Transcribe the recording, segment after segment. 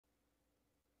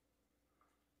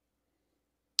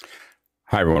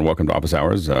Hi, everyone. Welcome to Office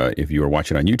Hours. If you are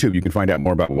watching on YouTube, you can find out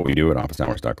more about what we do at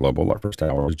officehours.global. Our first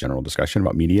hour is general discussion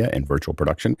about media and virtual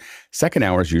production. Second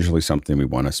hour is usually something we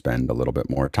want to spend a little bit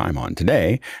more time on.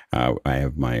 Today, I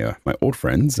have my old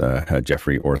friends,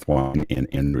 Geoffrey Orthwein and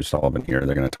Andrew Sullivan here.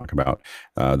 They're going to talk about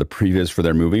the previs for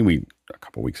their movie. A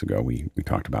couple weeks ago, we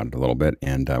talked about it a little bit,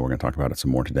 and we're going to talk about it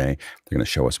some more today. They're going to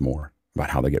show us more about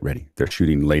how they get ready. They're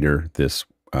shooting later this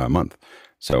month,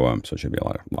 so it should be a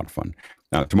lot of fun.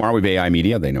 Tomorrow we have AI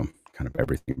Media. They know kind of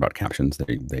everything about captions.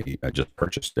 They just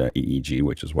purchased EEG,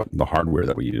 which is what the hardware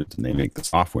that we use, and they make the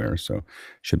software. So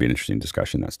should be an interesting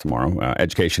discussion. That's tomorrow.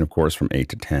 Education, of course, from 8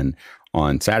 to 10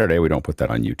 on Saturday. We don't put that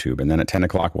on YouTube. And then at 10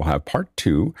 o'clock, we'll have part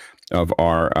 2 of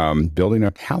our building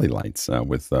up tally lights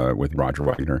with Roger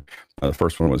Wagner. The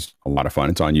first one was a lot of fun.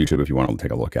 It's on YouTube if you want to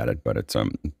take a look at it. But it's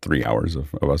 3 hours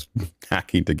of us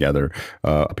hacking together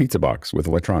a pizza box with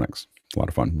electronics. A lot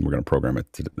of fun. We're going to program it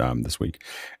this week.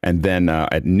 And then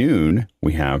at noon,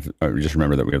 we have, just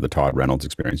remember that we have the Todd Reynolds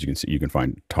experience. You can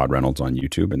find Todd Reynolds on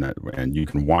YouTube, and you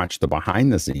can watch the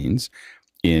behind the scenes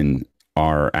in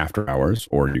our after hours,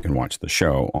 or you can watch the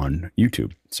show on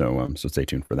YouTube. So stay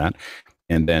tuned for that.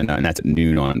 And then and that's at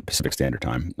noon on Pacific Standard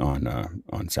Time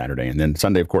on Saturday. And then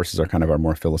Sunday, of course, is our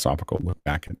more philosophical look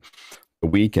back at the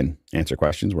week and answer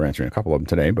questions. We're answering a couple of them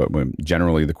today, but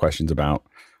generally the questions about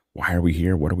why are we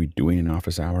here? What are we doing in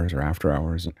office hours or after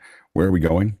hours? And where are we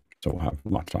going? So we'll have a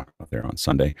lot to talk about there on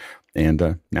Sunday. And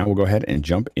now we'll go ahead and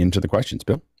jump into the questions.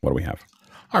 Bill, what do we have?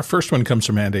 Our first one comes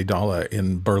from Andy Dalla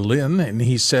in Berlin, and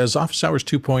he says Office Hours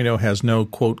 2.0 has no,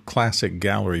 quote, classic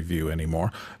gallery view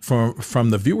anymore.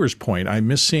 From the viewer's point, I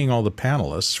miss seeing all the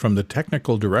panelists. From the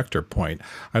technical director point,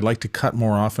 I'd like to cut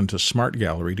more often to Smart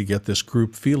Gallery to get this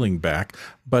group feeling back,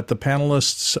 but the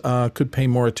panelists could pay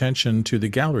more attention to the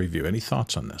gallery view. Any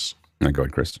thoughts on this? Go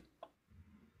ahead, Chris.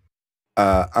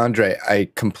 Andre, I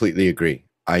completely agree.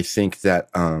 I think that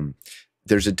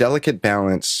there's a delicate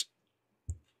balance.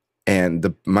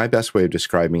 And my best way of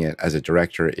describing it as a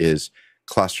director is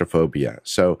claustrophobia.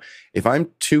 So if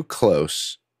I'm too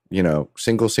close,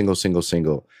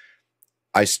 single,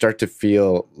 I start to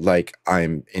feel like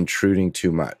I'm intruding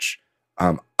too much.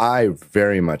 I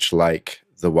very much like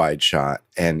the wide shot.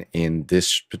 And in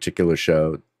this particular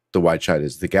show, the wide shot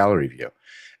is the gallery view.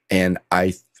 And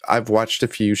I've watched a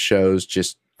few shows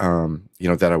just,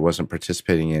 that I wasn't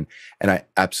participating in. And I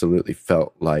absolutely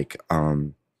felt like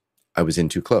I was in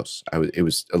too close. It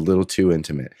was a little too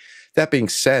intimate. That being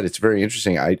said, it's very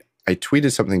interesting. I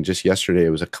tweeted something just yesterday. It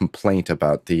was a complaint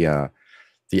about the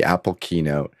Apple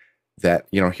keynote that,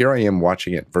 here I am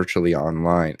watching it virtually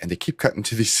online, and they keep cutting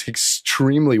to these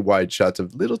extremely wide shots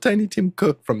of little tiny Tim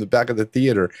Cook from the back of the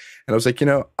theater. And I was like,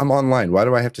 I'm online. Why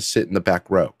do I have to sit in the back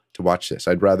row to watch this?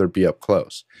 I'd rather be up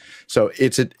close. So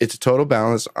it's a total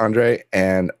balance, Andre.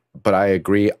 But I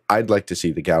agree. I'd like to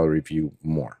see the gallery view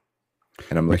more.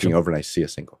 And I'm looking over and I see a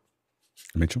single.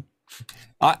 Mitchell?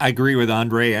 I agree with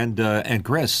Andre and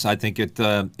Chris. I think it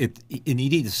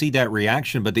needed to see that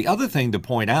reaction. But the other thing to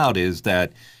point out is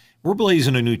that we're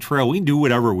blazing a new trail. We can do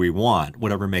whatever we want,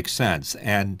 whatever makes sense.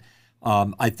 And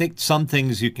I think some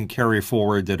things you can carry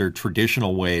forward that are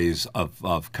traditional ways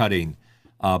of cutting.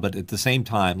 But at the same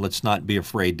time, let's not be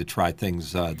afraid to try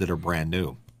things that are brand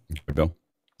new. Bill?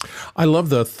 I love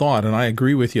the thought, and I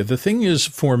agree with you. The thing is,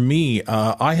 for me,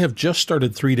 I have just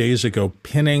started 3 days ago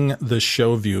pinning the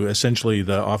show view, essentially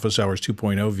the Office Hours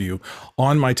 2.0 view,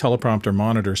 on my teleprompter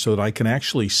monitor so that I can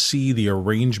actually see the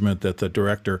arrangement that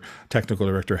the technical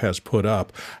director has put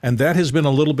up. And that has been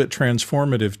a little bit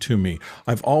transformative to me.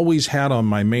 I've always had on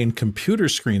my main computer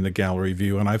screen the gallery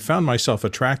view, and I found myself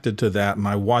attracted to that, and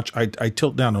I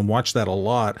tilt down and watch that a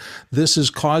lot. This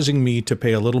is causing me to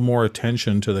pay a little more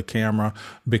attention to the camera,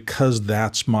 because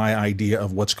that's my idea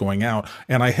of what's going out.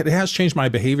 And it has changed my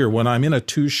behavior. When I'm in a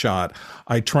 2-shot,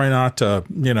 I try not to,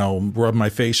 rub my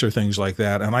face or things like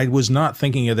that. And I was not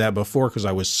thinking of that before because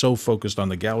I was so focused on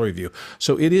the gallery view.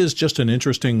 So it is just an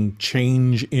interesting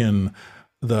change in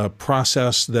the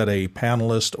process that a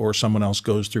panelist or someone else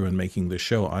goes through in making the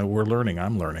show. I'm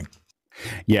learning.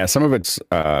 Yeah, some of it's,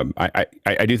 I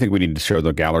do think we need to show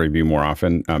the gallery view more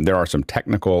often. There are some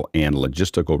technical and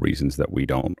logistical reasons that we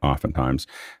don't oftentimes.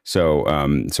 So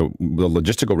the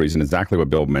logistical reason, exactly what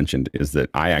Bill mentioned, is that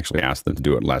I actually asked them to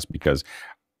do it less because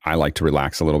I like to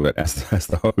relax a little bit as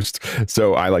the host.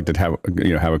 So I like to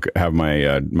have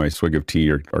my swig of tea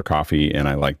or coffee, and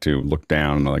I like to look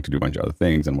down, and I like to do a bunch of other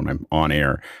things. And when I'm on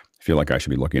air, feel like I should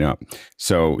be looking up.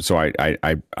 So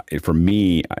for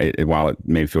me, while it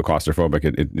may feel claustrophobic,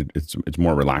 it's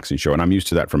more relaxing show, and I'm used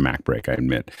to that from Mac Break, I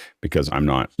admit, because I'm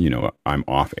not, I'm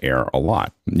off air a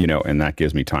lot, and that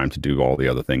gives me time to do all the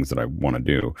other things that I want to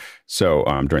do. So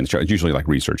during the show, it's usually like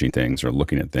researching things or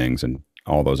looking at things and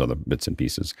all those other bits and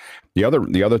pieces. The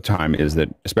other time is that,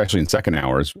 especially in second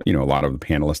hours, a lot of the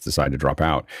panelists decide to drop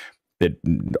out. That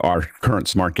our current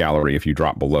smart gallery, if you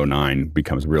drop below 9,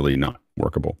 becomes really not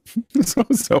workable.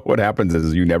 So what happens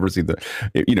is you never see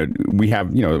we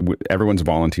have, everyone's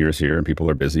volunteers here and people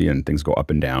are busy and things go up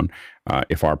and down.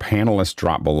 If our panelists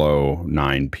drop below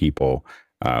 9 people,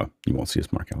 you won't see a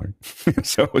smart gallery.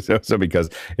 so because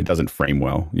it doesn't frame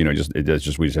well, we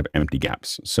just have empty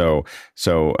gaps. So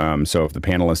if the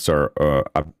panelists are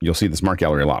up, you'll see the smart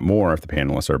gallery a lot more if the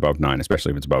panelists are above 9,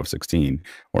 especially if it's above 16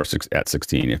 or at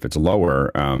 16. If it's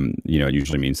lower, it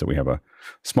usually means that we have a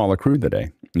smaller crew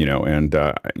today, and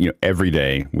every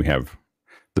day we have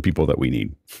the people that we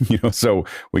need, so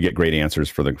we get great answers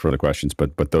for the questions,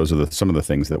 but those are some of the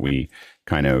things that we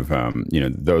kind of,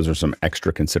 those are some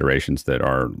extra considerations that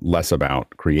are less about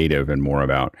creative and more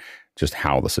about just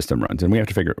how the system runs. And we have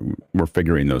to we're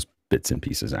figuring those bits and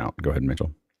pieces out. Go ahead,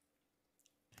 Mitchell.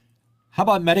 How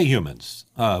about metahumans?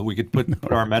 We could put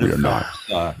our We are not.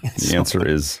 The answer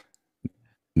is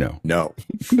no.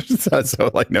 So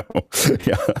like, no.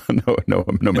 Yeah, no.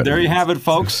 There you have it,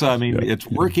 folks. I mean, it's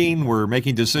working. We're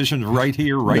making decisions right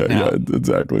here, right now. Yeah,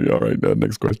 exactly. All right.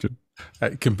 Next question.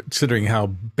 Considering how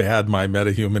bad my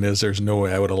metahuman is, there's no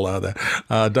way I would allow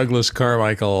that. Douglas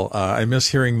Carmichael, I miss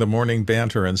hearing the morning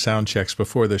banter and sound checks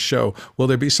before the show. Will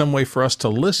there be some way for us to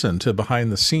listen to behind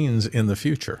the scenes in the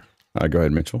future? Go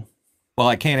ahead, Mitchell. Well,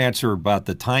 I can't answer about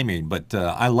the timing, but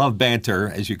I love banter,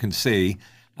 as you can see.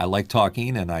 I like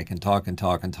talking, and I can talk and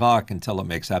talk and talk until it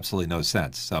makes absolutely no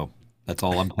sense. So that's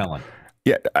all I'm telling.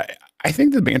 Yeah, I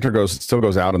think the banter still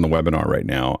goes out in the webinar right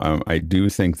now. I do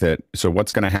think that. So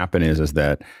what's going to happen is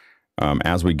that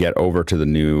as we get over to the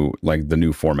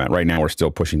new format. Right now, we're still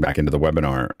pushing back into the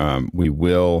webinar. We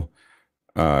will,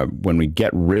 when we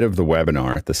get rid of the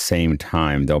webinar, at the same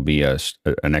time there'll be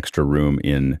an extra room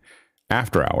in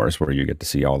after hours where you get to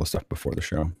see all the stuff before the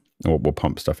show. We'll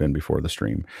pump stuff in before the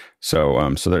stream. So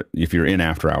that if you're in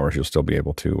after hours, you'll still be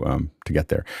able to get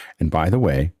there. And by the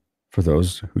way, for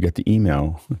those who get the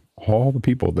email, all the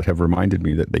people that have reminded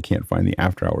me that they can't find the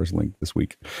after hours link this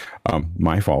week,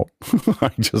 my fault.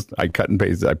 I cut and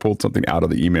pasted. I pulled something out of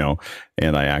the email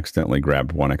and I accidentally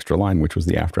grabbed one extra line, which was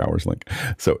the after hours link.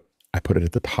 So I put it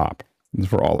at the top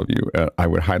for all of you. I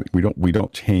would we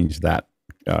don't change that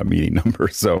meeting number.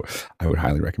 So I would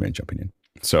highly recommend jumping in.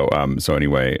 So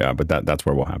anyway, but that's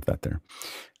where we'll have that there.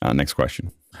 Next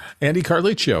question. Andy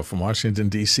Carliccio from Washington,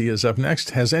 D.C. is up next.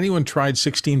 Has anyone tried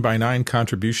 16:9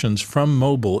 contributions from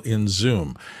mobile in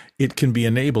Zoom? It can be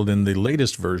enabled in the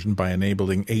latest version by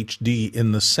enabling HD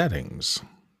in the settings.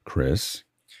 Chris?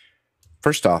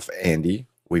 First off, Andy,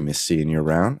 we miss seeing you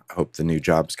around. I hope the new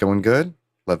job's going good.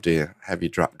 Love to have you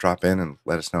drop in and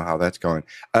let us know how that's going.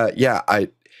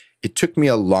 It took me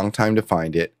a long time to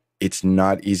find it. It's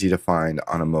not easy to find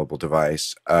on a mobile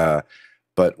device, but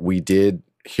we did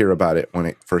hear about it when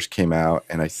it first came out,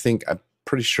 and I'm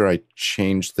pretty sure I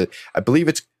changed I believe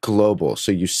it's global,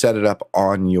 so you set it up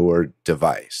on your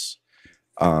device,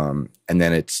 and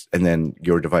then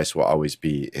your device will always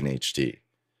be in HD.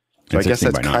 So I guess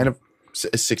that's kind of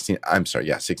 16. I'm sorry,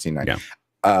 yeah, 16:9.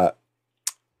 Yeah.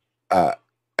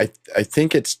 I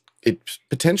think it's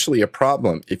potentially a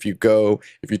problem if you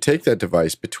take that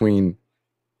device between.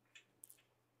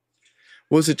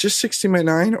 Was it just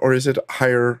 16:9 or is it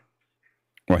higher?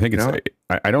 Well, I think it's.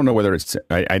 I don't know whether it's.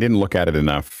 I didn't look at it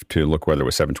enough to look whether it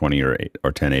was 720 or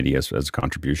 1080 as a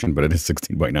contribution, but it is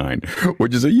 16:9,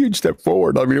 which is a huge step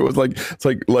forward. I mean, it was it's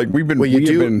like we've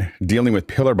been dealing with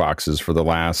pillar boxes for the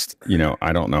last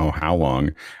I don't know how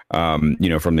long, from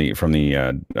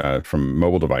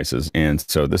mobile devices, and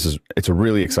so it's a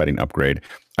really exciting upgrade.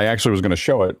 I actually was going to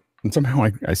show it. And somehow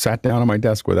I sat down on my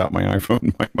desk without my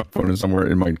iPhone. My phone is somewhere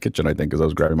in my kitchen, I think, because I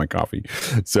was grabbing my coffee.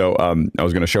 So I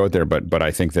was going to show it there, but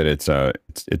I think that it's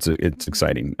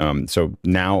exciting. So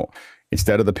now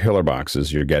instead of the pillar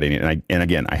boxes, you're getting it. And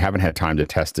again, I haven't had time to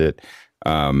test it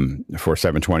for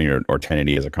 720 or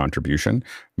 1080 as a contribution,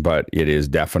 but it is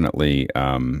definitely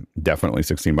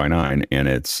 16:9, and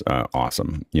it's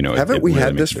awesome. Haven't we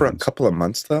had this for a couple of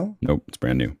months though? Nope, it's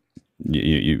brand new.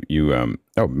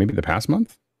 Maybe the past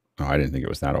month. Oh, I didn't think it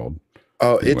was that old.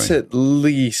 Oh, anyway. It's at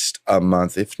least a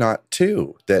month, if not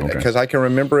two, because I can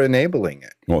remember enabling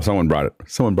it. Well, someone brought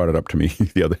it up to me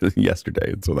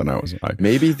yesterday, and so then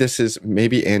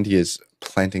maybe Andy is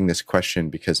planting this question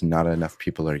because not enough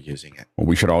people are using it. Well,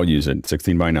 we should all use it.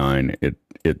 16 by 9. Yeah,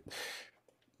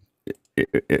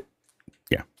 it's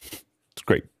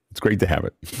great. It's great to have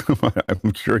it.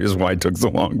 I'm curious why it took so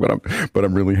long, but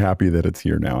I'm really happy that it's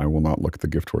here now. I will not look the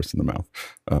gift horse in the mouth.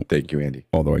 Thank you, Andy.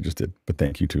 Although I just did. But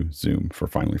thank you to Zoom for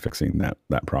finally fixing that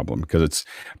problem, because it's,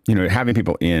 having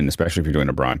people in, especially if you're doing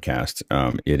a broadcast,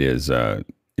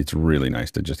 it's really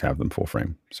nice to just have them full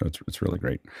frame. So it's really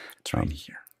great. It's right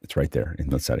here. It's right there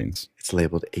in the settings. It's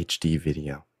labeled HD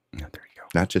video. Yeah, there you go.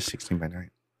 Not just 16 by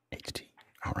 9. HD.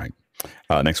 All right.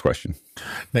 Next question.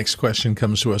 Next question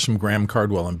comes to us from Graham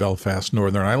Cardwell in Belfast,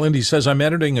 Northern Ireland. He says, I'm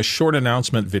editing a short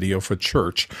announcement video for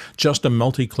church, just a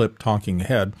multi-clip talking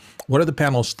head. What are the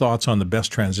panel's thoughts on the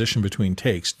best transition between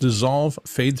takes? Dissolve,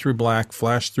 fade through black,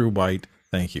 flash through white.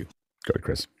 Thank you. Go ahead,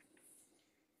 Chris.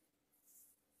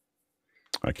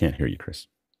 I can't hear you, Chris.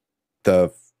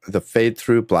 The fade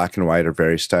through black and white are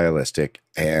very stylistic,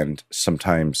 and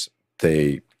sometimes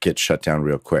they get shut down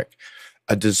real quick.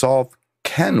 A dissolve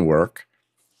can work,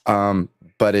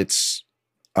 but it's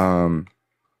kind of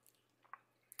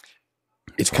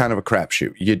a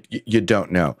crapshoot. You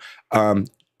don't know.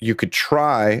 You could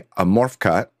try a morph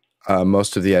cut.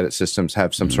 Most of the edit systems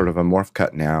have some sort of a morph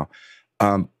cut now,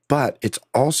 but it's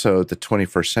also the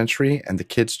 21st century, and the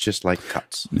kids just like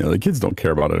cuts. No, the kids don't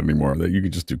care about it anymore. You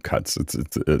can just do cuts.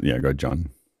 Yeah. Go ahead, John.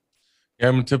 Yeah,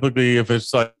 I'm typically, if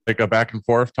it's like a back and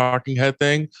forth talking head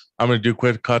thing, I'm going to do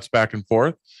quick cuts back and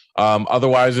forth.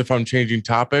 Otherwise, if I'm changing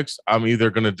topics, I'm either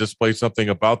going to display something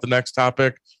about the next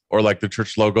topic or like the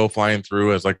church logo flying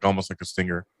through as like almost like a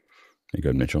stinger. You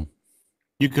good, Mitchell?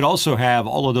 You could also have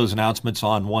all of those announcements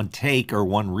on one take or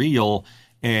one reel.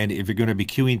 And if you're going to be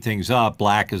queuing things up,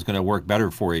 black is going to work better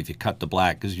for you if you cut the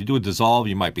black. Because you do a dissolve,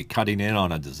 you might be cutting in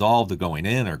on a dissolve to going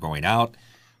in or going out.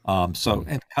 And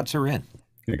cuts are in.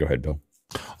 Yeah, go ahead, Bill.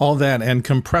 All that and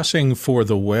compressing for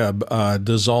the web,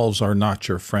 dissolves are not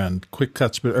your friend. Quick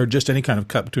cuts, or just any kind of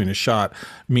cut between a shot,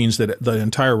 means that the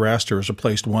entire raster is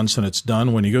replaced once and it's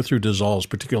done. When you go through dissolves,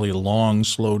 particularly long,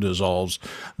 slow dissolves,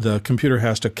 the computer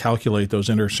has to calculate those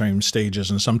interframe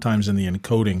stages, and sometimes in the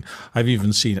encoding, I've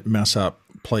even seen it mess up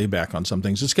playback on some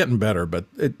things. It's getting better, but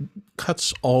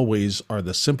cuts always are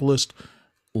the simplest,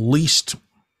 least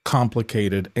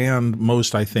complicated, and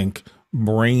most, I think,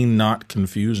 brain not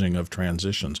confusing of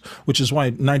transitions, which is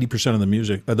why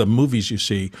 90% of the movies you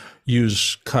see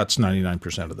use cuts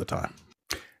 99% of the time.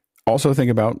 Also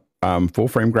think about full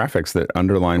frame graphics that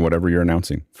underline whatever you're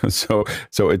announcing. So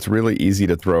it's really easy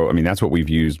to throw. I mean, that's what we've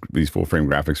used these full frame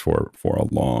graphics for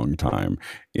a long time.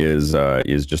 Is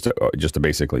just to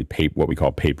basically what we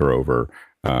call paper over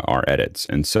our edits.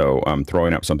 And so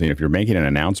throwing up something, if you're making an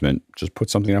announcement, just put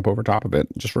something up over top of it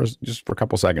just for a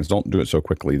couple seconds. Don't do it so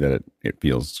quickly that it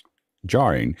feels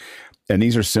jarring. And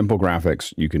these are simple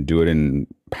graphics. You can do it in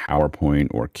PowerPoint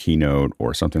or Keynote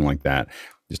or something like that.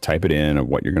 Just type it in of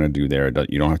what you're going to do there.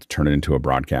 You don't have to turn it into a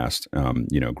broadcast,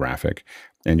 graphic,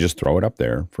 and just throw it up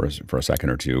there for a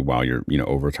second or two while you're,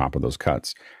 over top of those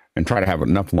cuts. And try to have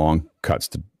enough long cuts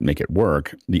to make it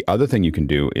work. The other thing you can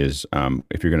do is,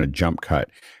 if you're going to jump cut,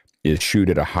 is shoot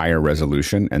at a higher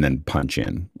resolution and then punch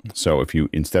in. So if you,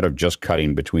 instead of just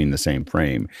cutting between the same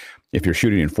frame, if you're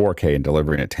shooting in 4K and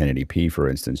delivering at 1080p, for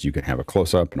instance, you can have a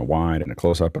close-up and a wide and a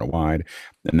close-up and a wide,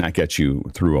 and that gets you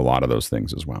through a lot of those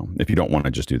things as well, if you don't want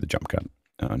to just do the jump cut.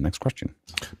 Next question.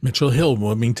 Mitchell Hill,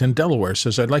 Wilmington, Delaware,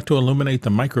 says, I'd like to illuminate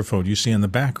the microphone you see in the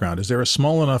background. Is there a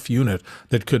small enough unit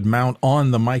that could mount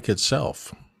on the mic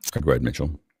itself? Go ahead,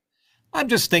 Mitchell. I'm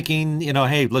just thinking,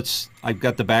 hey, I've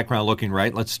got the background looking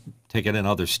right. Let's take it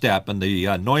another step. And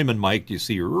the Neumann mic you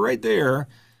see right there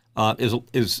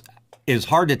is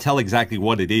hard to tell exactly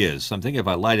what it is. So I'm thinking if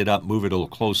I light it up, move it a little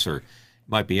closer, it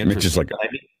might be interesting.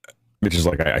 Mitch is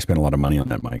like, I spent a lot of money on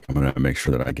that mic. I'm going to make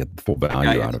sure that I get the full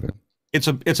value out of it.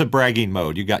 It's a bragging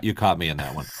mode. You caught me in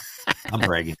that one. I'm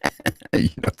bragging.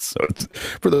 So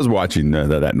for those watching,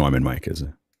 that Neumann mic is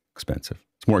expensive.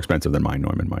 It's more expensive than my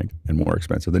Neumann mic, and more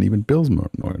expensive than even Bill's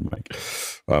Neumann mic.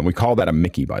 We call that a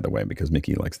Mickey, by the way, because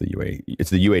Mickey likes the UA. It's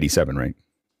the U87, right?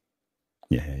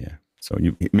 Yeah. So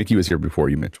Mickey was here before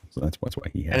you, Mitchell. So that's why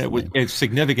he has. And it's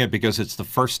significant because it's the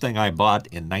first thing I bought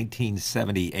in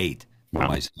 1978 for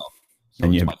myself. So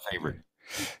it's my favorite.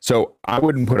 So I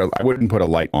wouldn't put a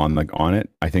light on it.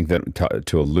 I think that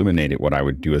to illuminate it, what I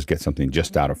would do is get something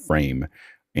just out of frame,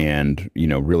 and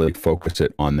really focus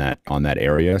it on that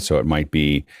area. So it might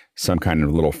be some kind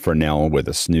of little Fresnel with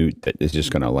a snoot that is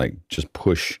just going to just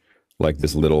push like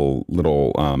this little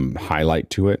highlight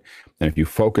to it. And if you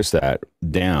focus that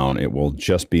down, it will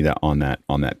just be that on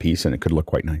that piece, and it could look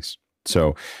quite nice.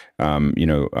 So,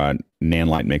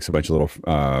 Nanlite makes a bunch of little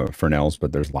Fresnels,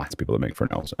 but there's lots of people that make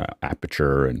Fresnels,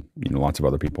 Aperture, and lots of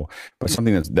other people. But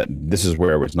something that this is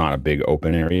where it's not a big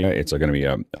open area. It's going to be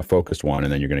a focused one,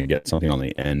 and then you're going to get something on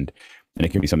the end, and it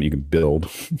can be something you can build.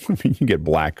 You can get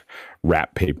black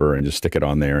wrap paper and just stick it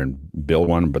on there and build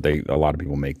one. But a lot of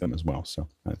people make them as well. So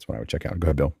that's what I would check out. Go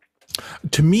ahead, Bill.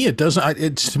 To me, it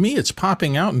doesn't. To me, it's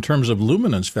popping out in terms of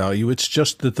luminance value. It's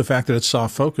just that the fact that it's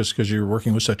soft focus because you're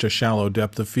working with such a shallow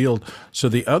depth of field. So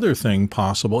the other thing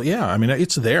possible, yeah, I mean,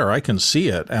 it's there. I can see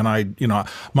it, and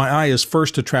my eye is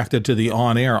first attracted to the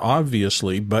on air,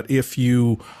 obviously. But if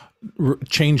you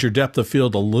change your depth of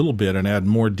field a little bit and add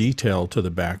more detail to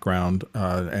the background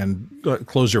and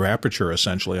close your aperture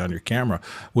essentially on your camera,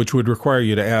 which would require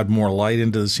you to add more light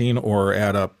into the scene or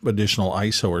add up additional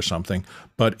ISO or something.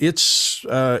 But it's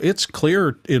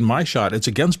clear in my shot. It's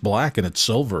against black and it's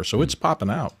silver, so it's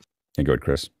popping out. And go ahead,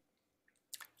 Chris.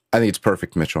 I think it's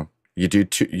perfect, Mitchell. You do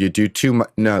too much.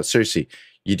 No, seriously,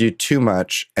 you do too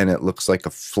much, and it looks like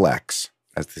a flex,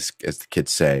 as the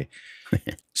kids say.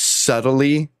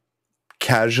 Subtly,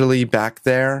 casually back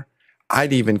there,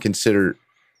 I'd even consider,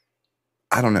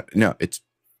 I don't know. No,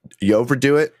 you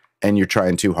overdo it and you're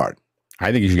trying too hard.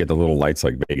 I think you should get the little lights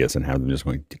like Vegas and have them just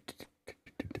going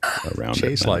around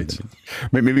chase lights.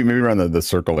 Maybe around the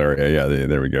circle area. Yeah,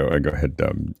 there we go. Go ahead,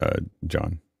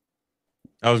 John.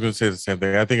 I was going to say the same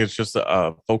thing. I think it's just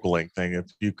a focal length thing.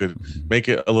 If you could make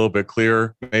it a little bit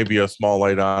clearer, maybe a small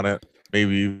light on it,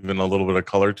 maybe even a little bit of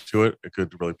color to it, it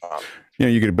could really pop.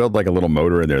 You could build like a little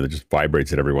motor in there that just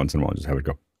vibrates it every once in a while. Just have it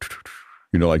go,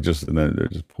 and then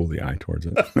just pull the eye towards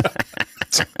it.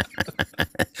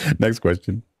 Next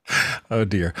question. Oh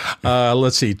dear.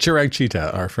 Let's see. Chirag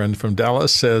Cheetah, our friend from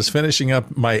Dallas, says, finishing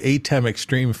up my ATEM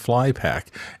Extreme Fly Pack.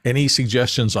 Any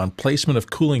suggestions on placement of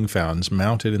cooling fans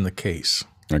mounted in the case?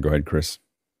 Go ahead, Chris.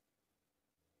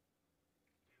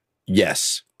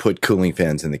 Yes, put cooling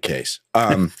fans in the case.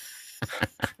 I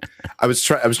was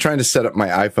trying to set up my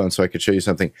iPhone so I could show you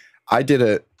something. I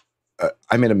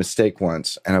made a mistake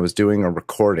once, and I was doing a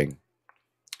recording,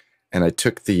 and I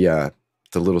took the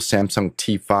little Samsung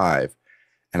T5,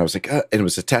 and I was like, and it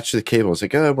was attached to the cable. I was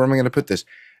like, where am I going to put this?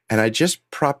 And I just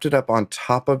propped it up on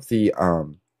top of the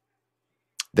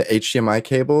HDMI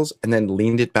cables, and then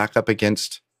leaned it back up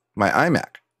against my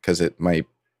iMac because my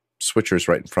switcher's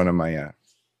right in front of my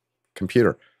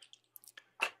computer.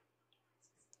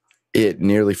 It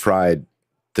nearly fried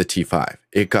the T5.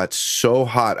 It got so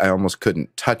hot I almost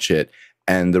couldn't touch it,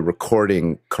 and the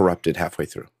recording corrupted halfway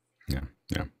through. Yeah.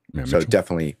 So Mitchell?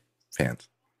 Definitely fans.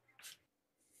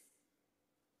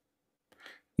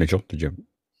 Mitchell, did you?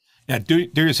 Yeah, do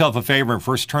yourself a favor and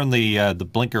first turn the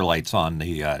blinker lights on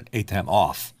the ATEM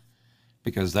off,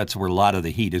 because that's where a lot of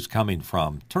the heat is coming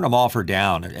from. Turn them off or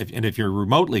down, and if you're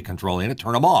remotely controlling it,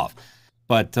 turn them off.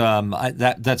 But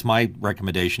that's my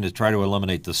recommendation, is try to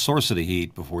eliminate the source of the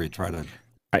heat before you try to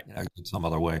get some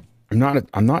other way.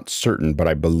 I'm not certain, but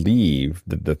I believe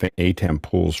that the ATEM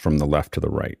pulls from the left to the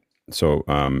right. So,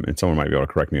 and someone might be able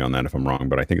to correct me on that if I'm wrong,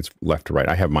 but I think it's left to right.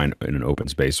 I have mine in an open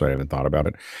space, so I haven't thought about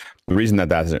it. The reason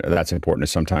that's important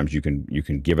is sometimes you can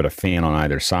give it a fan on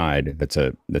either side that's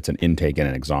an intake and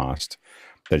an exhaust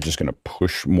that's just going to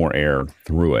push more air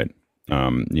through it,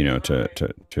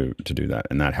 to do that,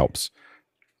 and that helps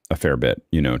a fair bit,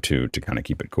 to kind of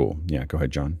keep it cool. Yeah, go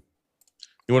ahead, John.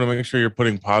 You want to make sure you're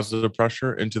putting positive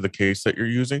pressure into the case that you're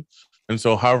using. And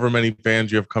so however many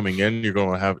fans you have coming in, you're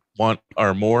going to have one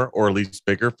or more, or at least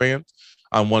bigger fans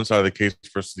on one side of the case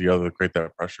versus the other to create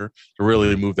that pressure to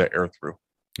really move that air through.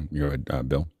 Go ahead,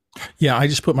 Bill. Yeah, I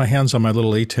just put my hands on my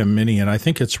little ATEM Mini, and I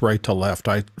think it's right to left.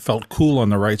 I felt cool on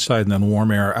the right side and then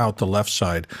warm air out the left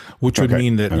side, which would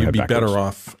mean that you'd be better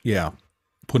off,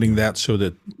 putting that so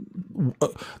that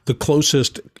the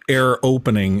closest air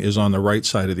opening is on the right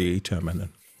side of the ATEM. And then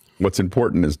what's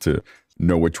important is to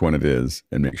know which one it is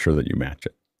and make sure that you match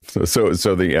it. So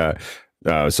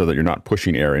that you're not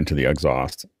pushing air into the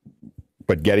exhaust,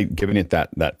 but giving it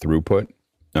that throughput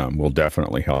will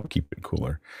definitely help keep it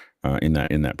cooler in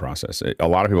that process. A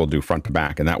lot of people do front to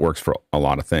back, and that works for a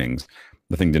lot of things.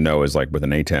 The thing to know is, like with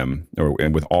an ATEM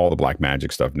and with all the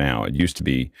Blackmagic stuff now, it used to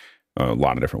be a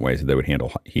lot of different ways that they would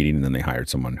handle heating, and then they hired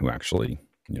someone who actually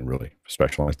really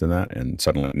specialized in that, and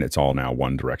suddenly it's all now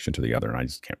one direction to the other, and I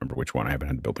just can't remember which one. I haven't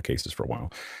had to build the cases for a while,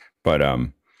 but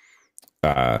and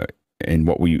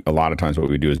a lot of times what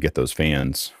we do is get those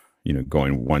fans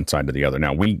going one side to the other.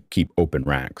 Now we keep open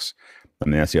racks. I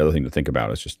mean, that's the other thing to think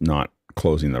about, is just not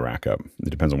closing the rack up. It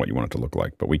depends on what you want it to look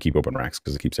like, but we keep open racks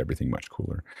because it keeps everything much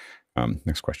cooler.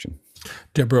 Next question.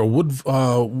 Deborah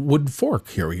Woodfork,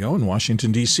 here we go, in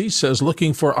Washington, D.C., says,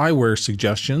 looking for eyewear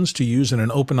suggestions to use in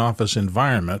an open office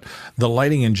environment. The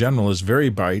lighting in general is very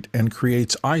bright and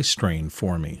creates eye strain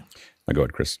for me. Go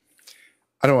ahead, Chris.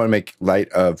 I don't want to make light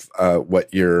of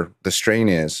what the strain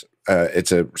is.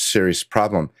 It's a serious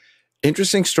problem.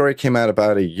 Interesting story came out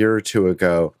about a year or two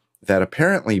ago that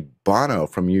apparently Bono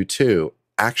from U2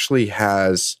 actually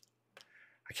has,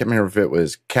 I can't remember if it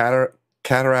was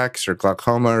cataracts or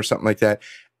glaucoma or something like that.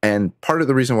 And part of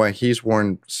the reason why he's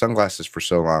worn sunglasses for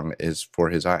so long is for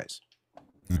his eyes.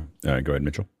 Go ahead,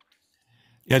 Mitchell.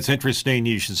 Yeah, it's interesting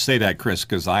you should say that, Chris,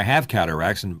 because I have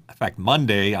cataracts. In fact,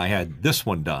 Monday I had this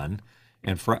one done.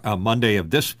 And for Monday of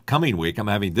this coming week, I'm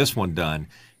having this one done.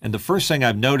 And the first thing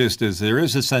I've noticed is there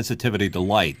is a sensitivity to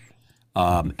light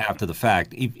after the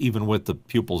fact, even with the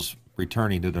pupils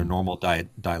returning to their normal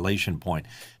dilation point.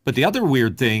 But the other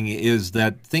weird thing is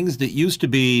that things that used to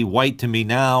be white to me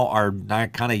now are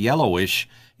kind of yellowish.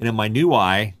 And in my new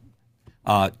eye,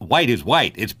 white is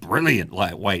white. It's brilliant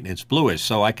white, and it's bluish.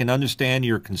 So I can understand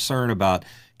your concern about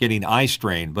getting eye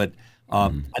strain. But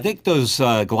I think those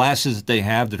glasses that they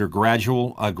have that are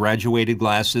graduated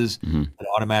glasses that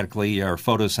automatically are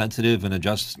photosensitive and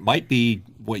adjust might be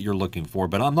what you're looking for.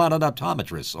 But I'm not an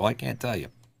optometrist, so I can't tell you.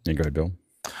 Yeah, go ahead, Bill.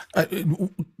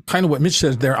 Kind of what Mitch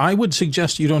says there, I would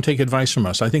suggest you don't take advice from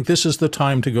us. I think this is the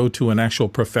time to go to an actual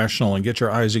professional and get your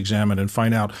eyes examined and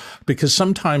find out, because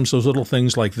sometimes those little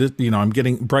things like this, I'm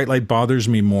getting bright light bothers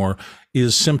me more,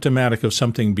 is symptomatic of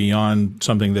something beyond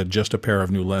something that just a pair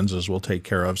of new lenses will take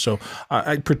care of. So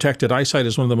protected eyesight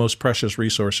is one of the most precious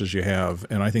resources you have,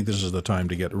 and I think this is the time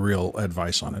to get real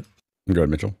advice on it. Go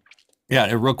ahead, Mitchell.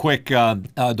 Yeah, real quick,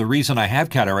 the reason I have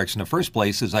cataracts in the first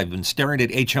place is I've been staring at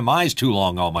HMIs too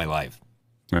long all my life.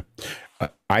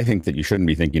 I think that you shouldn't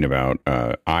be thinking about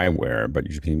eyewear, but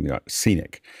you should be thinking about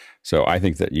scenic. So I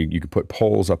think that you could put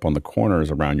poles up on the corners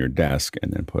around your desk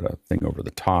and then put a thing over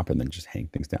the top and then just hang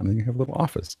things down. And then you have a little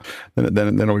office.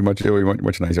 Then it'll be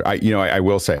much nicer. I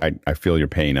will say, I feel your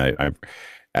pain. I've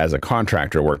as a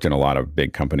contractor, worked in a lot of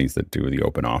big companies that do the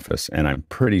open office, and I'm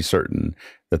pretty certain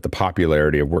that the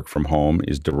popularity of work from home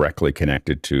is directly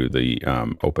connected to the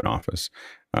open office.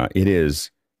 It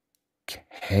is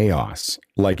chaos.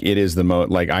 Like it is the most.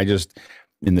 Like I just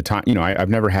in the time, I've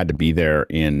never had to be there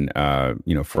in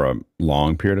for a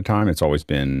long period of time. It's always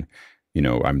been,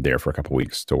 I'm there for a couple of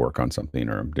weeks to work on something,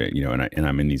 or and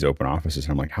I'm in these open offices.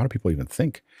 And I'm like, how do people even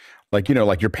think? Like,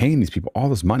 like you're paying these people all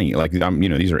this money. Like,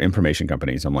 these are information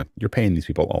companies. I'm like, you're paying these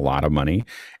people a lot of money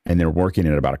and they're working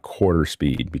at about a quarter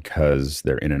speed because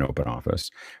they're in an open office.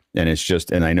 And it's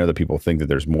just, and I know that people think that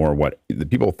there's more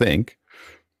people think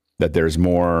that there's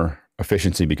more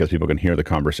efficiency because people can hear the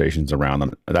conversations around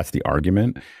them. That's the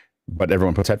argument, but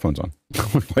everyone puts headphones on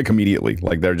like immediately.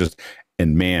 Like they're just,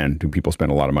 and man, do people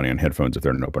spend a lot of money on headphones if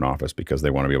they're in an open office because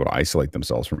they want to be able to isolate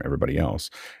themselves from everybody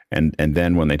else. And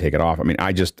then when they take it off,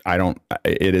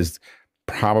 it is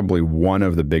probably one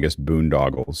of the biggest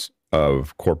boondoggles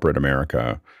of corporate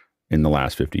America in the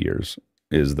last 50 years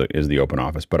is the open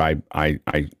office. But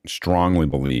I strongly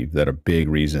believe that a big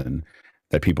reason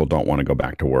that people don't want to go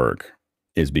back to work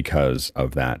is because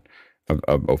of that.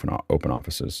 Of open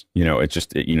offices, it's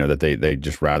just that they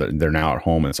just rather they're now at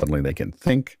home and suddenly they can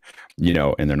think,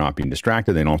 and they're not being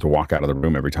distracted. They don't have to walk out of the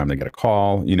room every time they get a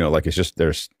call, like it's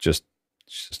just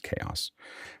chaos.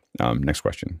 Next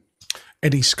question.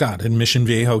 Eddie Scott in Mission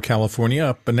Viejo, California,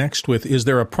 up next with: is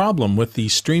there a problem with the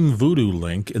Stream Voodoo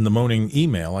link in the morning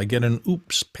email? I get an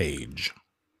oops page.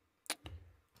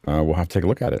 We'll have to take a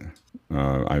look at it.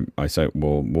 I say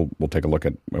we'll take a look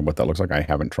at what that looks like. I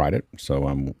haven't tried it, so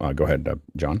go ahead,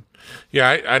 John.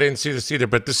 Yeah, I didn't see this either,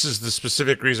 but this is the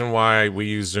specific reason why we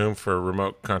use Zoom for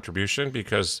remote contribution,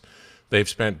 because they've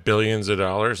spent billions of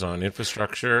dollars on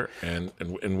infrastructure, and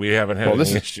we haven't had any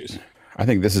issues. I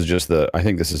think this is just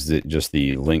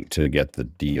the link to get the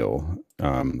deal.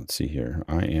 Let's see here.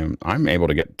 I'm able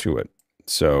to get to it,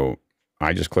 so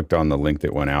I just clicked on the link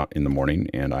that went out in the morning,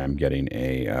 and I'm getting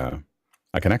a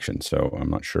connection. So I'm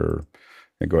not sure.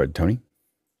 Go ahead, Tony.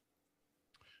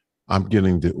 I'm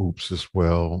getting the oops as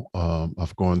well.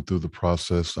 I've gone through the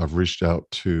process. I've reached out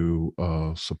to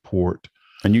support.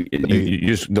 And you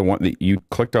just the one that you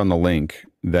clicked on the link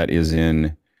that is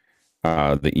in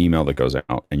the email that goes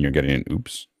out, and you're getting an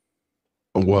oops.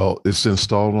 Well, it's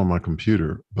installed on my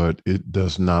computer, but it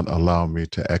does not allow me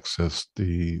to access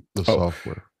the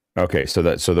software. Okay, so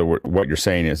what you're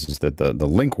saying is that the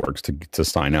link works to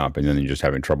sign up, and then you're just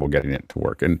having trouble getting it to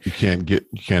work, and you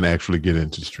can't actually get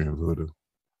into Stream Voodoo.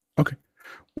 Okay,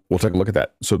 we'll take a look at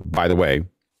that. So, by the way,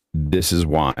 this is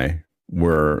why we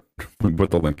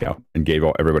put the link out and gave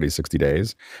everybody 60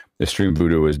 days. The Stream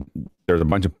Voodoo is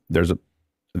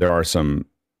there are some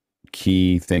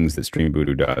key things that Stream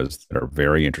Voodoo does that are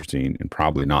very interesting and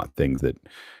probably not things that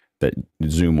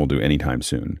Zoom will do anytime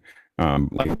soon.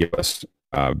 Like give us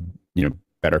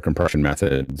better compression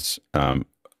methods,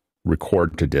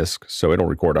 record to disk, so it'll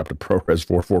record up to ProRes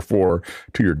 444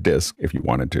 to your disk if you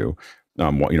wanted to,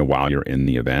 while you're in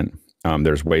the event.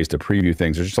 There's ways to preview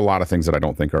things. There's just a lot of things that I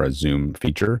don't think are a Zoom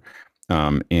feature,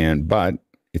 but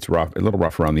it's a little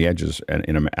rough around the edges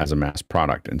as a mass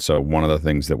product. And so one of the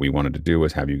things that we wanted to do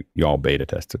was have you all beta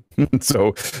test it.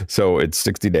 so it's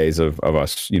 60 days of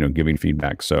us, giving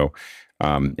feedback. So,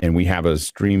 and we have a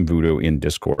Stream Voodoo in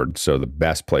Discord. So the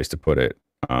best place to put it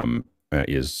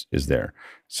is there.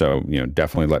 So,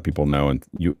 definitely let people know. And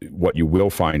what you will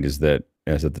find is that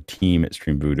the team at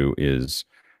Stream Voodoo is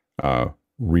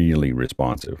really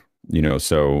responsive.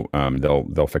 So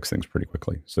they'll fix things pretty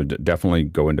quickly. So definitely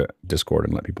go into Discord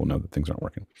and let people know that things aren't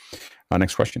working.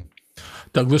 Next question.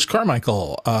 Douglas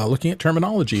Carmichael, looking at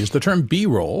terminology, is the term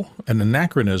B-roll an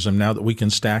anachronism now that we can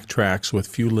stack tracks with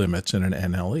few limits in an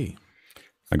NLE?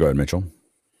 Go ahead, Mitchell.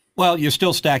 Well, you're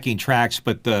still stacking tracks,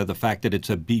 but the fact that it's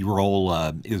a B-roll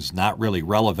is not really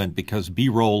relevant because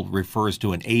B-roll refers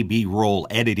to an A-B roll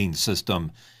editing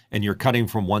system, and you're cutting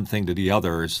from one thing to the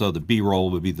other. So the B-roll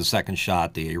would be the second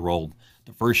shot, the A-roll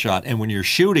the first shot. And when you're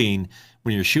shooting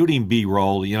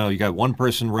B-roll, you got one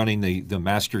person running the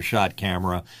master shot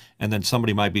camera, and then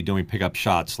somebody might be doing pickup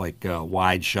shots like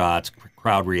wide shots,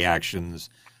 crowd reactions,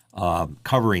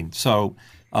 covering. So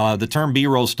the term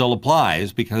B-roll still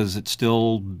applies because it's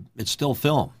still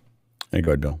film. Hey,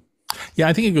 go ahead, Bill. Yeah,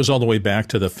 I think it goes all the way back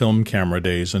to the film camera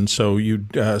days. And so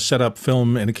you'd set up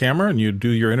film in a camera and you'd do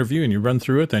your interview and you run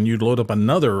through it. Then you'd load up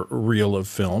another reel of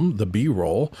film, the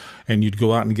B-roll, and you'd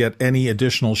go out and get any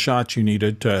additional shots you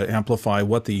needed to amplify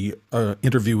what the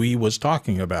interviewee was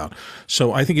talking about.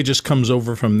 So I think it just comes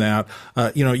over from that.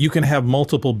 You can have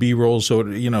multiple B-rolls. So,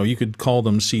 you could call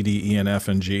them C, D, E, and F,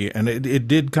 and G. And it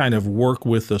did kind of work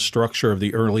with the structure of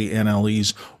the early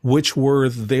NLEs, which were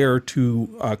there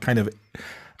to kind of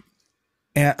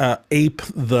ape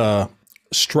the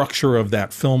structure of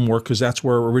that film work because that's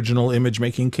where original image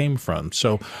making came from.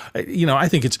 So, I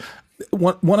think it's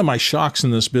one of my shocks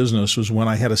in this business was when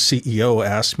I had a CEO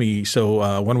ask me,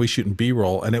 so when are we shooting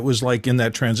B-roll? And it was like in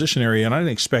that transition area, and I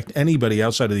didn't expect anybody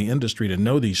outside of the industry to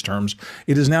know these terms.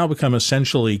 It has now become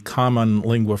essentially common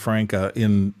lingua franca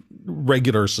in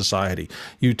regular society.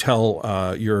 You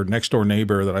tell your next door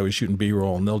neighbor that I was shooting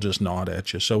B-roll and they'll just nod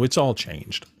at you. So it's all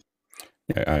changed.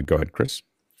 Go ahead, Chris.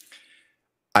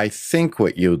 I think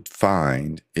what you'd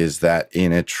find is that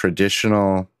in a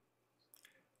traditional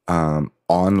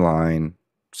online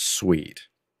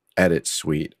edit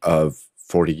suite of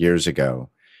 40 years ago,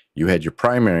 you had your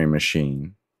primary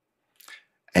machine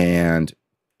and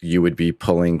you would be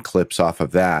pulling clips off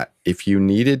of that. If you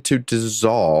needed to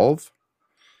dissolve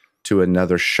to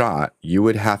another shot, you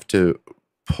would have to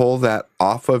pull that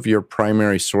off of your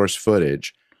primary source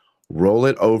footage, roll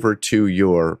it over to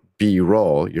your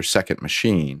B-roll, your second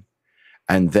machine,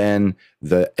 and then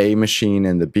the A machine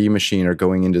and the B machine are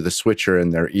going into the switcher,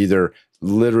 and they're either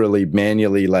literally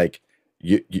manually, like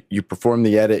you perform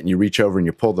the edit and you reach over and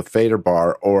you pull the fader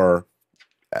bar, or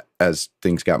as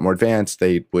things got more advanced,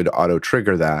 they would auto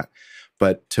trigger that.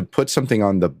 But to put something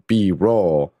on the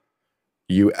B-roll,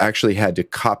 you actually had to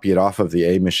copy it off of the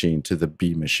A machine to the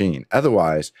B machine.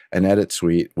 Otherwise, an edit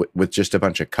suite with just a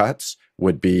bunch of cuts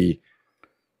would be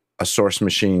a source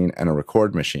machine and a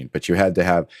record machine. But you had to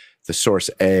have the source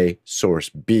A, source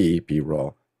B,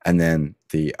 B-roll, and then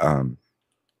the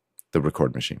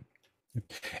record machine.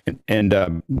 And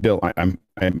Bill, I'm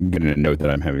getting a note that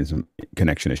I'm having some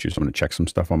connection issues. So I'm going to check some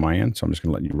stuff on my end. So I'm just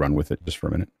going to let you run with it just for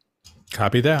a minute.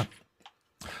 Copy that.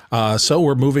 So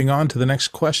we're moving on to the next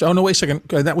question. Oh, no, wait a second.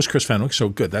 That was Chris Fenwick. So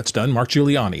good. That's done. Mark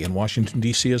Giuliani in Washington,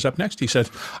 D.C. is up next. He said,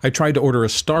 I tried to order a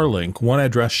Starlink. One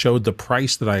address showed the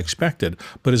price that I expected,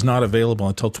 but is not available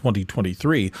until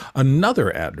 2023.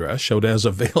 Another address showed as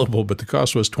available, but the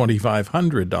cost was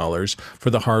 $2,500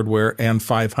 for the hardware and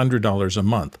 $500 a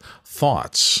month.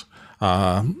 Thoughts?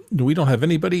 We don't have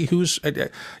anybody who's,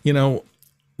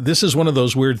 this is one of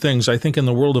those weird things. I think in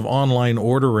the world of online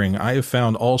ordering, I have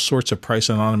found all sorts of price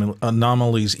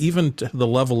anomalies, even to the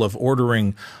level of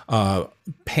ordering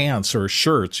pants or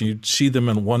shirts. You see them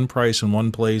in one price in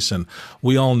one place, and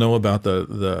we all know about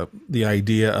the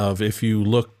idea of if you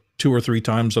look 2 or 3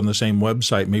 times on the same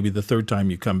website, maybe the third time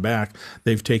you come back,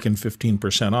 they've taken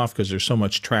 15% off because there's so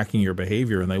much tracking your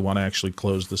behavior and they want to actually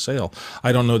close the sale.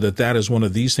 I don't know that that is one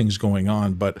of these things going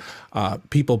on, but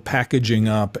people packaging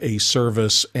up a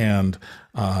service and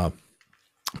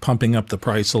pumping up the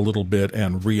price a little bit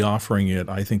and reoffering it,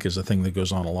 I think, is a thing that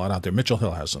goes on a lot out there. Mitchell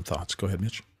Hill has some thoughts. Go ahead,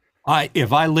 Mitch.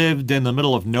 If I lived in the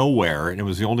middle of nowhere and it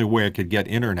was the only way I could get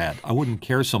internet, I wouldn't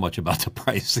care so much about the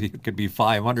price. It could be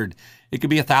 $500, it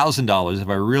could be $1,000. If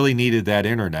I really needed that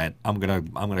internet, I'm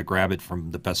gonna grab it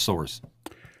from the best source.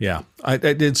 Yeah, I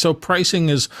did. So pricing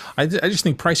is, I just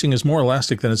think pricing is more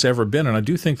elastic than it's ever been. And I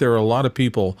do think there are a lot of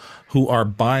people who are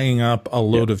buying up a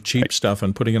load of cheap stuff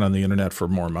and putting it on the internet for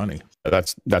more money.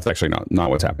 That's actually not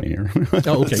what's happening here.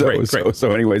 Oh, okay, great.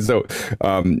 So anyway,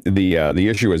 the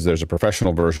issue is there's a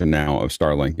professional version now of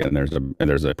Starlink, and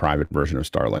there's a private version of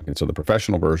Starlink. And so the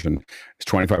professional version is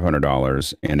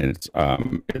 $2,500, and it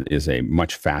is a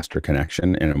much faster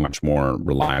connection and a much more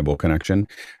reliable connection.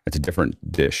 It's a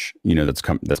different dish, that's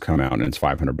come out, and it's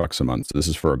 $500 a month. So this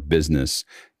is for a business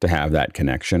to have that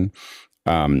connection.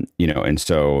 And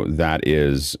so that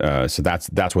is,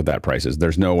 that's what that price is.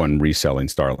 There's no one reselling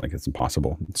Starlink. It's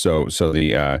impossible. But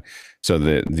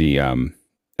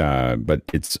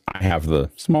I have the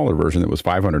smaller version that was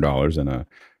 $500 and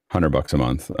 $100 a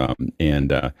month.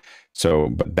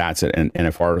 But that's it. And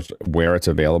as far as where it's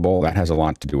available, that has a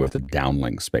lot to do with the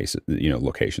downlink space,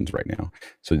 locations right now.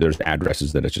 So there's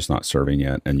addresses that it's just not serving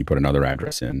yet, and you put another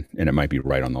address in, and it might be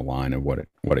right on the line of what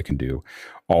it can do.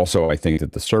 Also, I think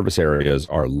that the service areas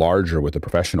are larger with the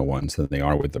professional ones than they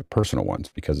are with the personal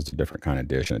ones because it's a different kind of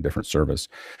dish and a different service.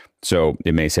 So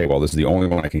it may say, well, this is the only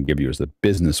one I can give you is the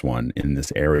business one in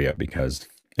this area because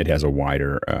it has a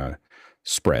wider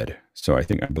spread. So I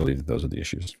believe that those are the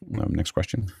issues. Next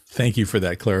question. Thank you for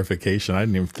that clarification. I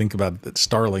didn't even think about that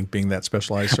Starlink being that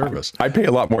specialized service. I pay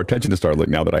a lot more attention to Starlink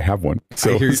now that I have one.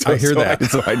 So I hear that.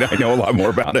 So I know a lot more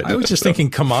about it. I was just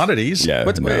thinking commodities. Yeah,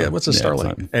 what's a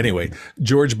Starlink? Anyway,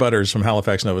 George Butters from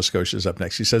Halifax, Nova Scotia is up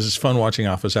next. He says it's fun watching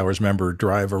Office Hours member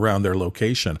drive around their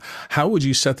location. How would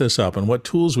you set this up, and what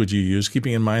tools would you use,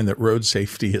 keeping in mind that road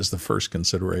safety is the first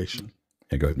consideration?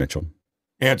 Yeah, go ahead, Mitchell.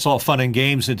 Yeah, it's all fun and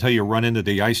games until you run into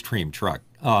the ice cream truck.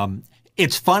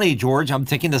 It's funny, George. I'm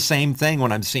thinking the same thing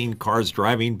when I'm seeing cars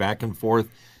driving back and forth.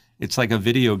 It's like a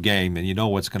video game, and you know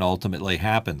what's going to ultimately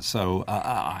happen. So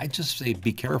I just say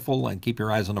be careful and keep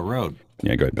your eyes on the road.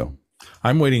 Yeah, go ahead, Bill.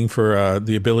 I'm waiting for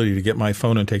the ability to get my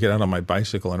phone and take it out on my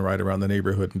bicycle and ride around the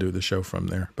neighborhood and do the show from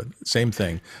there. But same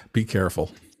thing. Be careful.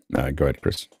 Go ahead,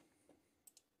 Chris.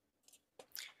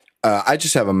 I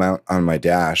just have a mount on my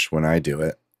dash when I do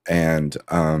it. And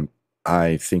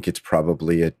I think it's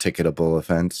probably a ticketable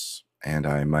offense, and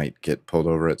I might get pulled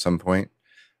over at some point.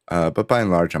 But by and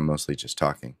large, I'm mostly just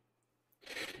talking.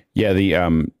 Yeah,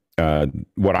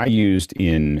 what I used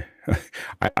in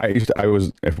I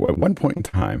was at one point in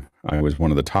time, I was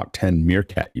one of the top 10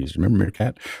 Meerkat users. Remember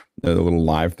Meerkat, the little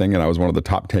live thing? And I was one of the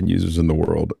top 10 users in the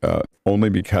world, only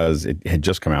because it had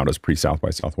just come out as pre-South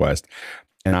by Southwest.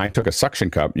 And I took a suction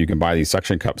cup. You can buy these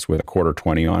suction cups with a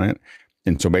 $1.20 on it.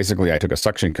 And so basically I took a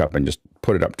suction cup and just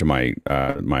put it up to my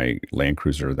my Land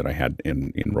Cruiser that I had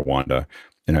in Rwanda.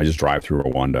 And I just drive through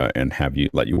Rwanda and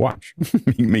let you watch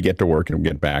me get to work and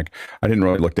get back. I didn't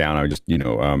really look down. I would just, at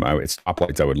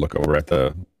stoplights, I would look over at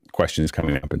the questions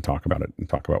coming up and talk about it and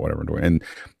talk about whatever I'm doing. And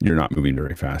you're not moving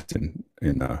very fast in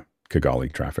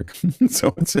Kigali traffic.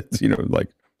 So it's like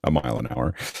a mile an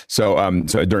hour. So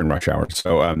during rush hour.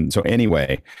 So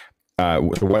anyway, so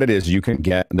what it is, you can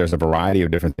get, there's a variety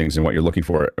of different things in what you're looking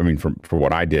for. I mean, for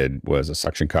what I did was a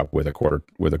suction cup with a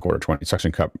 $1.20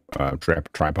 suction cup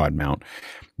tripod mount.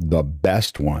 The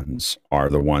best ones are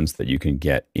the ones that you can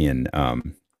get in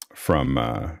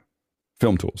from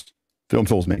Film Tools. Film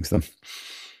Tools makes them.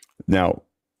 Now,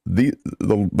 the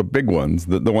big ones,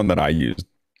 the one that I used,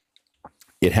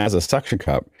 it has a suction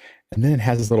cup, and then it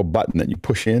has this little button that you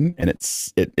push in, and it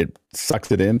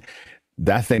sucks it in.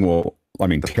 That thing will,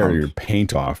 tear your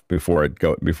paint off before it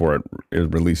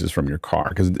releases from your car,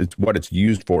 because it's what it's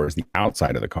used for is the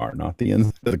outside of the car, not the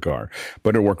inside of the car.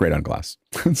 But it'll work great on glass.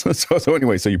 so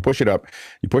anyway, so you push it up,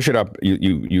 you push it up,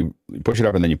 and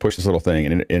then you push this little thing,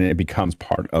 and it becomes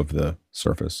part of the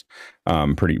surface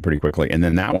pretty quickly. And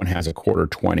then that one has a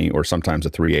 $1.20 or sometimes a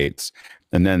 3/8.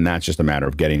 And then that's just a matter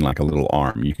of getting like a little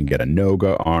arm. You can get a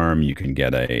Noga arm. You can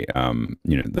get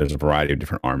there's a variety of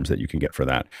different arms that you can get for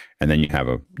that. And then you have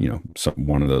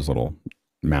one of those little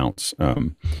mounts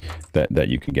that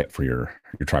you can get for your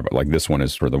tripod. Like this one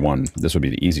is for this would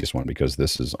be the easiest one because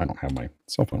I don't have my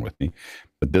cell phone with me,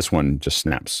 but this one just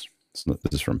snaps So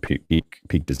this is from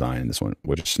Peak Design. This one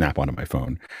would just snap onto my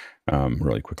phone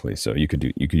really quickly. So you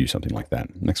could use something like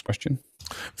that. Next question.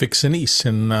 Vixenise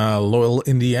in Loyal,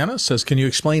 Indiana says, can you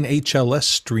explain HLS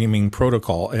streaming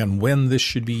protocol and when this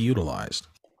should be utilized?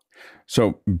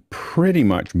 So pretty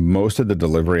much most of the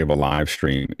delivery of a live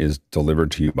stream is delivered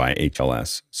to you by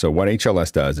HLS. So what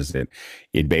HLS does is it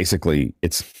basically,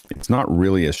 it's not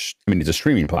really it's a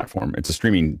streaming platform. It's a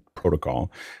streaming protocol,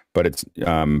 but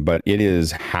it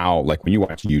is how, like when you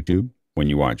watch YouTube, when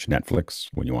you watch Netflix,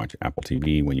 when you watch Apple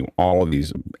TV, all of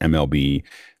these MLB,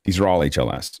 these are all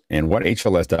HLS. And what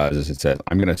HLS does is it says,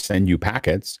 I'm going to send you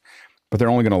packets, but they're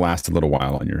only going to last a little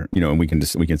while on your, and we can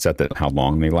set that how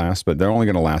long they last, but they're only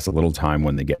going to last a little time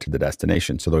when they get to the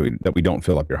destination, so that we don't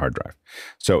fill up your hard drive.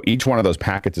 So each one of those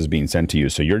packets is being sent to you.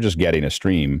 So you're just getting a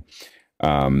stream.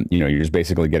 You're just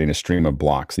basically getting a stream of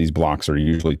blocks. These blocks are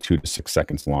usually 2 to 6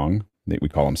 seconds long. We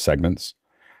call them segments.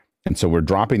 And so we're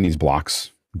dropping these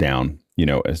blocks down,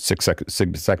 6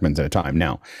 segments at a time.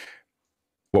 Now,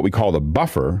 what we call the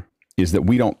buffer is that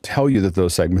we don't tell you that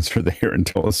those segments are there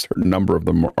until a certain number of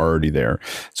them are already there.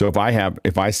 So if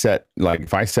I set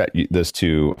this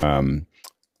to,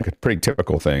 a pretty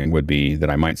typical thing would be that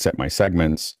I might set my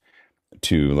segments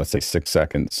to, let's say 6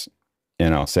 seconds,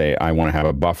 and I'll say I want to have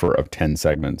a buffer of 10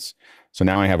 segments. So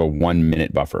now I have a 1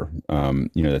 minute buffer,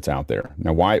 that's out there.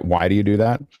 Now, why do you do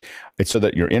that? It's so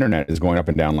that your internet is going up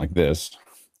and down like this.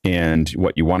 And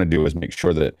what you want to do is make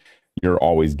sure that you're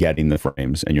always getting the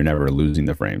frames and you're never losing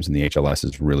the frames. And the HLS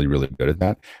is really, really good at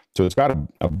that. So it's got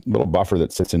a little buffer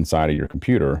that sits inside of your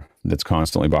computer that's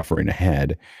constantly buffering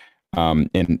ahead.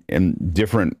 And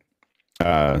different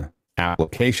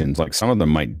applications, like some of them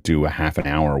might do a half an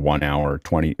hour, 1 hour,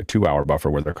 2 hour buffer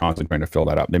where they're constantly trying to fill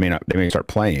that up. They may start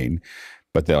playing,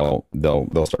 but they'll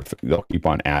keep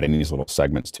on adding these little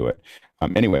segments to it.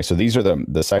 Anyway, so these are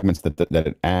the segments that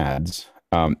it adds.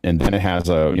 And then it has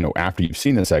after you've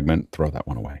seen the segment, throw that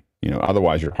one away.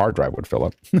 Otherwise your hard drive would fill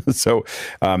up. So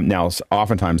now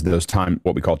oftentimes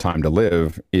what we call time to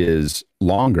live is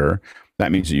longer.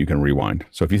 That means that you can rewind.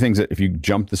 So if you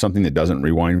jump to something that doesn't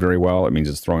rewind very well, it means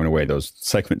it's throwing away those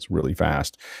segments really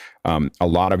fast. A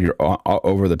lot of your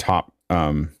over the top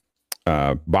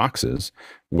boxes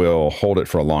will hold it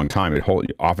for a long time.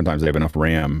 Oftentimes they have enough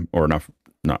RAM or enough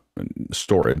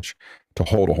storage to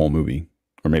hold a whole movie,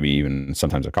 or maybe even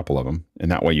sometimes a couple of them.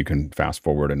 And that way you can fast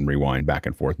forward and rewind back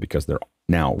and forth because they're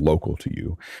now local to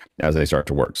you as they start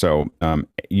to work. So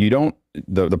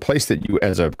the place that you,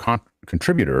 as a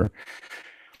contributor,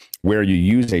 where you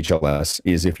use HLS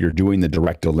is if you're doing the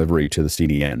direct delivery to the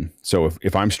CDN. So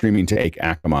if I'm streaming to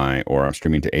Akamai, or I'm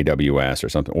streaming to AWS or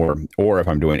something, or if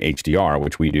I'm doing HDR,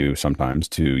 which we do sometimes,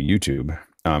 to YouTube,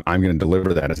 I'm going to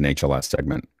deliver that as an HLS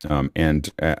segment.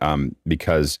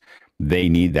 Because they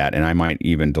need that. And I might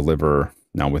even deliver,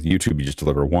 now with YouTube, you just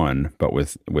deliver one, but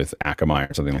with Akamai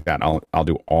or something like that, I'll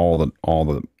do all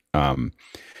the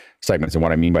segments. And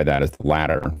what I mean by that is the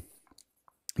ladder.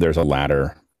 There's a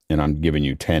ladder, and I'm giving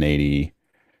you 1080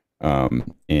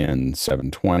 and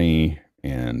 720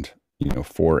 and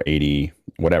 480,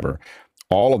 whatever.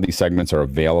 All of these segments are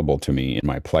available to me in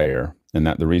my player. And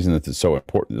that the reason that it's so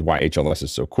important, why HLS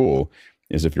is so cool,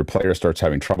 is if your player starts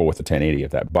having trouble with the 1080,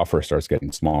 if that buffer starts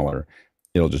getting smaller,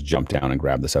 it'll just jump down and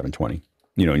grab the 720.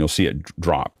 And you'll see it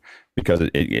drop because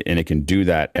it can do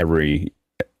that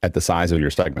at the size of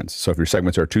your segments. So if your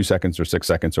segments are 2 seconds or 6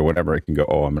 seconds or whatever, it can go,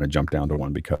 I'm going to jump down to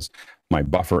 1 because my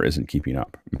buffer isn't keeping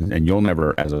up. And you'll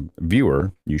never, as a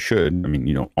viewer, you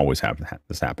don't always have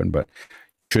this happen, but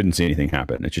you shouldn't see anything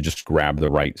happen. It should just grab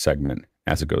the right segment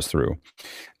as it goes through.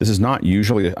 This is not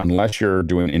usually, unless you're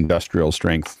doing industrial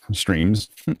strength streams,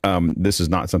 this is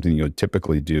not something you would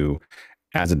typically do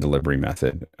as a delivery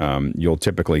method.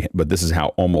 But this is how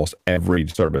almost every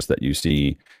service that you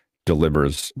see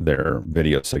delivers their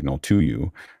video signal to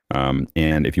you.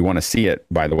 And if you want to see it,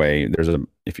 by the way,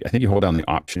 I think you hold down the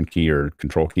option key or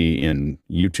control key in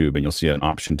YouTube, and you'll see an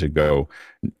option to go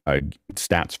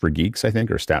stats for geeks, I think,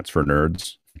 or stats for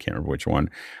nerds. I can't remember which one.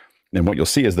 And what you'll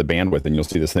see is the bandwidth, and you'll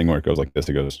see this thing where it goes like this.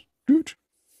 It goes, doot.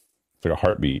 It's like a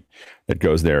heartbeat that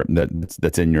goes there.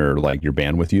 That's in your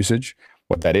bandwidth usage.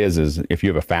 What that is if you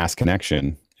have a fast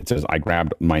connection, it says I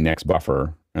grabbed my next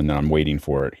buffer, and then I'm waiting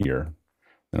for it here.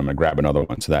 Then I'm going to grab another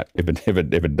one. So that if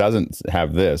it doesn't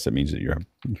have this, it means that your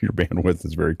bandwidth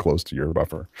is very close to your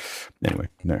buffer. Anyway,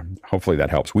 there. Hopefully that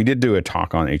helps. We did do a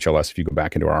talk on HLS. If you go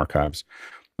back into our archives,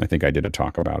 I think I did a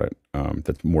talk about it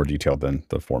that's more detailed than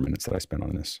the 4 minutes that I spent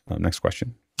on this. Next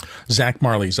question. Zach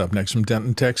Marley's up next from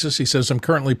Denton, Texas. He says, I'm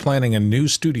currently planning a new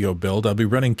studio build. I'll be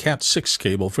running Cat 6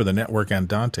 cable for the network and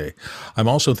Dante. I'm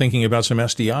also thinking about some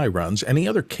SDI runs. Any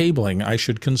other cabling I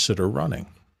should consider running?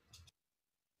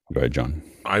 Go ahead, John.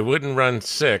 I wouldn't run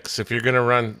 6. If you're going to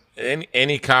run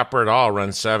any copper at all,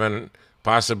 run 7,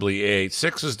 possibly 8.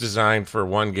 6 is designed for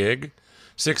 1 gig.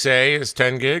 6A is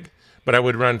 10 gig. But I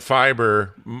would run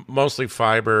fiber, mostly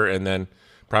fiber, and then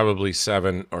probably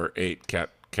 7 or 8,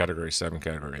 category 7,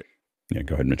 category 8. Yeah,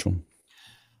 go ahead, Mitchell.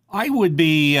 I would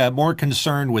be more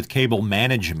concerned with cable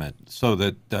management, so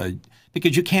that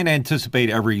because you can't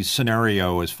anticipate every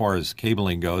scenario as far as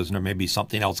cabling goes, and there may be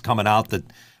something else coming out that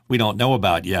we don't know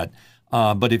about yet.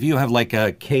 But if you have like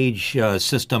a cage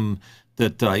system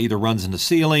that either runs in the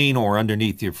ceiling or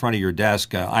underneath the front of your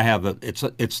desk,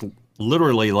 it's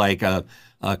literally like a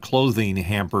clothing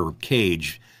hamper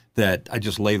cage that I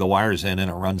just lay the wires in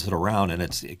and it runs it around, and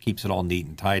it keeps it all neat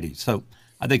and tidy. So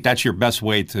I think that's your best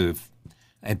way to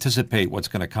anticipate what's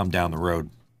going to come down the road.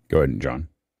 Go ahead, John.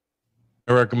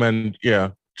 I recommend,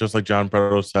 just like John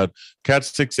Preto said, Cat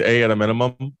 6A at a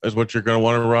minimum is what you're going to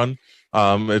want to run.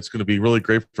 It's going to be really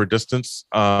great for distance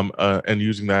and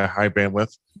using that high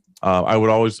bandwidth. I would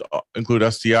always include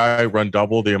SDI, run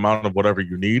double the amount of whatever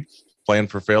you need, plan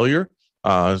for failure.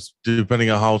 Depending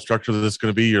on how structured this is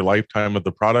going to be, your lifetime of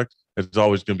the product, it's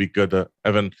always going to be good to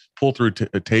even pull through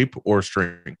tape or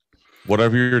string.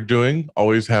 Whatever you're doing,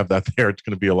 always have that there. It's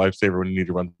going to be a lifesaver when you need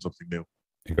to run something new.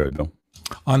 Go ahead, Bill.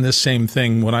 On this same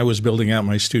thing, when I was building out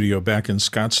my studio back in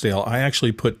Scottsdale, I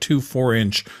actually put 2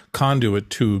 4-inch conduit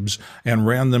tubes and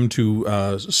ran them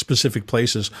to specific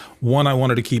places. One I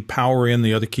wanted to keep power in,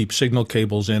 the other keep signal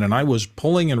cables in, and I was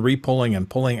pulling and repulling and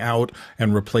pulling out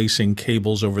and replacing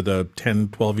cables over the 10,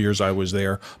 12 years I was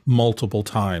there multiple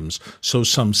times. So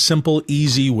some simple,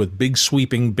 easy, with big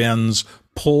sweeping bends,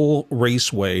 pull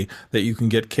raceway that you can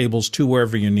get cables to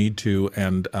wherever you need to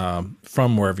and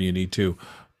from wherever you need to.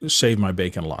 Save my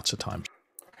bacon lots of times.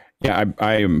 Yeah,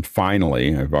 I am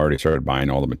finally, I've already started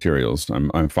buying all the materials.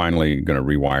 I'm finally going to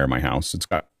rewire my house. It's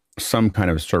got some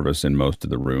kind of service in most of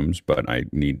the rooms, but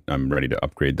I'm ready to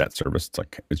upgrade that service.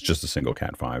 It's just a single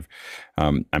Cat 5.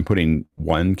 I'm putting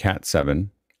 1 Cat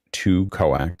 7, 2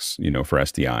 coax, for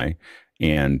SDI,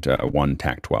 and 1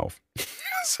 TAC 12.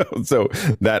 So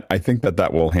that I think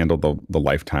that will handle the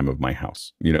lifetime of my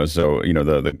house.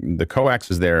 The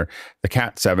coax is there. The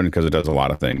Cat 7, because it does a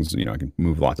lot of things. I can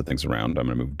move lots of things around. I'm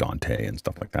going to move Dante and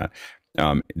stuff like that.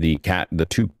 The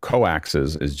 2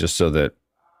 coaxes is just so that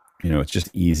it's just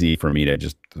easy for me to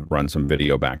just run some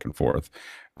video back and forth.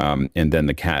 And then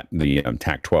the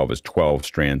TAC 12 is 12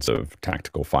 strands of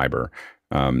tactical fiber.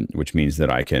 Which means that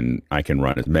I can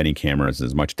run as many cameras,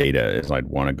 as much data as I'd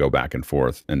want to go back and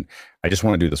forth. And I just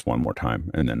want to do this one more time,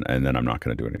 and then I'm not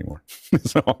going to do it anymore.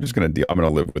 So I'm going to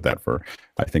live with that for.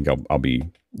 I think I'll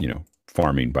be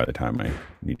farming by the time I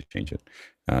need to change it.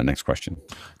 Next question.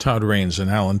 Todd Rains in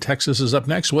Allen, Texas is up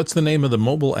next. What's the name of the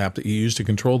mobile app that you use to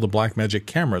control the Blackmagic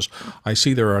cameras? I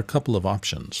see there are a couple of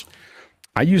options.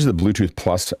 I use the Bluetooth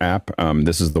Plus app.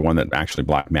 This is the one that actually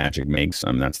Blackmagic makes.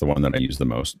 That's the one that I use the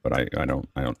most, but I don't,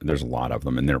 there's a lot of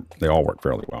them and they all work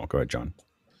fairly well. Go ahead, John.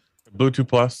 Bluetooth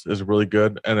Plus is really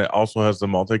good. And it also has the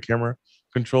multi-camera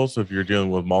control. So if you're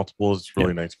dealing with multiples, it's a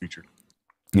really nice feature.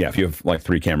 Yeah. If you have like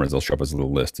 3 cameras, they'll show up as a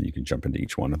little list and you can jump into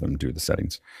each one of them, do the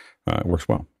settings. It works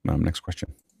well. Next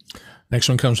question. Next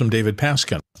one comes from David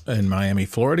Paskin in Miami,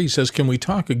 Florida. He says, can we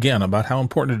talk again about how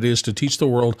important it is to teach the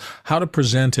world how to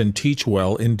present and teach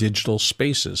well in digital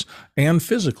spaces and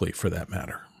physically, for that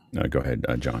matter? Go ahead,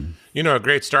 John. A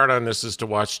great start on this is to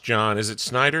watch John. Is it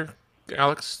Snyder,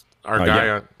 Alex? Our guy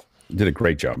on. Did a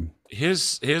great job.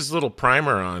 His little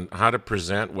primer on how to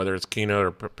present, whether it's Keynote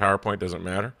or PowerPoint, doesn't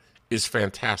matter, is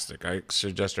fantastic. I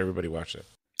suggest everybody watch it.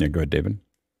 Yeah, go ahead, David.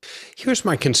 Here's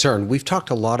my concern. We've talked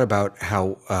a lot about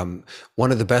how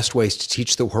one of the best ways to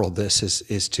teach the world this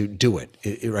is to do it,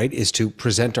 right? Is to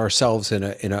present ourselves in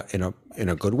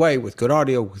a good way, with good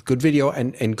audio, with good video,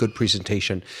 and good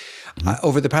presentation. Mm-hmm.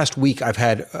 Over the past week,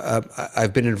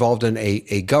 I've been involved in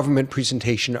a government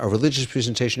presentation, a religious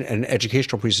presentation, and an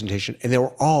educational presentation, and they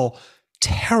were all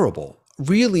terrible,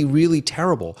 really, really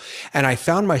terrible. And I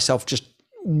found myself just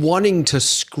wanting to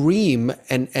scream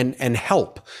and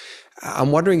help.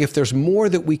 I'm wondering if there's more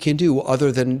that we can do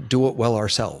other than do it well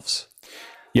ourselves.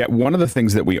 Yeah, one of the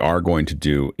things that we are going to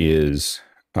do is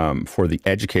for the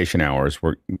education hours,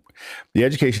 the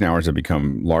education hours have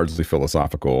become largely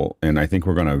philosophical, and I think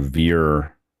we're going to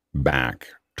veer back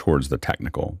towards the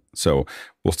technical. So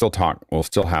we'll still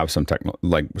have some technical,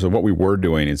 so what we were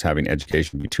doing is having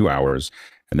education be 2 hours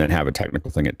and then have a technical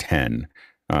thing at 10.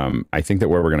 I think that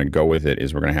where we're going to go with it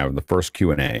is we're going to have the first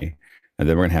Q&A, and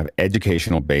then we're going to have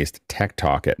educational-based tech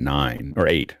talk at 9 or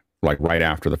 8, like right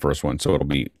after the first one. So it'll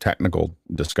be technical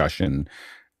discussion,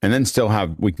 and then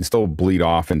we can still bleed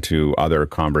off into other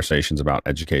conversations about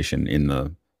education in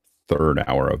the third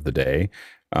hour of the day.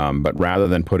 But rather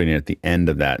than putting it at the end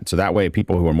of that, so that way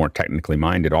people who are more technically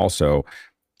minded also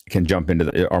can jump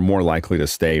into are more likely to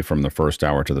stay from the first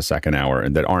hour to the second hour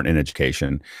and that aren't in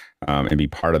education, and be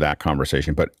part of that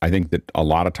conversation. But I think that a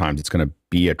lot of times it's going to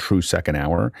be a true second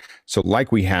hour. So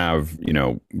like we have,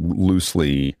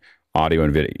 loosely audio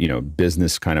and video,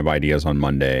 business kind of ideas on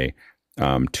Monday.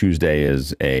 Tuesday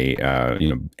is a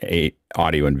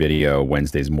audio and video.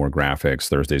 Wednesday's more graphics.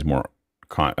 Thursday's more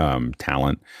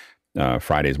talent.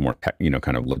 Friday's more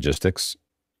kind of logistics.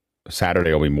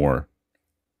 Saturday will be more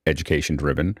education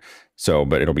driven. So,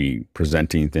 but it'll be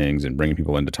presenting things and bringing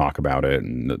people in to talk about it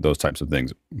and those types of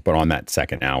things. But on that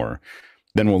second hour,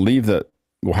 then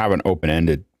we'll have an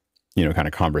open-ended, kind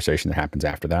of conversation that happens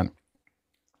after that.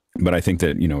 But I think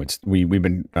that, we've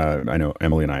been, I know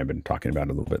Emily and I have been talking about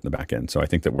it a little bit in the back end. So I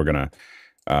think that we're going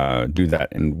to do that.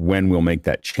 And when we'll make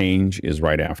that change is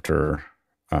right after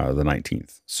the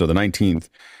 19th. So the 19th,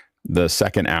 the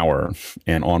second hour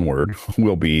and onward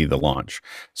will be the launch.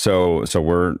 So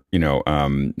we're,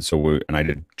 and I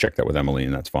did check that with Emily,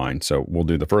 and that's fine. So we'll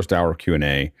do the first hour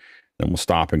Q&A, then we'll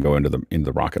stop and go into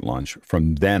the rocket launch.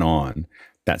 From then on,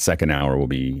 that second hour will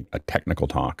be a technical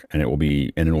talk, and it will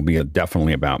be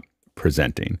definitely about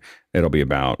presenting. It'll be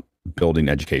about building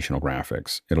educational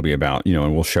graphics. It'll be about,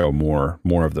 and we'll show more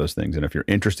of those things. And if you're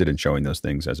interested in showing those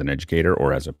things as an educator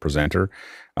or as a presenter,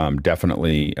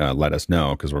 definitely let us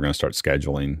know, because we're going to start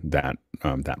scheduling that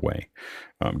that way.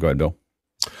 Go ahead, Bill.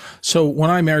 So when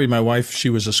I married my wife, she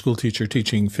was a school teacher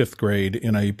teaching 5th grade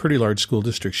in a pretty large school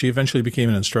district. She eventually became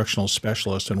an instructional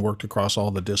specialist and worked across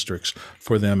all the districts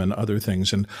for them and other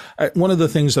things. And one of the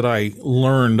things that I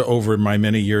learned over my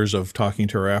many years of talking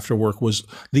to her after work was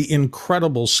the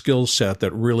incredible skill set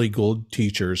that really good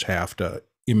teachers have to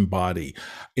embody.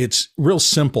 It's real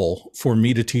simple for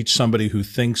me to teach somebody who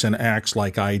thinks and acts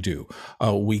like I do.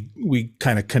 We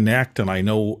kind of connect, and I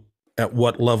know at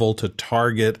what level to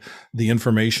target the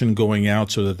information going out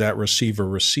so that that receiver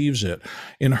receives it.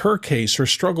 In her case, her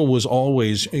struggle was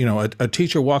always, a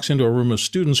teacher walks into a room of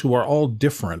students who are all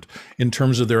different in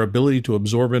terms of their ability to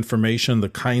absorb information, the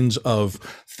kinds of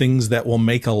things that will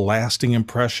make a lasting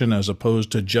impression as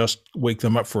opposed to just wake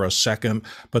them up for a second,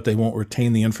 but they won't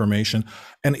retain the information.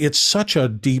 And it's such a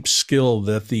deep skill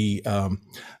that the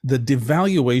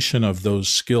devaluation of those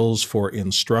skills for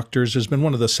instructors has been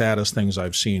one of the saddest things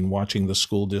I've seen, watching the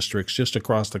school districts just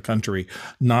across the country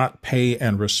not pay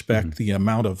and respect the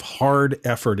amount of hard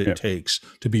effort it takes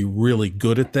to be really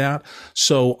good at that.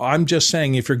 So I'm just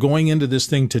saying, if you're going into this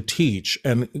thing to teach,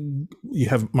 and you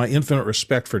have my infinite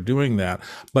respect for doing that,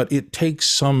 but it takes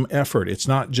some effort. It's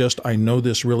not just, I know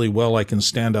this really well, I can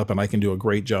stand up and I can do a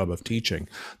great job of teaching.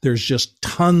 There's just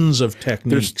tons of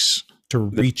techniques to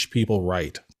reach people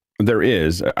right. There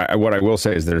is. What I will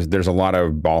say is there's a lot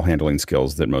of ball handling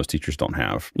skills that most teachers don't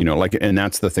have. And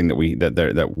that's the thing that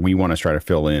we want to try to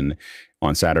fill in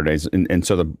on Saturdays. And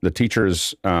so the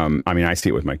teachers, I see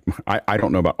it with I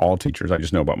don't know about all teachers. I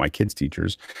just know about my kids'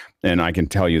 teachers, and I can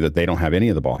tell you that they don't have any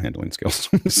of the ball handling skills.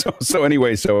 so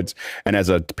it's, and as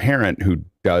a parent who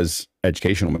does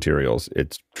educational materials,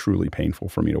 it's truly painful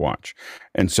for me to watch.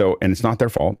 And it's not their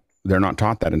fault. They're not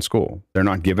taught that in school. They're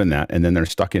not given that, and then they're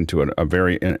stuck into a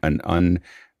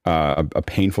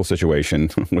painful situation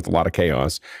with a lot of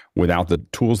chaos without the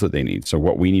tools that they need. So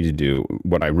what we need to do,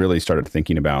 what I really started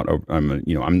thinking about,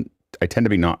 I tend to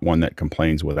be not one that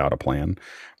complains without a plan.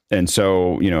 And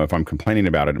so, if I'm complaining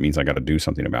about it, it means I got to do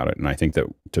something about it. And I think that,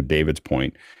 to David's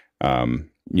point, I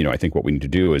think what we need to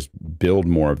do is build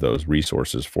more of those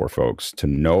resources for folks to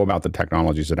know about the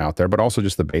technologies that are out there, but also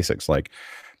just the basics, like,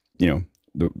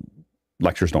 the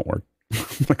lectures don't work.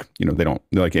 They don't,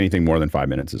 like, anything more than 5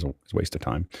 minutes is a waste of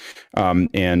time.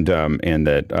 And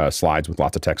that slides with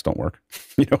lots of text don't work,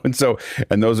 and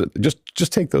those,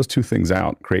 just take those two things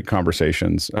out, create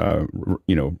conversations,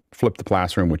 flip the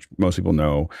classroom, which most people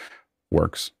know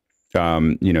works,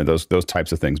 those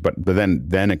types of things. But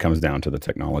then it comes down to the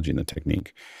technology and the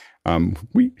technique.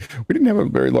 We didn't have a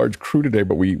very large crew today,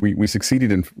 but we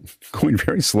succeeded in going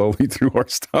very slowly through our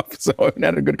stuff. So I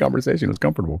had a good conversation. It was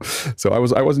comfortable. So I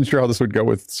wasn't sure how this would go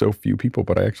with so few people,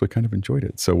 but I actually kind of enjoyed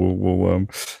it. So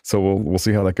we'll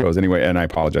see how that goes. Anyway, and I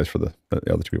apologize for the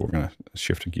other two people. We're going to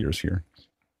shift gears here.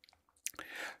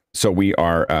 So we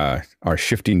are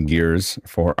shifting gears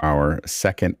for our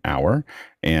second hour,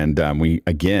 and we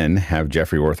again have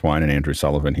Geoffrey Orthwein and Andrew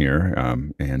Sullivan here,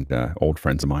 and old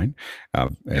friends of mine,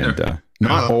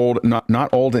 not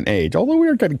old in age, although we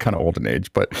are getting kind of old in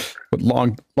age, but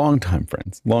long time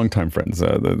friends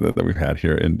that we've had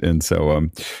here, and so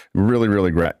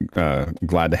really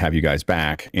glad to have you guys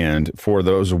back. And for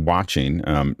those watching,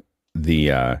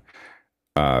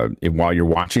 while you're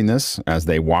watching this, as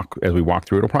we walk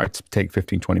through, it'll probably take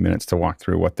 15-20 minutes to walk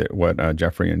through what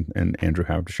Geoffrey and Andrew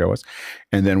have to show us,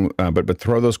 and then but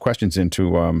throw those questions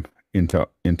into the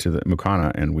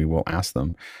Mukana, and we will ask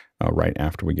them right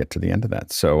after we get to the end of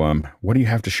that. So what do you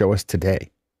have to show us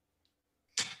today?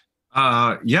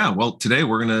 Well, today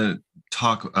we're going to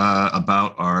talk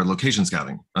about our location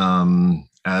scouting.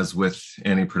 As with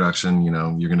any production, you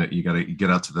got to get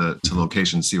out to the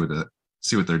location, see what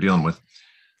they're dealing with.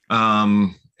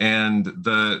 And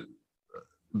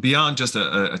beyond just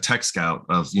a tech scout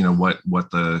of,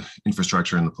 what the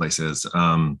infrastructure in the place is,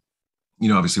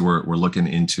 obviously we're looking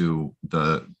into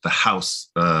the house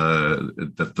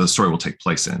that the story will take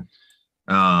place in.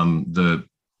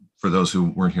 For those who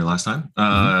weren't here last time,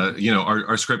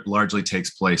 our script largely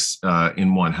takes place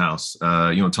in one house. You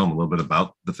want to tell them a little bit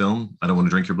about the film? I Don't Want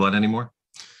to Drink Your Blood Anymore.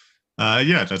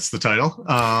 Yeah, that's the title.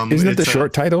 Isn't it the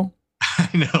short title? I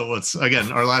know.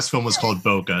 Again, our last film was called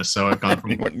Boca, so I've gone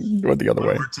from went the other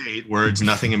way. 1 to 8 words,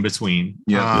 nothing in between.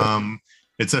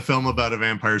 It's a film about a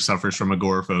vampire suffers from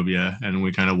agoraphobia, and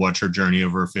we kind of watch her journey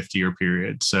over a 50-year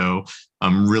period. So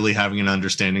I'm really having an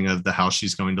understanding of the house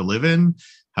she's going to live in,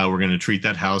 how we're going to treat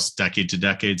that house decade to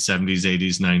decade, 70s,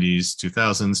 80s, 90s,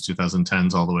 2000s,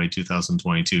 2010s, all the way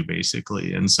 2022,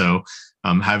 basically. And so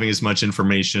having as much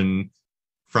information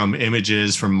from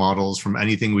images, from models, from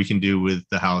anything we can do with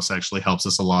the house actually helps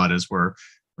us a lot as we're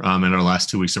in our last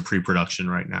 2 weeks of pre-production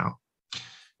right now.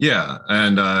 Yeah.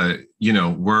 And,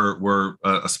 we're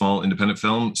a small independent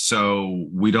film, so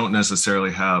we don't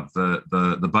necessarily have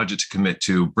the budget to commit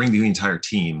to bring the entire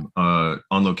team on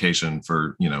location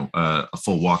for, a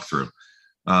full walkthrough.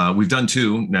 We've done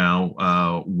 2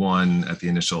 now, one at the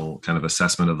initial kind of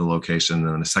assessment of the location,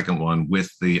 and a second one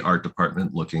with the art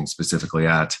department looking specifically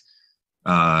at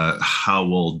how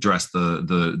we'll dress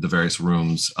the various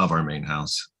rooms of our main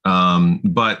house.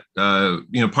 But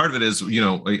part of it is,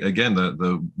 again,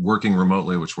 the working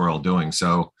remotely, which we're all doing.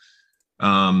 So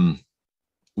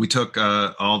we took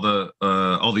all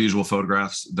the usual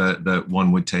photographs that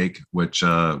one would take, which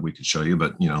we could show you,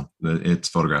 but it's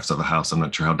photographs of a house. I'm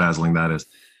not sure how dazzling that is.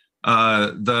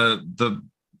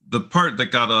 The part that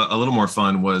got a little more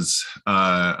fun was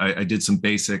I did some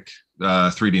basic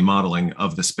 3D modeling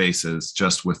of the spaces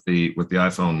just with the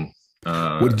iPhone.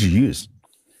 What did you use?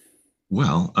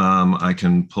 Well, I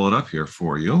can pull it up here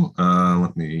for you.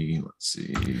 Let's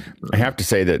see. I have to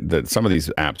say that some of these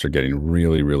apps are getting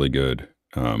really, really good.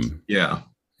 Yeah.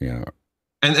 And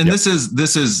yep.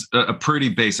 This is a pretty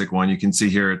basic one. You can see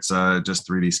here it's just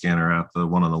 3D Scanner app, the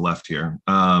one on the left here.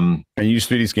 And you use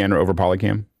 3D Scanner over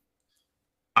Polycam?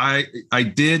 I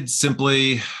did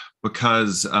simply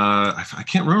because I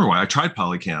can't remember why. I tried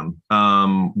Polycam,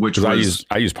 which was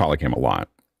I use Polycam a lot,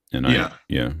 and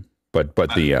But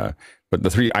the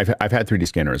 3 I've had 3D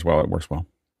Scanner as well. It works well.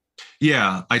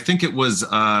 Yeah, I think it was.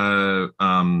 I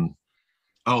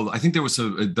think there was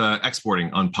the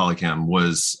exporting on Polycam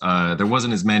was there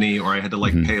wasn't as many, or I had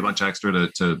to pay a bunch extra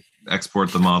to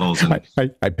export the models. And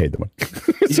I paid the one.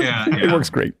 Yeah, it works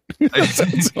great.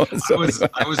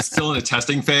 I was still in a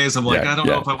testing phase. I'm like, I don't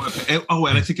know if I want to pay.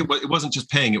 And I think it wasn't just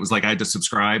paying. It was like I had to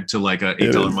subscribe to like a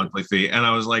 $8 monthly fee. And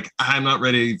I was like, I'm not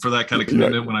ready for that kind of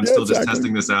commitment when I'm still just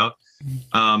testing this out.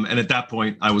 And at that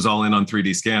point, I was all in on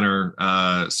 3D Scanner.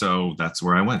 So that's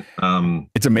where I went.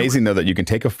 It's amazing, though, that you can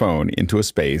take a phone into a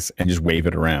space and just wave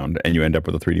it around and you end up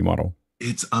with a 3D model.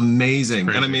 It's amazing.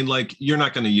 Crazy. And I mean, like, you're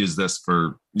not going to use this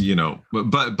for,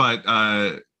 but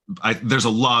there's a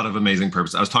lot of amazing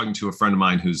purpose. I was talking to a friend of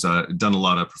mine who's done a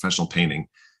lot of professional painting,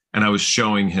 and I was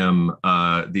showing him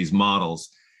these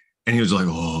models, and he was like,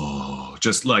 oh,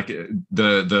 just like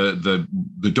the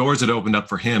doors that opened up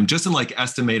for him, just in like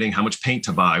estimating how much paint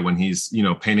to buy when he's,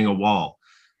 painting a wall.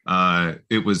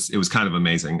 It was kind of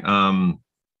amazing.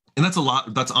 And that's a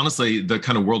lot. That's honestly the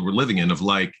kind of world we're living in, of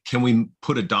like, can we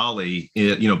put a dolly,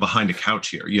 behind a couch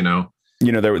here,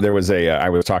 there was I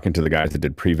was talking to the guys that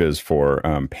did previs for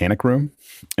Panic Room,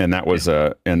 and that was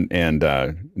and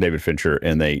David Fincher,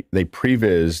 and they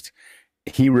prevised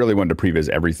he really wanted to previs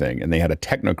everything, and they had a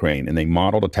techno crane, and they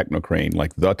modeled a techno crane,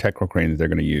 like the techno crane that they're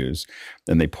going to use,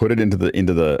 and they put it into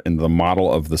the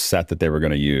model of the set that they were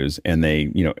going to use, and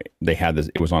they had this.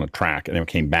 It was on a track, and it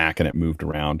came back, and it moved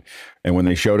around. And when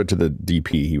they showed it to the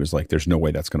DP, he was like, "There's no way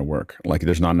that's going to work. Like,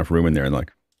 there's not enough room in there." And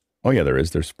like, "Oh yeah, there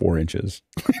is. There's 4 inches."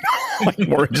 Like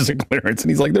 4 inches of clearance, and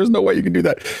he's like, "There's no way you can do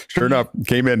that." Sure enough,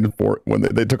 came in when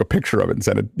they took a picture of it and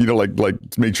sent it, like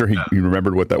to make sure he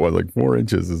remembered what that was. Like 4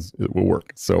 inches it will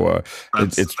work. So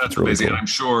that's really amazing.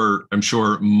 Cool. I'm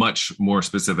sure much more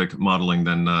specific modeling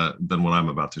than what I'm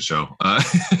about to show.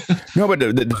 No, but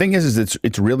the thing is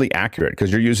it's really accurate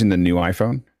because you're using the new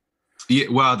iPhone. Yeah,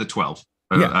 well, the 12.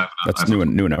 Yeah, that's new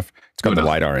enough. It's got the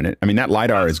LiDAR in it. I mean, that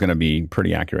LiDAR is going to be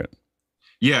pretty accurate.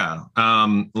 Yeah.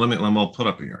 Let me pull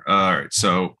up here. All right.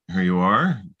 So here you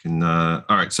are. You can. All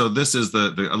right. So this is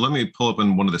the. Let me pull up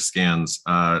in one of the scans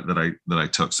that I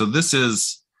took. So this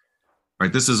is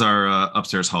right. This is our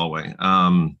upstairs hallway.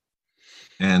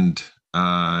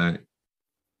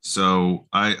 So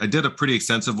I did a pretty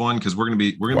extensive one because we're gonna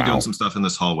be doing some stuff in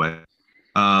this hallway.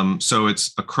 So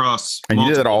it's across. And you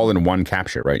did it all in one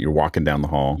capture, right? You're walking down the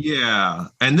hall. Yeah.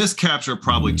 And this capture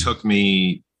probably took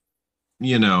me,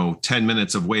 10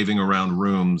 minutes of waving around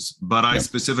rooms, but I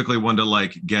specifically wanted to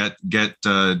like get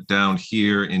down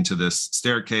here into this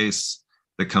staircase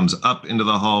that comes up into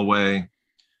the hallway.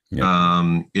 Yep.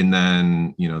 And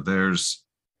then, there's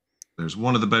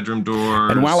one of the bedroom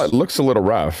doors. And while it looks a little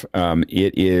rough,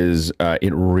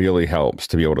 it really helps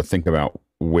to be able to think about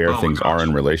where things are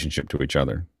in relationship to each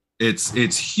other.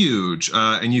 It's huge,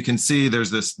 and you can see there's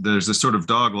this sort of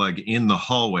dog leg in the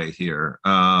hallway here,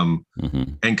 and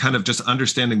kind of just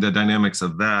understanding the dynamics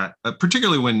of that,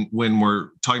 particularly when we're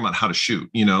talking about how to shoot.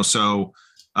 So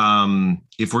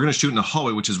if we're going to shoot in a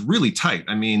hallway, which is really tight,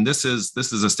 I mean, this is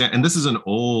and this is an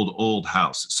old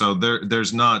house, so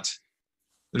there's not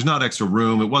extra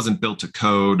room. It wasn't built to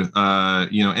code,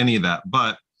 any of that,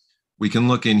 but we can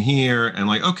look in here and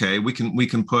like, okay, we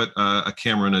can put a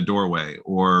camera in a doorway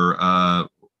or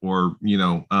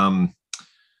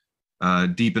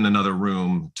deep in another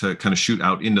room to kind of shoot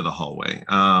out into the hallway.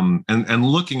 And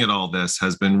looking at all this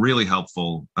has been really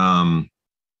helpful,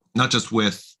 not just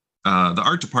with the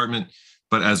art department,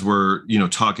 but as we're,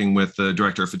 talking with the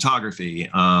director of photography,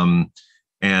 and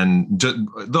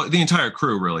the entire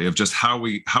crew really of just where are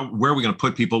we going to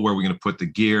put people, where are we going to put the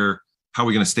gear, how are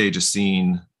we going to stage a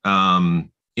scene.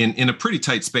 In a pretty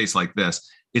tight space like this.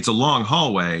 It's a long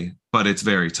hallway, but it's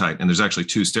very tight. And there's actually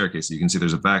 2 staircases. You can see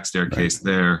there's a back staircase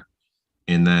there,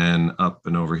 and then up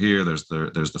and over here, there's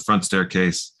the front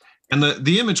staircase. And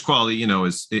the image quality,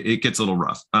 it gets a little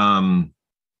rough.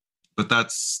 But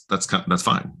that's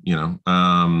fine,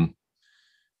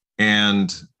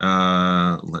 and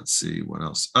let's see what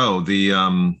else. Oh, the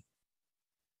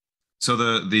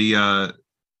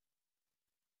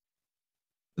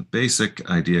basic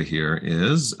idea here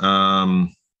is,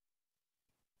 I'll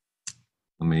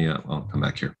come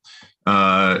back here.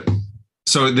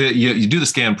 So you do the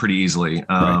scan pretty easily.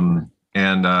 And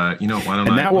why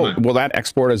don't will that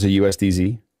export as a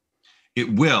USDZ?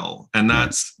 It will. And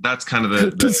that's kind of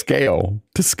the to scale.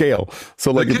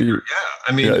 So like, and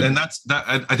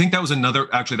I think that was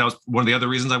that was one of the other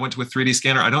reasons I went to a 3D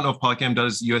scanner. I don't know if Polycam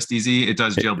does USDZ. It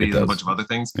does GLB and a bunch of other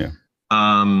things. Yeah.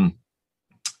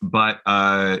 But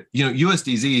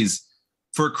USDZs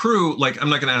for a crew, like I'm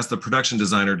not going to ask the production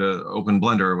designer to open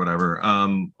Blender or whatever.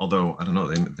 Although I don't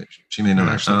know, she may know.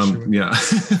 Yeah.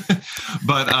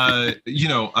 But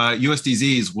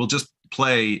USDZs will just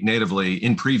play natively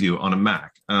in preview on a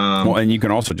Mac. And you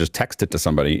can also just text it to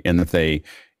somebody, and if they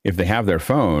have their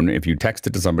phone, if you text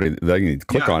it to somebody, they can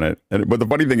click on it. But the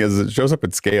funny thing is, it shows up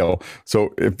at scale.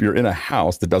 So if you're in a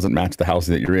house that doesn't match the house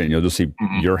that you're in, you'll just see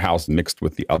your house mixed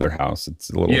with the other house. It's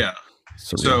a little surreal.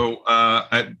 So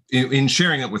in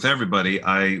sharing it with everybody,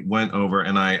 I went over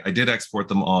and I did export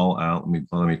them all out.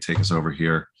 Let me take us over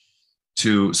here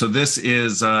so this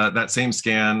is that same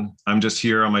scan. I'm just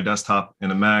here on my desktop on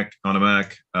a Mac.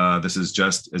 This is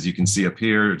just, as you can see up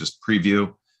here, just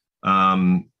preview.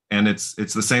 And it's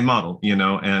the same model,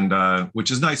 and which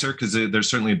is nicer because there's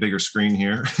certainly a bigger screen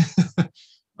here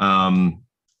than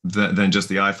just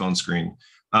the iPhone screen.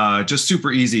 Just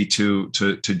super easy to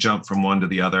jump from one to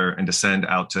the other and to send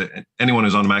out to anyone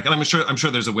who's on the Mac. And I'm sure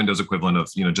there's a Windows equivalent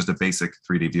of just a basic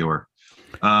 3D viewer.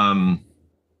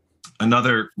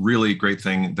 Another really great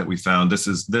thing that we found. This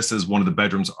is one of the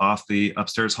bedrooms off the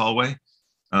upstairs hallway,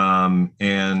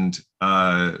 and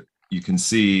you can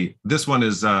see this one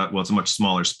is, it's a much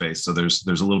smaller space. So there's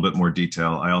a little bit more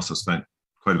detail. I also spent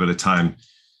quite a bit of time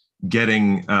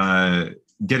getting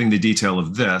the detail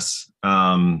of this.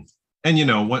 And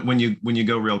when you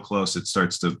go real close, it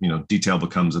starts to detail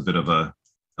becomes a bit of a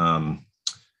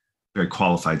very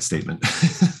qualified statement.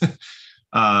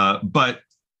 But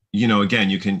again,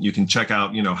 you can check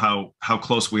out how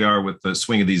close we are with the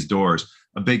swing of these doors.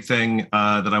 A big thing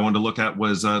that I wanted to look at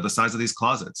was the size of these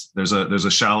closets. There's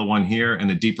a shallow one here and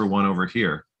a deeper one over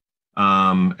here,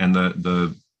 and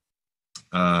the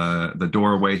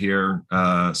doorway here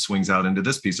swings out into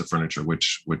this piece of furniture,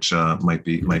 which might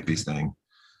be staying.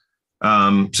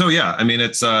 So yeah, I mean,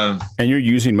 it's and you're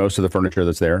using most of the furniture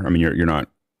that's there. I mean, you're not.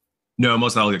 No,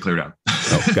 most of that'll get cleared out.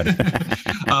 Oh, got it.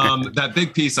 That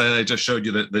big piece I just showed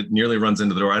you that nearly runs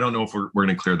into the door. I don't know if we're going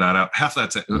to clear that out. Half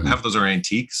of those are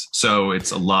antiques, so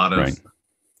it's a lot of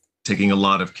taking a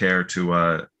lot of care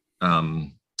to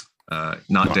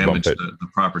not damage the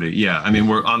property. Yeah, I mean,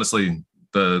 we're honestly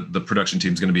the production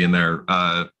team's going to be in there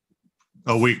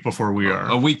a week before we are.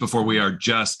 A week before we are,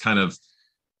 just kind of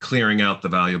clearing out the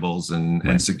valuables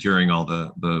and securing all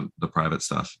the private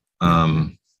stuff.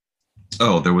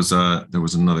 Oh, there was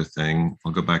another thing.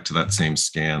 I'll go back to that same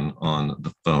scan on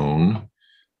the phone.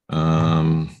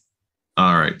 All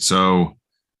right, so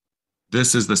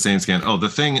this is the same scan. Oh, the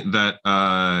thing that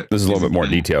this is a little bit more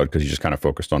detailed because you just kind of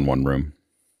focused on one room.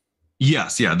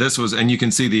 Yes, yeah, this was, and you can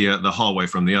see the hallway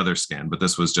from the other scan, but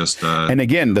this was just. And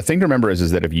again, the thing to remember is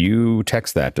that if you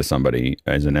text that to somebody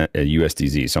as a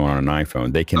USDZ, someone on an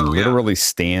iPhone, they can literally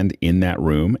stand in that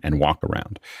room and walk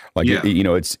around. Like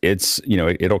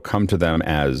it'll come to them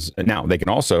as now. They can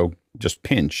also just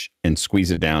pinch and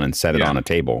squeeze it down and set it on a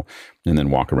table, and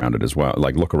then walk around it as well,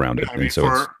 like look around it. I mean, and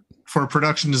so for a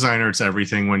production designer, it's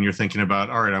everything. When you're thinking about,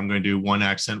 all right, I'm going to do one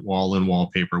accent wall and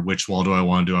wallpaper. Which wall do I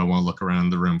want to do? I want to look around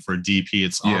the room. For DP,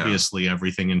 it's obviously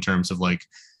everything in terms of like,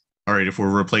 all right, if we're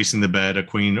replacing the bed, a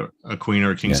queen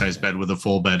or king size bed with a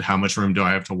full bed, how much room do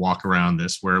I have to walk around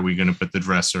this? Where are we going to put the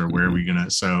dresser? Where are we going to?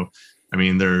 So, I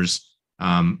mean, there's,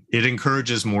 it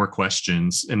encourages more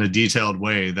questions in a detailed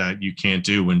way that you can't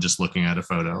do when just looking at a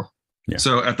photo. Yeah.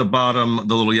 So at the bottom,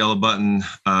 the little yellow button,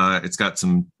 it's got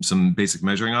some basic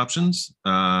measuring options.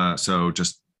 So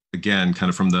just again, kind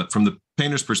of from the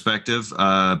painter's perspective,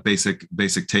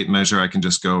 basic tape measure. I can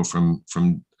just go from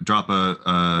drop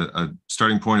a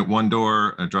starting point at one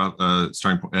door, drop a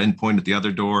starting end point at the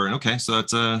other door, and okay, so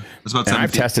that's about. And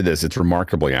I've tested this; it's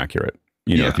remarkably accurate.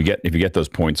 If you get those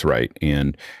points right,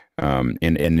 and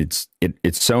it's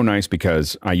so nice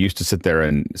because I used to sit there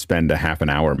and spend a half an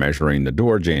hour measuring the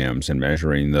door jambs and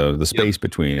measuring the space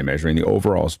between and measuring the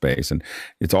overall space, and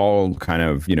it's all kind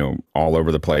of all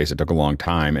over the place. It took a long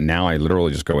time, and now I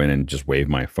literally just go in and just wave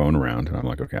my phone around, and I'm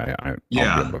like, okay, I'll be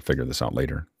able to figure this out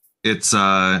later. It's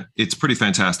pretty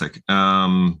fantastic.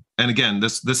 And again,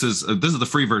 this is the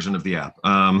free version of the app.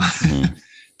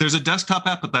 There's a desktop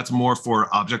app, but that's more for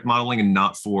object modeling and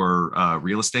not for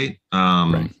real estate.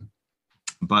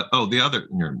 But the other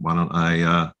here, why don't I?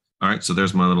 All right, so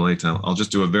there's my little ATEM. I'll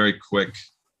just do a very quick.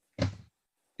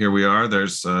 Here we are.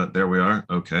 There we are.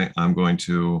 Okay, I'm going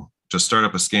to just start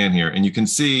up a scan here, and you can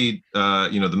see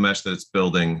the mesh that it's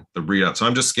building, the readout. So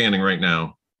I'm just scanning right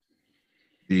now.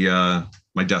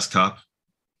 My desktop,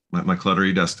 my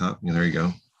cluttery desktop. There you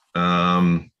go.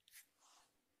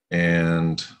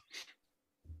 And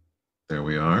there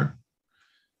we are.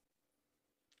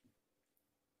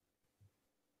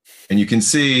 And you can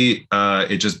see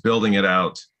it just building it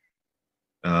out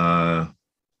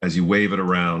as you wave it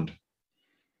around.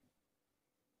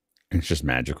 It's just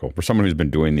magical for someone who's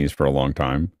been doing these for a long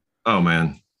time. Oh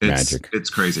man, magic! It's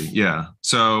crazy. Yeah.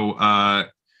 So,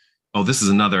 this is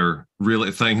another real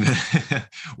thing that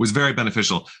was very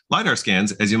beneficial. LiDAR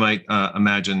scans, as you might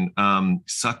imagine,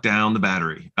 suck down the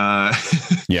battery.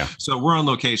 So we're on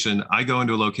location. I go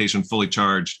into a location fully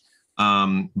charged.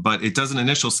 But it does an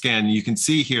initial scan. You can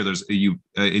see here,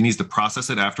 it needs to process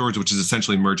it afterwards, which is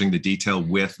essentially merging the detail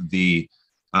with the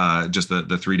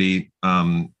 3D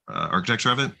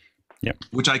architecture of it. Yeah.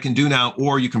 Which I can do now,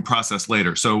 or you can process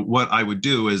later. So what I would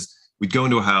do is we'd go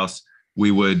into a house.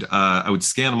 I would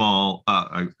scan them all.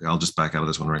 I'll just back out of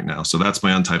this one right now. So that's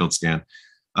my untitled scan.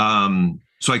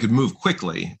 So I could move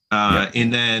quickly.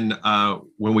 And then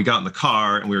when we got in the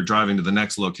car and we were driving to the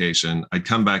next location, I'd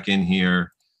come back in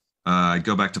here. I'd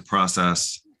go back to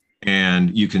process,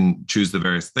 and you can choose the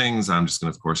various things. I'm just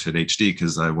going to, of course, hit HD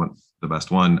because I want the best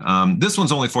one. This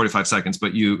one's only 45 seconds,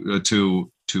 but you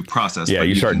to process. Yeah,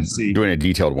 you start doing a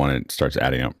detailed one, it starts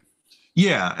adding up.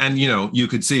 Yeah, and you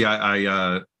could see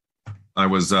I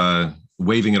was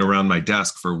waving it around my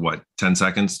desk for 10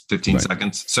 seconds, 15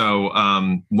 seconds. So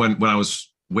when I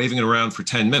was waving it around for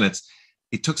 10 minutes,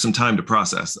 it took some time to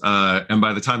process. And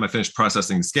by the time I finished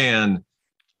processing the scan,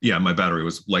 Yeah, my battery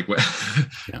was like,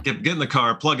 get in the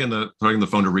car, plug in the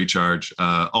phone to recharge,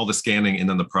 all the scanning and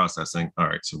then the processing. All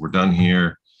right, so we're done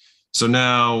here. So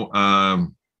now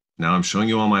I'm showing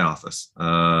you all my office,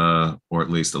 or at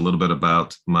least a little bit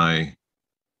about my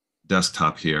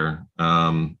desktop here.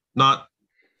 Not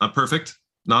perfect,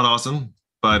 not awesome,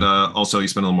 but also you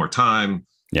spend a little more time,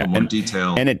 more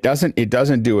detail. And it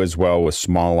doesn't do as well with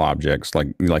small objects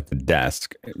like the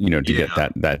desk, to get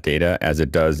that data as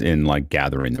it does in like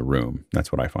gathering the room.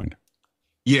 That's what I find.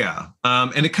 Yeah.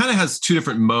 And it kind of has two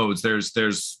different modes. There's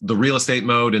the real estate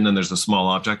mode, and then there's the small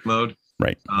object mode.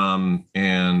 Right.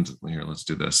 And here, let's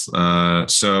do this.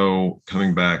 So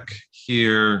coming back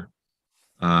here,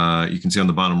 you can see on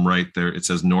the bottom right there, it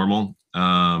says normal.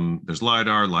 There's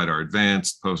LiDAR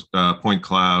advanced, point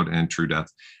cloud, and true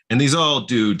depth. And these all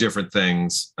do different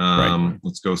things. Right.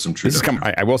 Let's go some true depth.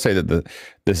 I will say that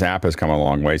this app has come a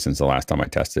long way since the last time I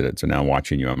tested it. So now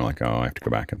watching you, I'm like, oh, I have to go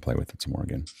back and play with it some more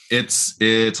again. It's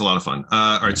a lot of fun.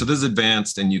 All right. So this is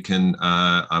advanced, and you can,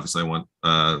 obviously I want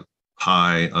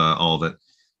high, all of it.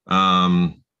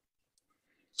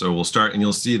 So we'll start, and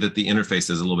you'll see that the interface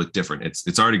is a little bit different.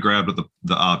 It's already grabbed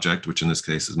the object, which in this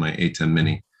case is my A10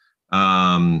 Mini.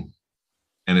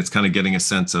 And it's kind of getting a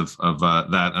sense of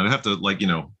that. I have to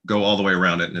go all the way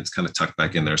around it, and it's kind of tucked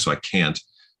back in there, so I can't.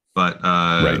 But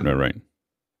right.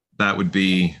 That would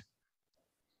be,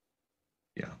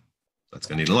 that's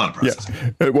going to need a lot of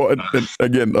processing. Yeah. Well, and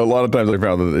again, a lot of times I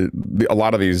found that a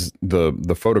lot of these, the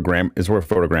photogram is where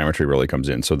photogrammetry really comes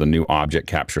in. So the new object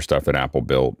capture stuff that Apple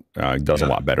built does a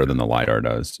lot better than the LiDAR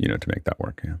does, to make that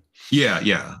work.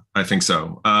 Yeah, I think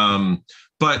so.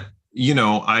 But,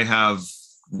 I have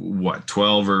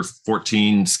 12 or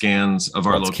 14 scans of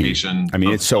our location. Key. I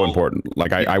mean, it's so important.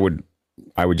 Like I would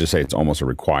just say it's almost a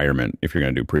requirement if you're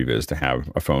going to do previs to have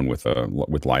a phone with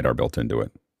LiDAR built into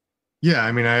it. Yeah,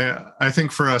 I mean, I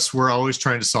think for us, we're always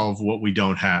trying to solve what we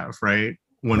don't have, right?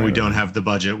 When we don't have the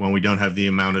budget, when we don't have the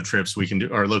amount of trips we can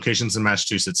do. Our location's in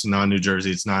Massachusetts, not New Jersey.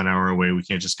 It's not an hour away. We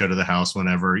can't just go to the house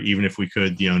whenever. Even if we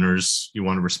could, the owners, you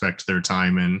want to respect their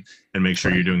time and make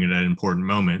sure you're doing it at important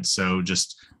moments. So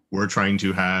we're trying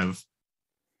to have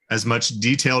as much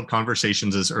detailed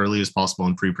conversations as early as possible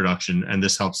in pre-production, and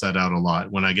this helps that out a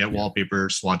lot. When I get wallpaper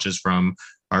swatches from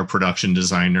our production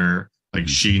designer,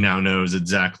 she now knows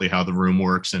exactly how the room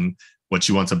works and what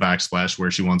she wants a backsplash, where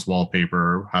she wants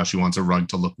wallpaper, how she wants a rug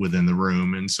to look within the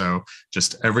room. And so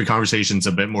just every conversation's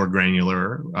a bit more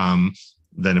granular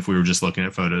than if we were just looking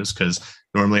at photos. Because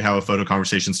normally how a photo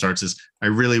conversation starts is, I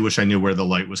really wish I knew where the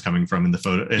light was coming from in the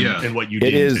photo and what you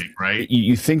didn't take, right?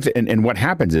 You think that, and what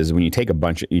happens is when you take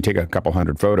a couple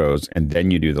hundred photos and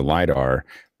then you do the LiDAR,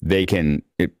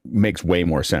 it makes way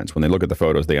more sense. When they look at the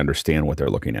photos, they understand what they're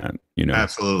looking at,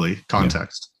 Absolutely.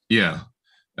 Context. Yeah.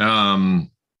 There's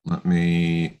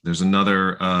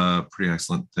another pretty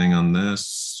excellent thing on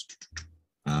this.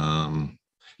 I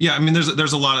mean,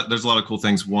 there's a lot of cool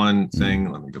things. One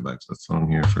thing, let me go back to the phone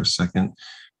here for a second.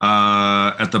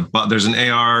 There's an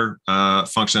AR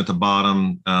function at the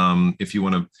bottom. If you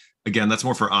want to, again, that's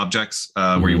more for objects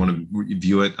where you want to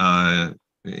view it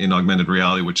in augmented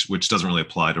reality, which doesn't really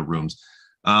apply to rooms.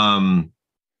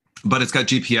 But it's got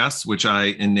GPS, which I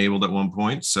enabled at one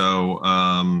point. So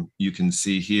you can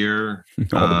see here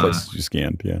all the places you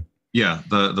scanned. Yeah,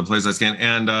 the places I scanned,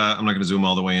 and I'm not going to zoom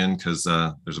all the way in because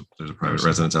there's a private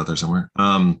residence out there somewhere.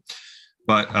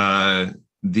 But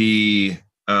the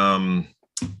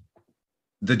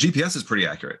GPS is pretty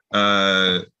accurate.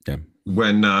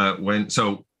 When I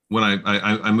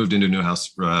moved into a new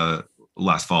house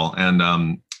last fall, and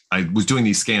I was doing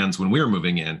these scans when we were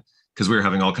moving in because we were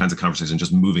having all kinds of conversations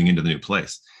just moving into the new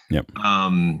place. Yep.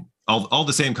 All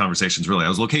the same conversations, really. I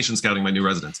was location scouting my new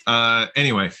residence.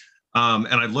 Anyway. And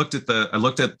I looked at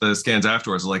the scans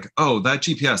afterwards, like, oh, that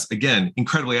GPS, again,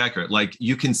 incredibly accurate. Like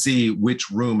you can see which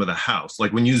room of the house.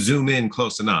 Like when you zoom in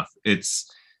close enough, it's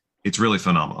really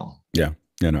phenomenal. Yeah,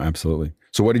 no, absolutely.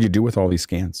 So what did you do with all these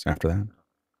scans after that?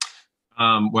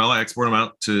 Well, I export them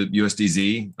out to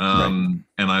USDZ, and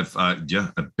I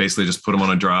basically just put them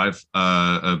on a drive,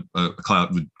 a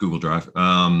cloud with Google Drive,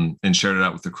 and shared it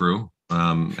out with the crew.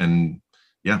 And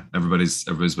yeah, everybody's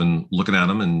been looking at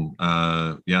them, and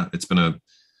it's been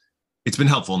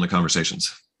helpful in the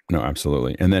conversations. No,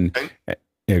 absolutely. And then,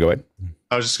 go ahead.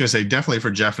 I was just going to say, definitely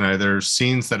for Jeff and I, there's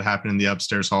scenes that happen in the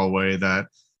upstairs hallway that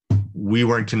we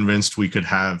weren't convinced we could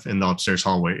have in the upstairs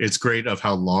hallway. It's great of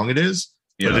how long it is,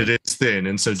 but it is thin.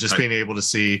 And so just being able to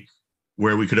see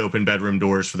where we could open bedroom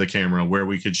doors for the camera, where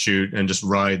we could shoot and just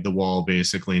ride the wall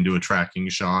basically and do a tracking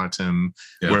shot, and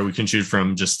where we can shoot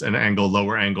from just an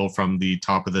lower angle from the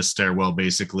top of the stairwell,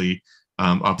 basically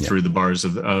up through the bars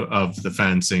of the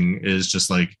fencing is just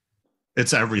like,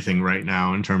 it's everything right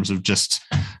now in terms of just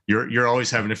you're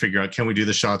always having to figure out, can we do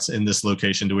the shots in this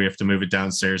location? Do we have to move it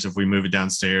downstairs? If we move it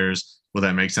downstairs, will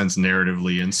that make sense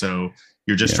narratively? And so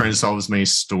you're just trying to solve as many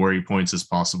story points as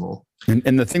possible.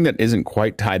 And the thing that isn't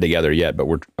quite tied together yet, but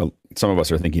some of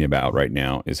us are thinking about right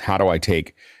now, is how do I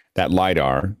take that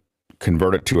LiDAR,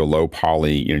 convert it to a low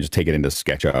poly, just take it into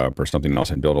SketchUp or something else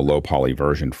and build a low poly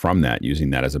version from that, using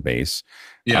that as a base.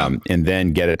 And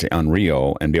then get it to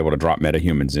Unreal and be able to drop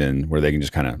metahumans in where they can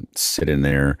just kind of sit in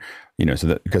there, so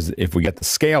that, because if we get the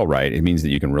scale right, it means that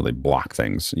you can really block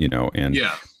things, and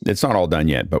it's not all done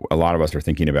yet, but a lot of us are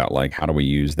thinking about like, how do we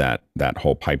use that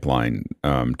whole pipeline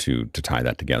to tie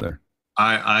that together?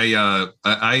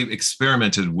 I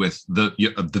experimented with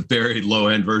the very low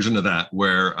end version of that,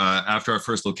 where after our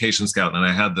first location scout and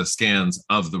I had the scans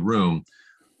of the room,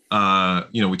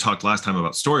 we talked last time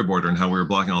about Storyboarder and how we were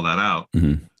blocking all that out.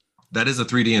 Mm-hmm. That is a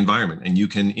 3D environment, and you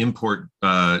can import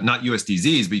not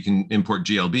USDZs, but you can import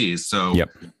GLBs. So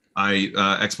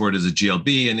I exported as a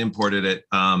GLB and imported it,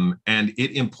 and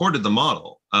it imported the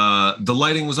model. The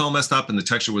lighting was all messed up and the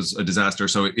texture was a disaster,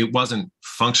 so it wasn't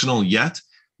functional yet.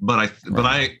 But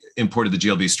I imported the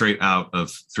GLB straight out of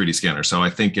 3D Scanner. So I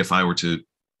think if I were to,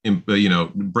 bring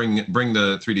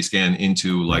the 3D scan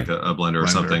into like a Blender or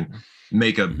something,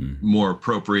 make a more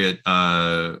appropriate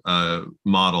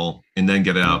model, and then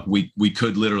get it out, we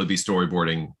could literally be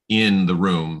storyboarding in the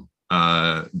room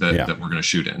that we're going to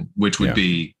shoot in, which would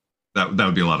be that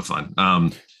would be a lot of fun.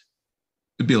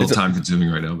 It'd be a little time consuming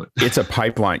right now, but it's a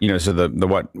pipeline. So the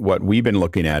what we've been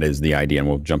looking at is the idea, and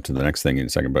we'll jump to the next thing in a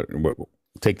second, but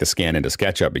take the scan into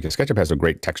SketchUp, because SketchUp has some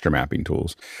great texture mapping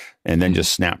tools, and then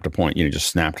just snap to point, just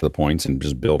snap to the points and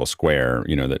just build a square,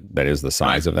 that is the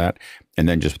size of that. And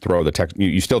then just throw the text,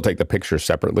 you still take the pictures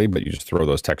separately, but you just throw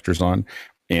those textures on,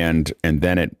 and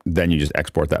then you just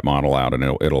export that model out, and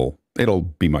it'll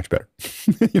be much better.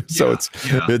 So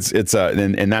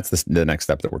and that's the next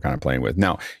step that we're kind of playing with.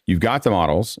 Now you've got the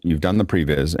models, you've done the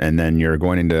previs, and then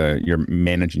you're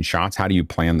managing shots. How do you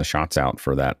plan the shots out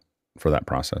for that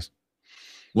process?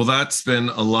 Well, that's been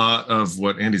a lot of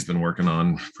what Andy's been working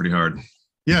on pretty hard.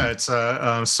 Yeah, it's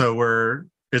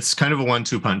it's kind of a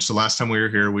 1-2 punch. The last time we were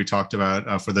here, we talked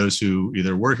about, for those who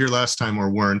either were here last time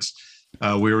or weren't,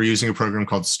 we were using a program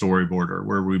called Storyboarder,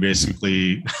 where we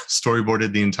basically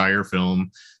storyboarded the entire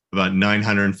film, about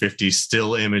 950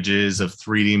 still images of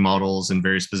 3D models in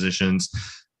various positions,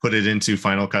 put it into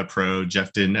Final Cut Pro.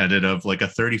 Jeff did an edit of like a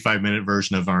 35-minute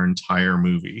version of our entire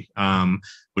movie,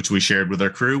 which we shared with our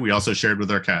crew. We also shared with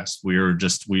our cast.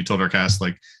 We told our cast,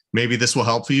 like, maybe this will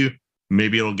help for you.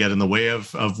 Maybe it'll get in the way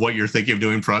of what you're thinking of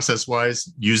doing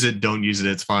process-wise. Use it, don't use it,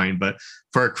 it's fine. But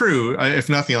for our crew, if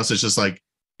nothing else, it's just like,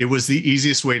 it was the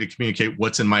easiest way to communicate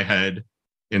what's in my head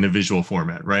in a visual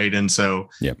format, right? And so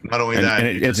not only that,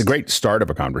 and it's a great start of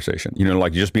a conversation,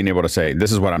 like just being able to say,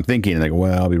 this is what I'm thinking, and they go,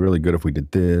 well, it'll be really good if we did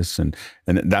this, and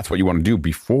that's what you want to do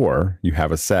before you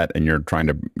have a set and you're trying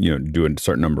to do a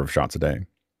certain number of shots a day.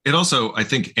 It also, I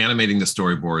think, animating the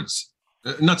storyboards,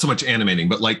 not so much animating,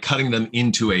 but like cutting them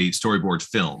into a storyboard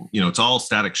film. It's all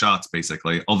static shots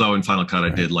basically. Although in Final Cut, I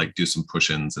did like do some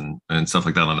push-ins and stuff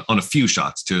like that on a few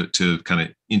shots to kind of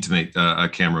intimate a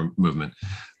camera movement.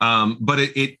 But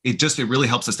it really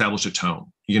helps establish a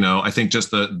tone. I think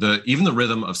just even the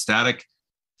rhythm of static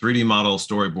 3D model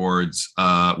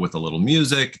storyboards with a little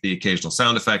music, the occasional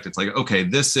sound effect. It's like, okay,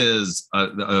 this is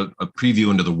a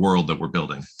preview into the world that we're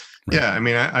building. Yeah, I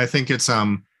mean, I think it's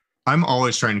I'm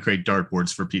always trying to create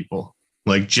dartboards for people.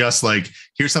 Like, just like,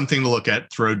 here's something to look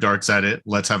at, throw darts at it.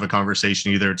 Let's have a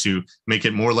conversation either to make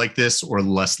it more like this or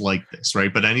less like this,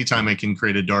 right? But anytime I can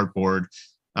create a dartboard,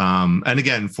 and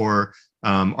again, for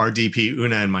our DP,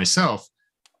 Una, and myself,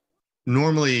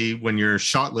 normally when you're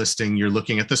shot listing, you're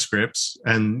looking at the scripts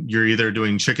and you're either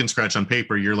doing chicken scratch on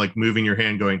paper. You're like moving your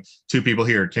hand going, 2 people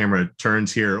here, camera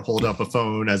turns here, hold up a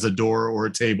phone as a door or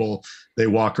a table. They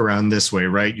walk around this way,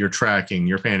 right? You're tracking,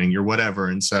 you're panning, you're whatever.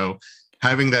 And so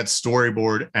having that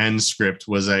storyboard and script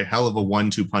was a hell of a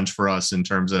 1-2 punch for us in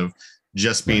terms of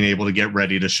just being able to get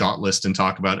ready to shot list and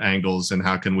talk about angles and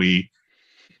how can we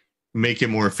make it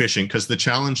more efficient. Because the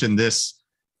challenge in this,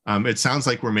 it sounds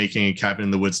like we're making a cabin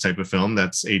in the woods type of film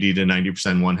that's 80 to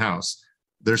 90% one house.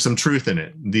 There's some truth in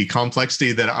it. The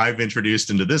complexity that I've introduced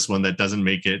into this one that doesn't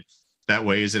make it that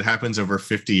way is it happens over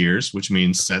 50 years, which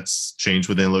means sets change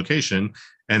within location.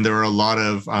 And there are a lot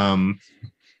of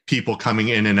people coming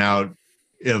in and out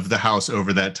of the house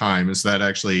over that time.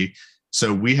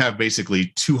 So we have basically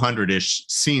 200-ish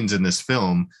scenes in this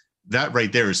film that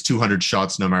right there is 200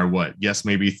 shots no matter what. Yes,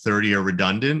 maybe 30 are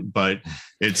redundant, but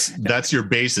that's your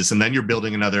basis. And then you're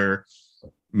building another,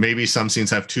 maybe some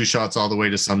scenes have 2 shots all the way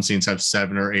to some scenes have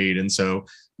 7 or 8. And so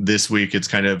this week it's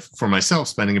kind of, for myself,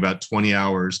 spending about 20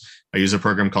 hours. I use a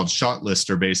program called Shot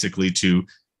Lister basically to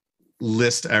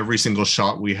list every single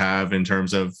shot we have in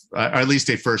terms of at least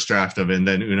a first draft of it. And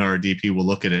then Una, our DP, will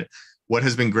look at it. What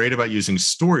has been great about using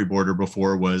Storyboarder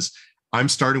before was I'm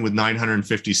starting with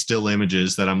 950 still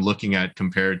images that I'm looking at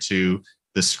compared to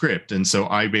the script. And so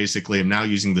I basically am now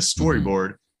using the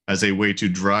storyboard as a way to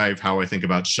drive how I think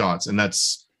about shots. And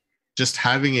that's just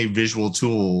having a visual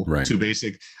tool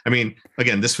to I mean,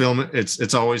 again, this film,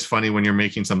 it's always funny when you're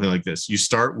making something like this. You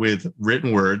start with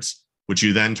written words, which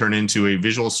you then turn into a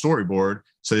visual storyboard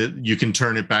so that you can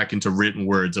turn it back into written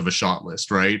words of a shot list,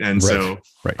 right? And so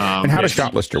and how does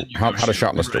Shot Lister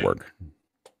work?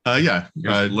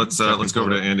 Let's go over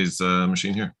to Andy's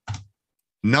machine here.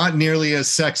 Not nearly as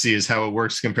sexy as how it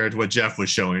works compared to what Jeff was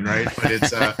showing, right? But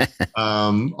it's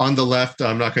on the left.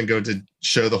 I'm not going to go to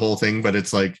show the whole thing, but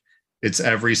it's like it's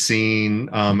every scene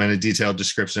and a detailed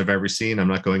description of every scene. I'm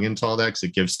not going into all that because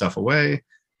it gives stuff away.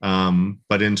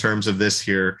 But in terms of this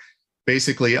here,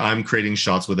 basically, I'm creating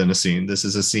shots within a scene. This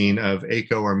is a scene of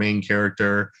Aiko, our main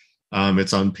character.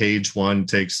 It's on page 1,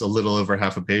 takes a little over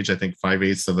half a page, I think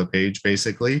 5/8 of a page,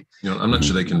 basically. I'm not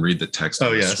sure they can read the text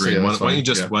on the screen. So why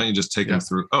don't you just take them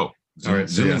through? All right,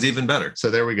 Zoom's even better. So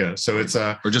there we go. So it's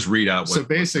or just read out. So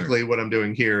basically, what I'm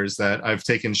doing here is that I've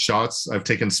taken shots, I've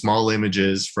taken small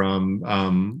images from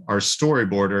our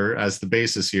storyboarder as the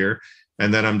basis here,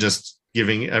 and then I'm just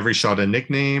giving every shot a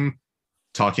nickname,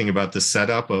 talking about the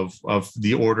setup of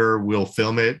the order we'll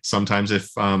film it. Sometimes if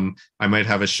I might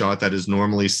have a shot that is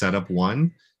normally set up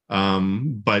 1,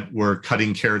 but we're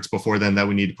cutting carrots before then that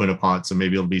we need to put in a pot. So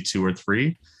maybe it'll be 2 or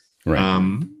 3.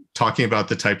 Right. Talking about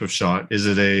the type of shot. Is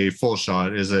it a full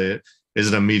shot? Is it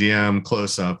a medium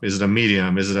close up? Is it a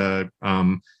medium? Is it a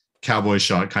cowboy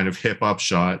shot, kind of hip up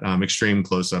shot, extreme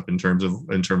close up in terms of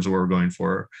what we're going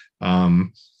for?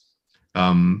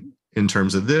 In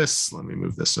terms of this, let me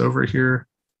move this over here.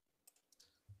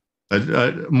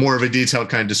 More of a detailed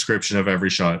kind of description of every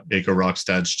shot. Aiko rocks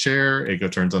dad's chair. Aiko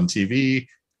turns on TV.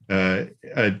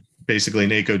 Basically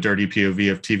an Aiko dirty POV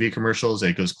of TV commercials.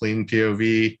 Aiko's clean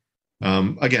POV.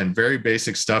 Again, very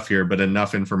basic stuff here, but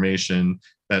enough information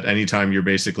that anytime you're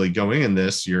basically going in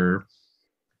this, you're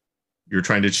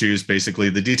trying to choose basically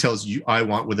the details I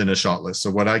want within a shot list.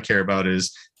 So what I care about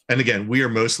is, and again, we are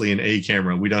mostly an A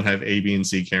camera. We don't have A, B, and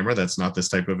C camera. That's not this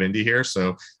type of indie here.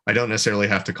 So I don't necessarily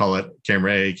have to call it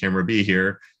camera A, camera B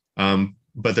here.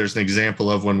 But there's an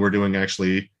example of when we're doing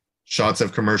actually shots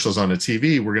of commercials on a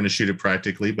TV, we're going to shoot it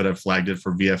practically, but I've flagged it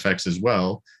for VFX as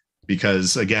well.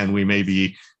 Because again, we're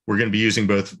going to be using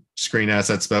both screen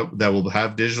assets that we'll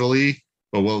have digitally,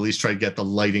 but we'll at least try to get the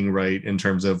lighting right in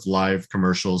terms of live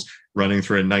commercials running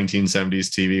through a 1970s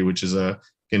TV, which is a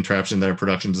contraption that our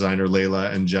production designer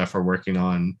Layla and Jeff are working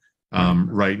on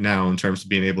right now in terms of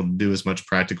being able to do as much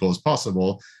practical as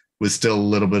possible with still a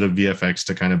little bit of VFX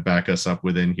to kind of back us up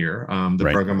within here. The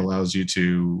program allows you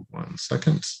to,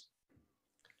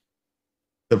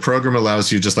 the program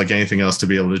allows you, just like anything else, to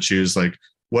be able to choose like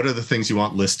what are the things you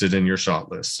want listed in your shot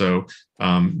list. So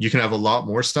you can have a lot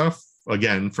more stuff,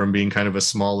 again, from being kind of a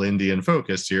small indie and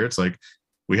focused here. It's like,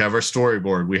 we have our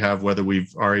storyboard. We have whether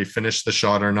we've already finished the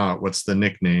shot or not. What's the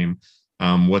nickname?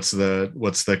 What's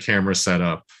the camera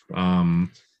setup?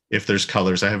 If there's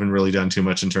colors, I haven't really done too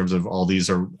much in terms of all these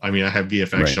are. I mean, I have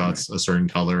VFX shots, a certain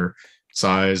color,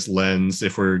 size, lens.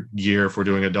 If we're gear, if we're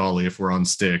doing a dolly, if we're on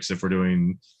sticks, if we're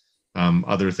doing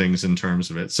other things in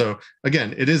terms of it. So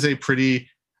again, it is a pretty.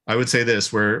 I would say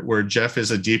this where Jeff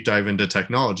is a deep dive into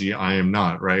technology. I am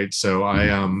not, right. So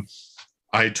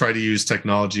I try to use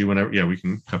technology whenever, we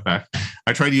can cut back.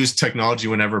 I try to use technology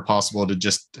whenever possible to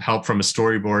just help from a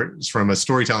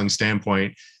storytelling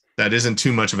standpoint that isn't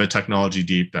too much of a technology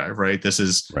deep dive, right? This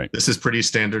is pretty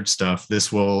standard stuff. This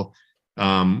will,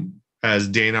 as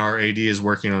Dana, our AD, is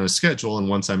working on a schedule, and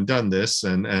once I'm done this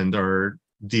and our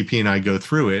DP and I go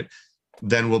through it,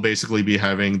 then we'll basically be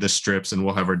having the strips and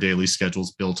we'll have our daily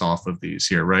schedules built off of these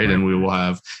here, right? And we will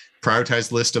have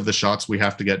prioritized list of the shots we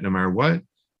have to get no matter what.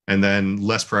 And then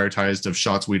less prioritized of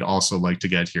shots we'd also like to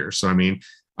get here. So, I mean,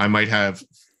 I might have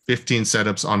 15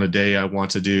 setups on a day I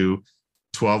want to do,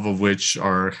 12 of which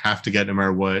have to get no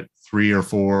matter what, 3 or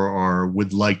 4 are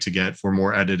would like to get for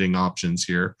more editing options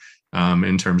here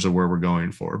in terms of where we're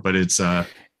going for. But it's,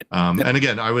 and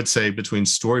again, I would say between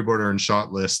storyboarder and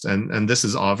shot list, and this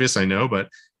is obvious, I know, but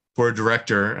for a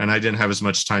director, and I didn't have as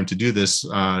much time to do this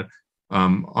on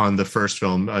the first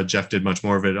film, Jeff did much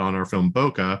more of it on our film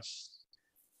Boca.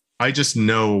 I just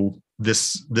know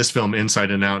this film inside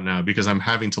and out now because I'm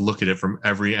having to look at it from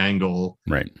every angle,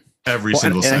 right? Every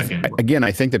single second. Again,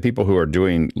 I think that people who are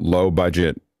doing low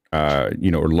budget, or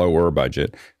lower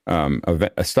budget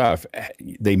stuff,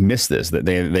 they miss this. That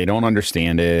they don't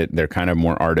understand it. They're kind of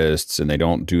more artists, and they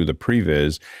don't do the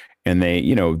previs. And they,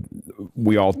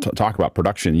 we all talk about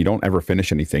production. You don't ever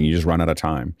finish anything. You just run out of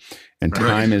time. And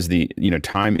time is the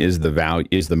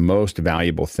most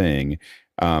valuable thing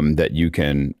that you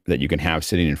can have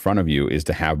sitting in front of you, is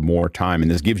to have more time. And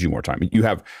this gives you more time. You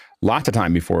have lots of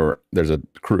time before there's a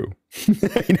crew,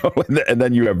 and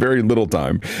then you have very little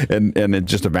time, and it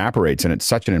just evaporates. And it's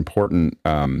such an important,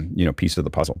 piece of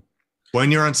the puzzle. When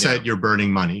you're on set, you're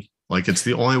burning money. Like, it's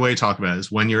the only way to talk about it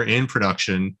is when you're in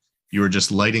production, you are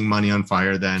just lighting money on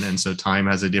fire then. And so time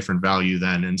has a different value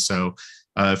then. And so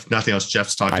if nothing else,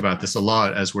 Jeff's talked about this a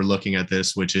lot as we're looking at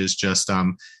this, which is just,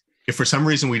 if for some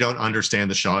reason we don't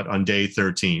understand the shot on day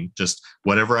 13, just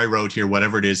whatever I wrote here,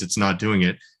 whatever it is, it's not doing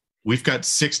it. We've got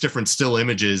 6 different still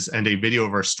images and a video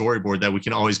of our storyboard that we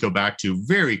can always go back to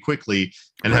very quickly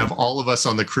and have all of us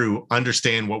on the crew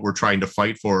understand what we're trying to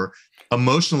fight for,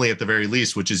 emotionally at the very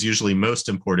least, which is usually most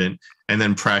important, and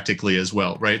then practically as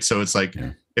well, right? So it's like,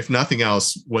 if nothing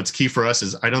else, what's key for us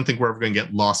is I don't think we're ever going to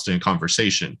get lost in a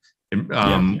conversation.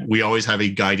 We always have a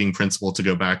guiding principle to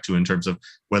go back to in terms of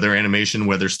whether animation,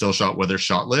 whether still shot, whether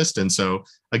shot list. And so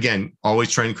again, always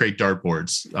trying to create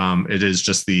dartboards. It is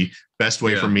just the best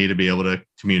way for me to be able to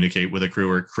communicate with a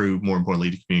crew, or crew, more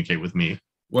importantly, to communicate with me.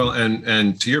 Well,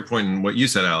 and to your point and what you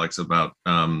said, Alex, about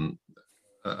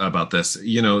this,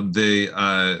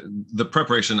 the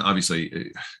preparation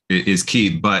obviously is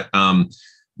key, but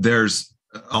there's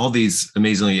all these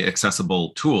amazingly accessible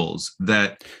tools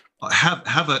that have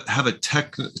a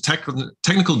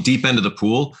technical deep end of the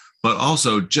pool, but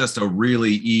also just a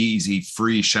really easy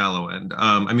free shallow end.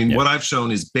 What I've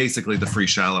shown is basically the free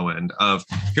shallow end of,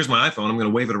 here's my iPhone, I'm going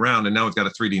to wave it around, and now it's got a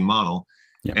 3D model.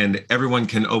 And everyone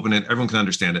can open it, everyone can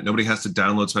understand it. Nobody has to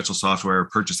download special software or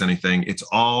purchase anything. It's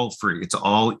all free, it's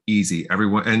all easy.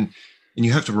 Everyone, and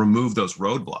you have to remove those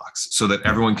roadblocks so that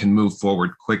everyone can move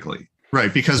forward quickly.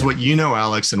 Right, because what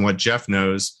Alex, and what Jeff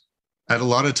knows, at a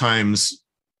lot of times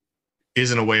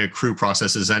isn't a way a crew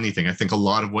processes anything. I think a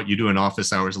lot of what you do in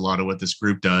office hours, a lot of what this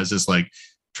group does is like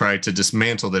try to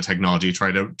dismantle the technology,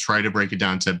 try to break it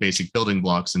down to basic building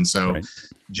blocks. And so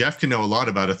Jeff can know a lot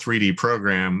about a 3D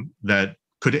program that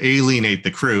could alienate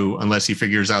the crew unless he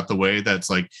figures out the way that's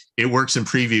like, it works in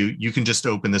preview. You can just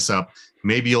open this up.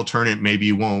 Maybe you'll turn it, maybe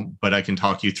you won't, but I can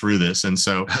talk you through this. And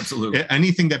so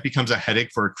anything that becomes a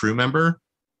headache for a crew member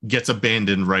gets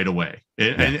abandoned right away.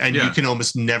 And you can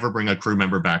almost never bring a crew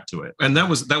member back to it. And that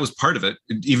was part of it.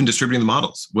 Even distributing the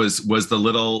models was the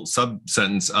little sub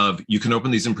sentence of, you can open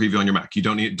these in preview on your Mac. You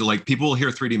don't need to, like, people will hear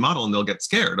 3D model and they'll get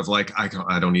scared of like, I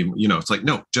don't even, it's like,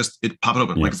 no, just pop it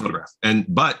open like a photograph.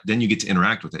 But then you get to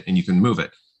interact with it and you can move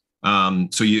it.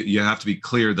 So you have to be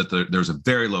clear that there's a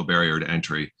very low barrier to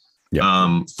entry.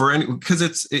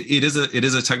 Because it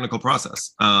is a technical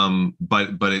process, but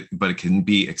it can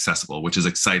be accessible, which is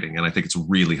exciting, and I think it's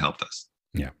really helped us.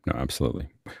 Yeah, no, absolutely.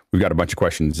 We've got a bunch of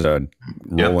questions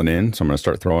rolling in, so I'm going to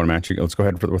start throwing them at you. Let's go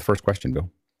ahead with the first question,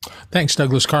 Bill. Thanks.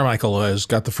 Douglas Carmichael has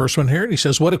got the first one here. He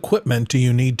says, "What equipment do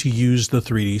you need to use the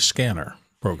 3D scanner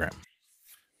program?"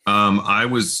 I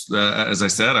was, as I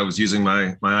said, I was using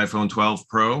my iPhone 12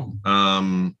 Pro.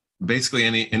 Basically,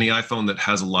 any iPhone that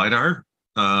has a LiDAR.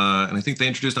 And I think they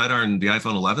introduced LiDAR in the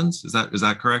iPhone 11s. Is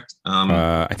that correct?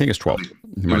 I think it's 12.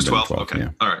 It was 12. Okay.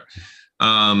 Yeah. All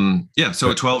right.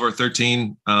 So a 12 or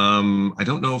 13. I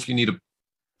don't know if you need a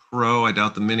Pro. I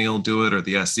doubt the Mini will do it, or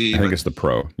the SE. I think it's the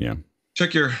Pro. Yeah.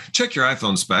 Check your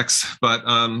iPhone specs. But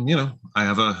I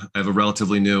have a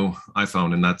relatively new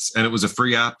iPhone, and it was a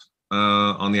free app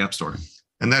on the App Store.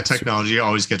 And that technology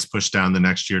always gets pushed down the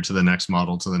next year to the next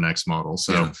model to the next model.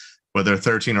 So whether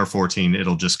 13 or 14,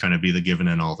 it'll just kind of be the given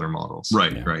in all their models.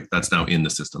 Right. That's now in the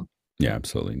system. Yeah,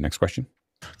 absolutely. Next question.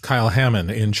 Kyle Hammond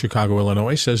in Chicago,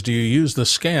 Illinois says, "Do you use the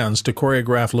scans to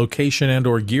choreograph location and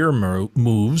or gear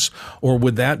moves, or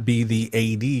would that be the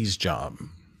AD's job?"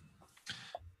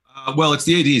 Well, it's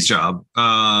the AD's job.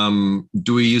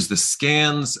 Do we use the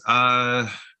scans?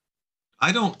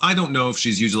 I don't know if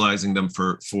she's utilizing them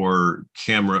for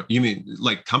camera. You mean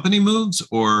like company moves,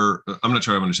 or I'm not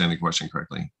sure I'm understanding the question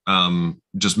correctly.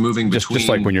 Just moving between. Just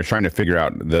like when you're trying to figure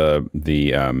out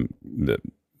the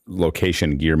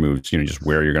location gear moves, just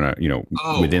where you're gonna,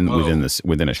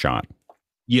 within a shot.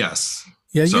 Yes.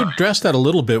 Yeah, you addressed that a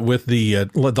little bit with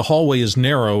the hallway is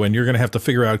narrow, and you're going to have to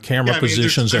figure out camera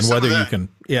positions and whether you can.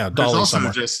 Yeah, there's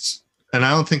also just and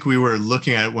I don't think we were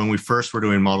looking at it when we first were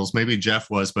doing models. Maybe Jeff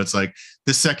was, but it's like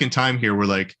the second time here, we're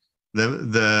like,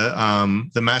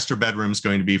 the master bedroom is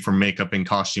going to be for makeup and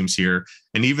costumes here.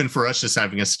 And even for us, just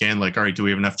having a scan, like, all right, do we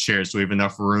have enough chairs? Do we have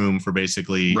enough room for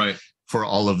basically for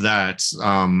all of that?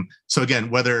 So again,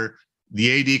 whether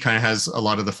the AD kind of has a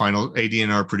lot of the final AD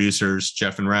and our producers,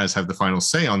 Jeff and Raz, have the final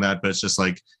say on that, but it's just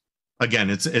like, again,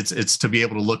 it's to be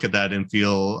able to look at that and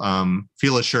feel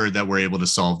assured that we're able to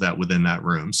solve that within that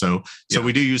room. So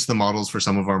we do use the models for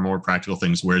some of our more practical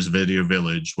things. Where's Video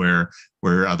Village? Where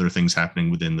are other things happening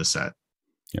within the set?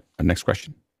 Yeah. Next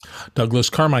question.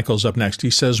 Douglas Carmichael's up next. He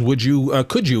says, could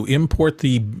you import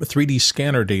the 3D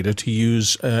scanner data to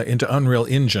use into Unreal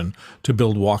Engine to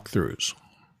build walkthroughs?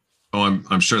 Oh,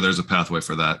 I'm sure there's a pathway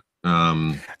for that.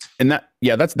 And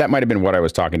that might have been what I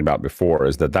was talking about before,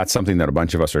 is that's something that a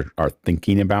bunch of us are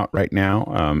thinking about right now.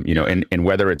 And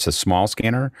whether it's a small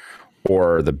scanner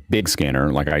or the big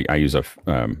scanner, like I use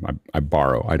I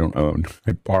borrow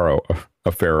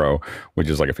a Faro, which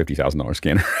is like a $50,000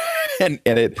 scanner.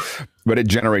 but it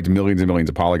generates millions and millions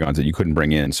of polygons that you couldn't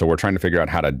bring in. So we're trying to figure out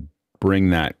how to bring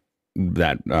the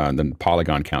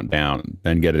polygon count down,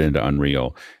 then get it into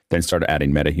Unreal, then start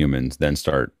adding metahumans, then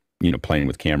start playing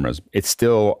with cameras. It's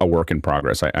still a work in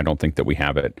progress. I don't think that we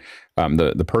have it.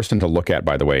 The person to look at,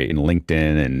 by the way, in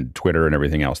LinkedIn and Twitter and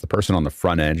everything else, the person on the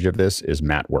front edge of this is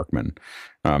Matt Workman.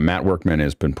 Matt Workman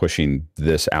has been pushing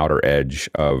this outer edge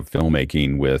of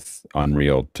filmmaking with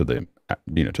Unreal to the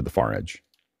far edge.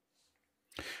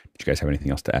 Did you guys have anything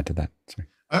else to add to that? Sorry.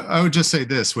 I would just say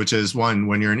this, which is one,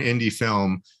 when you're an indie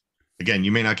film, again,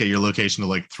 you may not get your location to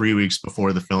like 3 weeks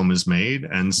before the film is made.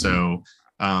 And so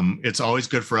it's always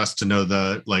good for us to know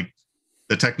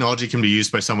the technology can be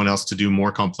used by someone else to do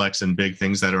more complex and big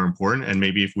things that are important. And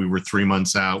maybe if we were 3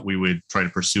 months out, we would try to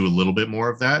pursue a little bit more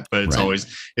of that. But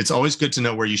it's always good to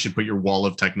know where you should put your wall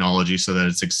of technology so that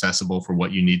it's accessible for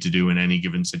what you need to do in any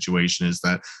given situation. Is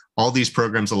that all these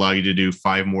programs allow you to do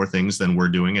 5 more things than we're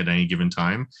doing at any given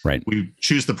time. Right. We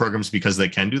choose the programs because they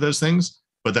can do those things,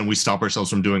 but then we stop ourselves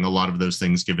from doing a lot of those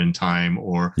things given time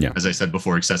or, as I said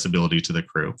before, accessibility to the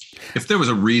crew. If there was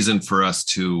a reason for us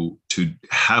to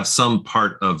have some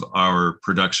part of our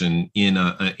production in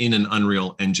an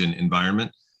Unreal Engine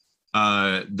environment,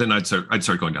 then I'd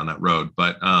start going down that road.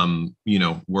 But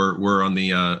we're on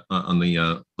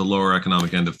the lower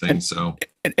economic end of things.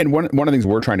 And one of the things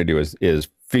we're trying to do is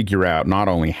figure out not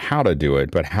only how to do it,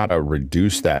 but how to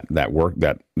reduce that work,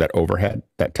 that overhead,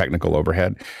 that technical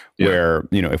overhead. Yeah. Where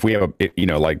if we have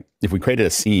if we created a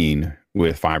scene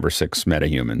with 5 or 6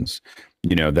 metahumans,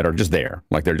 that are just there,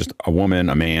 like they're just a woman,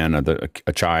 a man,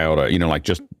 a child,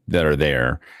 just that are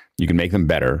there. You can make them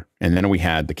better. And then we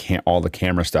had all the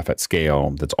camera stuff at scale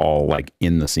that's all like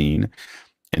in the scene.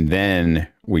 And then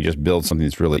we just build something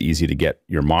that's really easy to get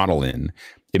your model in.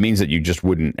 It means that you just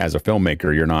wouldn't, as a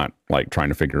filmmaker, you're not like trying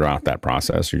to figure out that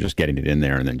process. You're just getting it in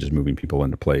there and then just moving people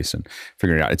into place and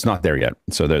figuring it out. It's not there yet.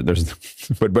 So there's,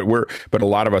 but a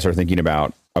lot of us are thinking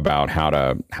about how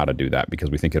to do that,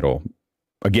 because we think it'll,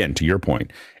 again, to your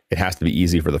point, it has to be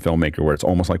easy for the filmmaker, where it's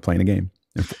almost like playing a game.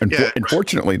 And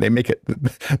fortunately, they make it,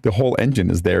 the whole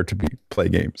engine is there to play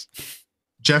games.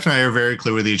 Jeff and I are very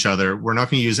clear with each other. We're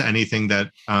not going to use anything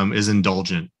that is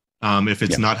indulgent. If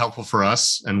it's not helpful for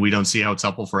us and we don't see how it's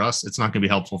helpful for us, it's not going to be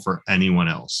helpful for anyone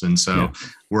else. And so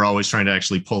we're always trying to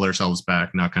actually pull ourselves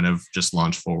back, not kind of just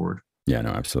launch forward. Yeah,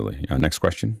 no, absolutely. Next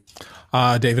question.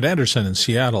 David Anderson in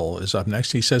Seattle is up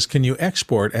next. He says, can you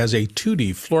export as a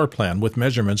 2D floor plan with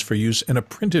measurements for use in a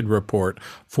printed report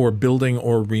for building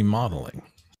or remodeling?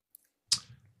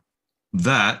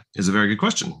 That is a very good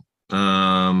question.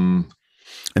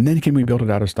 And then can we build it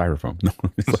out of styrofoam? No,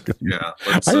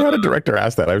 I had a director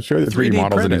ask that. I was showing the 3D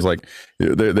models, and he's like,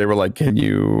 they were like, can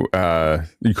you,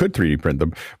 you could 3D print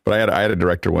them. But I had a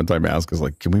director one time ask us,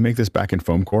 like, can we make this back in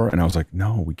foam core? And I was like,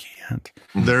 no, we can't.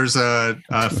 There's a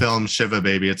film, Shiva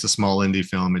Baby. It's a small indie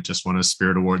film. It just won a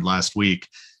Spirit Award last week.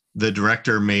 The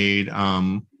director made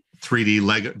 3D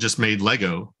Lego, just made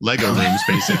Lego rooms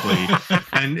basically,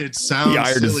 and it sounds he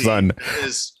hired his son.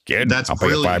 That's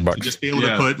brilliant. To just be able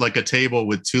to put like a table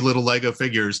with 2 little Lego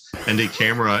figures and a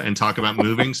camera and talk about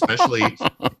moving, especially know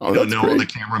all the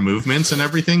camera movements and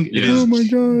everything. Oh my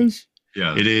gosh!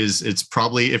 Yeah, it is. It's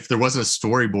probably, if there wasn't a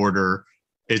storyboarder,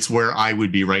 it's where I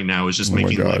would be right now, is just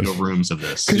making Lego rooms of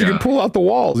this. Because you can pull out the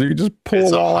walls. You can just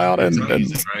pull a wall out and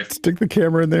stick the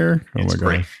camera in there. Oh my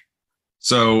gosh.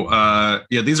 So,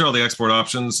 these are all the export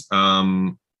options.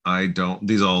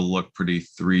 These all look pretty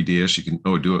 3D-ish. You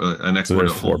can do an export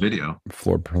of a whole video.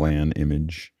 Floor plan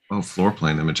image. Oh, floor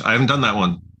plan image. I haven't done that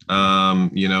one.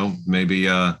 Maybe,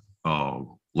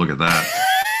 look at that.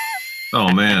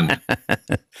 Oh man.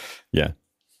 Yeah.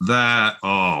 That.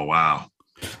 Oh wow.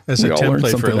 As a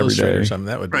template for illustrators, I mean,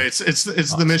 that would be right. It's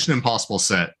awesome. the Mission Impossible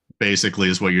set. Basically,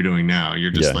 is what you're doing now.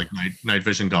 You're just like night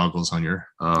vision goggles on your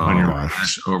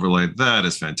overlay. That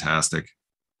is fantastic.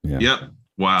 Yeah. Yep.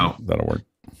 Wow. That'll work.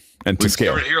 And to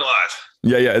scale. Here live.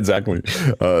 Yeah, exactly.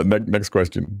 Next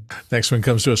question. Next one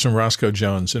comes to us from Roscoe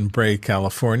Jones in Bray,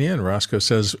 California. And Roscoe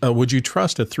says, would you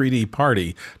trust a 3D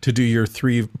party to do your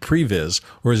previs,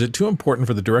 or is it too important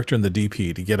for the director and the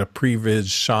DP to get the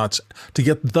previs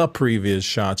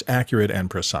shots accurate and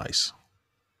precise?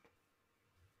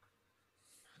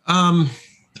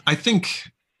 I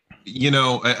think,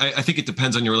 I think it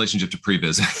depends on your relationship to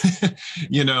previs.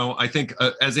 I think,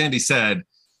 as Andy said,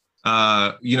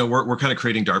 we're kind of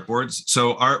creating dartboards.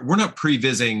 So we're not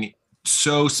prevising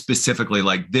so specifically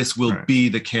like this will be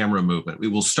the camera movement. We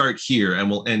will start here and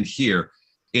we'll end here.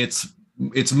 It's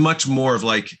much more of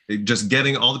like just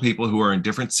getting all the people who are in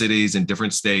different cities and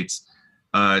different states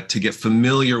to get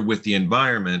familiar with the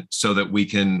environment so that we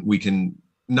can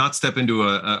not step into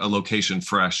a location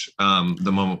fresh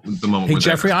the moment. Hey,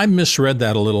 Geoffrey, I misread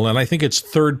that a little, and I think it's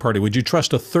third party. Would you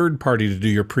trust a third party to do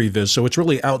your previs? So it's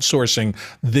really outsourcing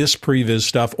this previs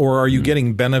stuff, or are you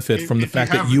getting benefit from the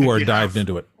fact that you are dived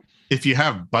into it? If you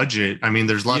have budget, I mean,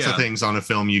 there's lots of things on a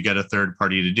film you get a third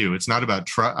party to do. It's not about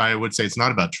trust. I would say it's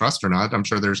not about trust or not. I'm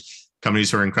sure there's companies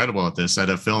who are incredible at this. At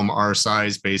a film our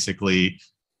size, basically,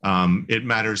 it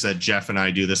matters that Jeff and I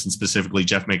do this, and specifically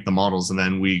Jeff make the models, and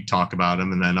then we talk about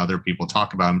them, and then other people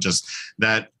talk about them. Just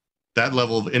that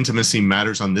level of intimacy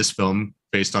matters on this film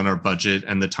based on our budget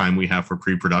and the time we have for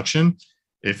pre-production.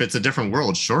 If it's a different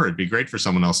world, sure, it'd be great for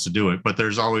someone else to do it, but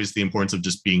there's always the importance of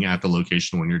just being at the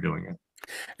location when you're doing it.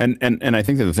 And I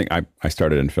think that the thing I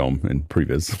started in film in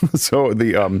previs, so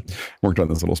the worked on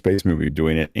this little space movie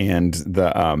doing it, and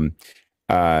the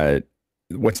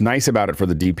what's nice about it for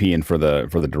the DP and for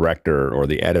the director or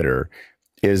the editor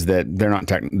is that they're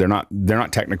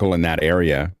not technical in that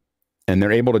area, and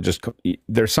they're able to just,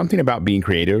 there's something about being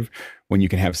creative when you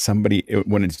can have somebody,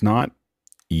 when it's not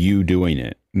you doing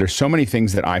it. There's so many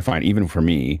things that I find, even for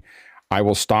me, I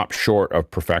will stop short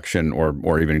of perfection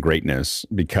or even greatness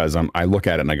because I look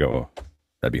at it and I go, oh,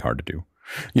 that'd be hard to do.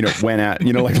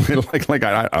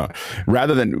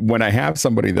 Rather than when I have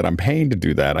somebody that I'm paying to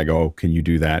do that, I go, oh, can you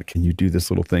do that? Can you do this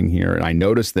little thing here? And I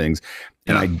notice things,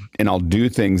 and I'll do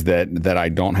things that I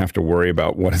don't have to worry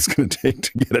about what it's going to take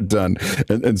to get it done.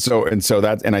 And so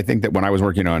that's, and I think that when I was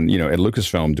working on, at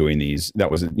Lucasfilm doing these,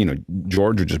 that was,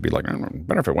 George would just be like,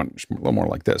 better if it went a little more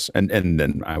like this. And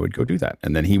then I would go do that.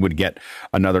 And then he would get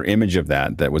another image of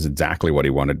that was exactly what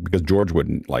he wanted, because George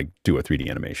wouldn't like do a 3D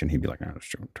animation. He'd be like, oh, it's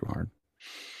too hard.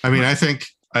 I mean, I think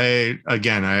I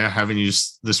haven't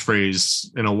used this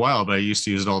phrase in a while, but I used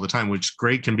to use it all the time, which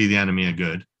great can be the enemy of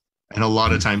good. And a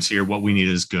lot of times here, what we need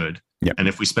is good. Yep. And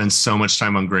if we spend so much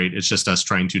time on great, it's just us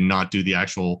trying to not do the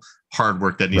actual hard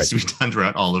work that needs to be done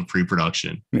throughout all of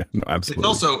pre-production. Yeah, no, absolutely.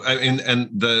 It's also, and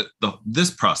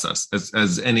this process,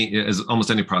 as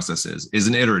almost any process is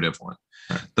an iterative one.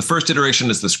 Right. The first iteration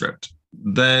is the script.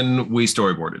 Then we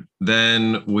storyboarded.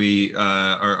 Then we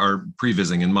are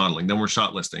prevising and modeling. Then we're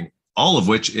shot listing. All of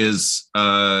which is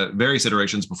various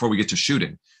iterations before we get to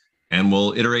shooting, and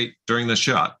we'll iterate during the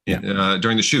shot,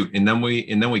 during the shoot, and then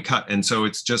we cut. And so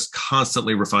it's just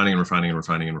constantly refining and refining and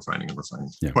refining and refining and refining.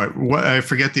 Yeah. What I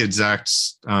forget the exact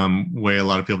way a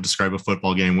lot of people describe a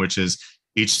football game, which is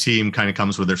each team kind of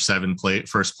comes with their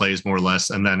first plays more or less,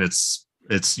 and then it's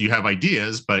you have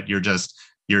ideas, but you're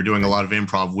doing a lot of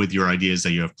improv with your ideas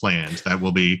that you have planned.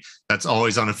 That's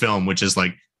always on a film, which is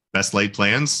like best laid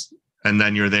plans. And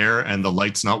then you're there and the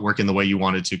light's not working the way you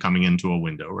wanted to coming into a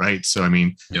window. Right. So, I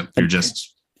mean, you're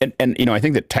just. And I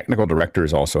think that technical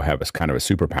directors also have a kind of a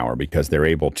superpower because they're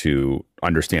able to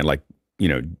understand, like,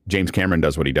 James Cameron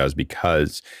does what he does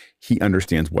because he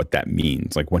understands what that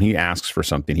means. Like when he asks for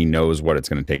something, he knows what it's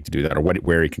going to take to do that, or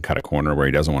where he can cut a corner, where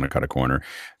he doesn't want to cut a corner.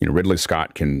 Ridley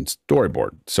Scott can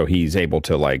storyboard, so he's able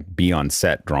to like be on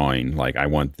set drawing. Like, I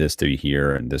want this to be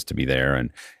here and this to be there, and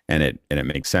it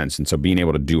makes sense. And so being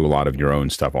able to do a lot of your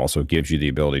own stuff also gives you the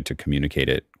ability to communicate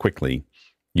it quickly,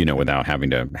 without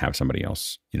having to have somebody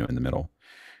else, in the middle.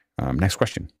 Next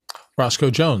question.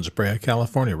 Roscoe Jones, Brea,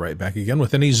 California, right back again.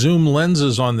 With any zoom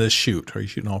lenses on this shoot? Are you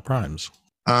shooting all primes?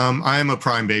 I am a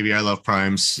prime baby. I love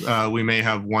primes. We may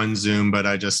have one zoom, but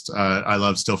I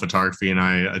love still photography and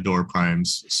I adore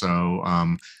primes. So,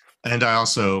 and I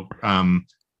also,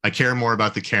 I care more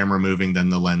about the camera moving than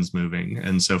the lens moving.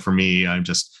 And so for me, I'm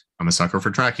a sucker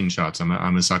for tracking shots. I'm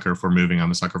a sucker for moving.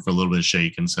 I'm a sucker for a little bit of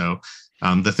shake. And so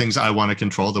the things I want to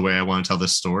control, the way I want to tell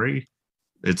this story,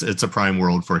 it's a prime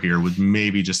world for here with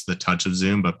maybe just the touch of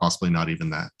zoom, but possibly not even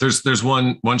that. There's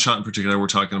one shot in particular we're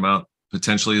talking about,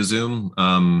 potentially a zoom,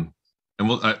 and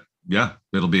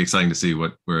it'll be exciting to see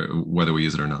whether we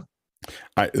use it or not.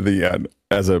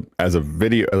 As a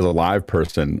live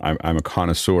person, I'm a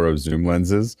connoisseur of zoom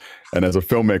lenses, and as a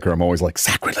filmmaker, I'm always like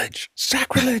sacrilege,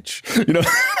 you know.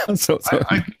 so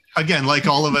again, like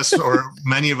all of us or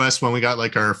many of us, when we got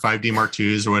like our 5D Mark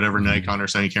IIs or whatever Nikon or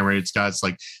Sony camera it's got, it's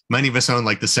like many of us own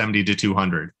like the 70 to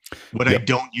 200. What I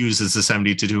don't use is the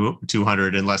 70 to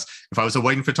 200, unless if I was a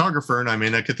wedding photographer and I'm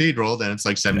in a cathedral, then it's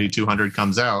like 70 to 200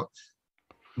 comes out.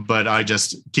 But I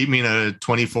just keep me in a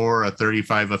 24, a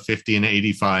 35, a 50, and an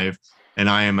 85, and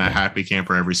I am a happy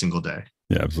camper every single day.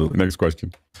 Yeah, absolutely. Next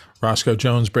question. Roscoe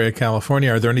Jones, Brea,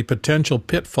 California. Are there any potential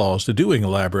pitfalls to doing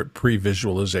elaborate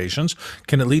pre-visualizations?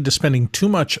 Can it lead to spending too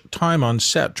much time on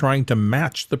set trying to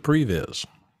match the previs?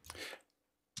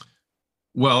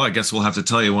 Well, I guess we'll have to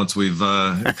tell you once we've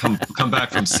come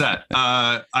back from set.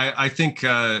 I think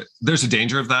there's a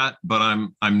danger of that, but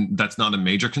that's not a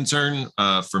major concern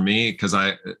for me, because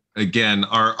our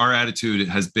attitude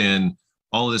has been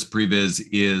all of this previs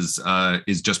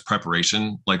is just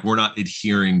preparation. Like, we're not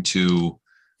adhering to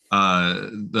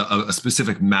a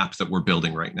specific map that we're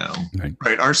building right now.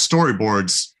 Right. Our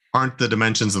storyboards aren't the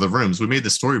dimensions of the rooms. We made the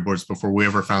storyboards before we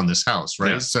ever found this house,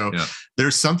 right?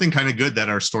 There's something kind of good that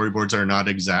our storyboards are not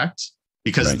exact,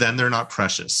 because then they're not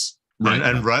precious. Right.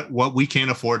 And what we can't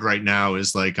afford right now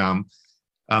is like,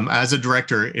 as a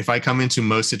director, if I come into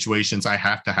most situations, I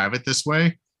have to have it this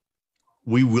way,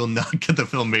 we will not get the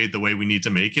film made the way we need to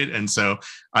make it. And so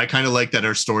I kind of like that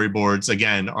our storyboards,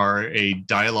 again, are a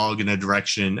dialogue and a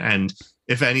direction. And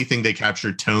if anything, they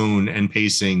capture tone and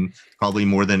pacing probably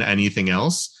more than anything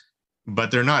else.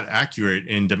 But they're not accurate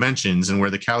in dimensions and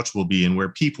where the couch will be and where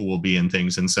people will be and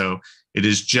things. And so it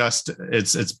is just,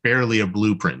 it's barely a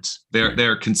blueprint.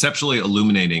 They're conceptually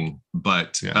illuminating,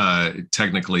 but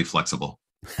technically flexible.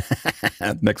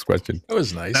 Next question. That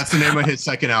was nice. That's the name of his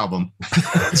second album.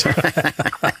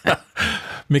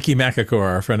 Mickey Macacor,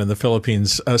 our friend in the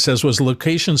Philippines, says, was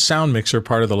Location Sound Mixer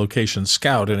part of the Location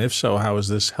Scout? And if so, how has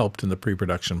this helped in the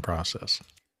pre-production process?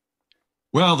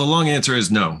 Well, the long answer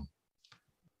is no.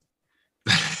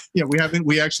 Yeah,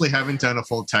 we actually haven't done a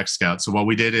full tech scout. So what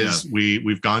we did is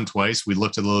we've gone twice. We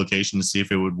looked at the location to see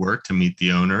if it would work to meet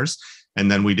the owners.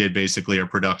 And then we did basically, our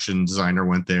production designer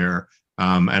went there,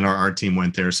 and our art team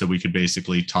went there so we could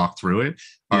basically talk through it.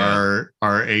 Yeah.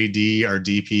 Our AD, our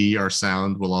DP, our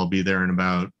sound will all be there in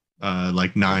about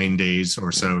like 9 days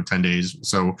or so, 10 days.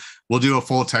 So we'll do a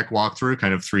full tech walkthrough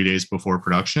kind of 3 days before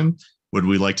production. Would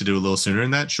we like to do a little sooner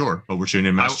than that? Sure. But we're shooting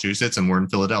in Massachusetts and we're in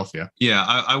Philadelphia. Yeah,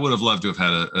 I would have loved to have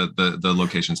had the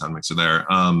location sound mixer there.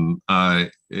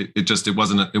 It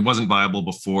wasn't viable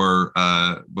before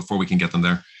we can get them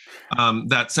there.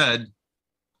 That said,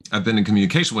 I've been in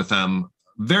communication with them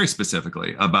very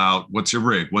specifically about what's your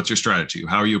rig, what's your strategy,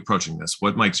 how are you approaching this,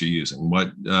 what mics you're using,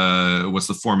 what's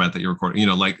the format that you're recording,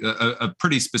 like a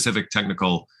pretty specific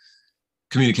technical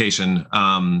communication,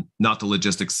 not the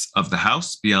logistics of the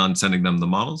house beyond sending them the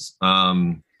models.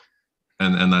 And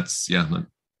that's,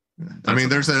 I mean,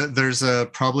 there's a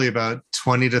probably about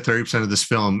 20 to 30% of this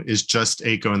film is just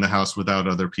Aiko in the house without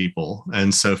other people.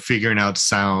 And so figuring out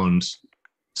sound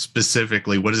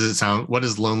specifically, what does it sound, what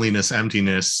does loneliness,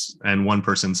 emptiness, and one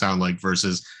person sound like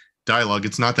versus dialogue?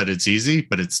 It's not that it's easy,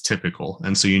 but it's typical.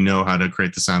 And so you know how to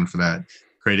create the sound for that.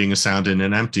 Creating a sound in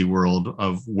an empty world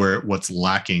of where what's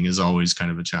lacking is always kind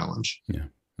of a challenge. Yeah,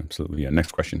 absolutely. Yeah.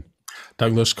 Next question.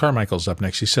 Douglas Carmichael's up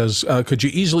next. He says, could you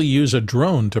easily use a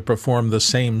drone to perform the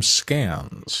same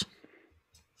scans?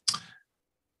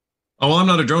 Oh, well, I'm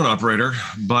not a drone operator,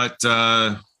 but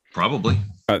probably.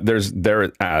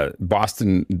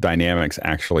 Boston Dynamics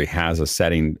actually has a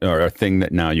setting or a thing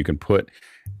that now you can put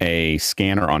a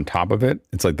scanner on top of it.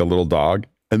 It's like the little dog.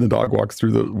 And the dog walks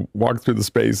through the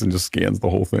space and just scans the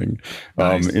whole thing.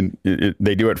 Nice.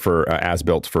 They do it for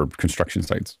as-built for construction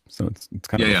sites, so it's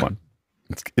kind of fun.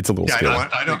 It's a little scary.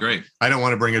 I don't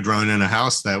want to bring a drone in a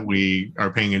house that we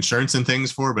are paying insurance and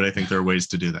things for, but I think there are ways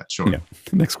to do that. Sure. Yeah.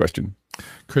 Next question.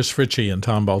 Chris Fritchie in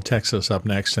Tomball, Texas, up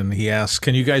next, and he asks,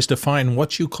 "Can you guys define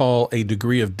what you call a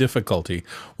degree of difficulty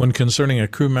when concerning a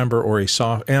crew member or a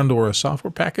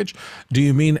software package? Do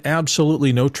you mean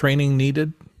absolutely no training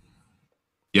needed?"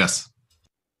 Yes.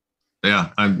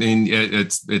 Yeah. I mean,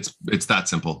 it's that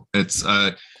simple. It's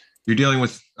you're dealing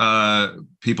with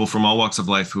people from all walks of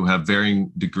life who have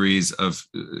varying degrees of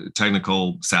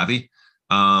technical savvy,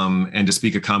 and to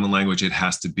speak a common language, it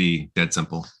has to be dead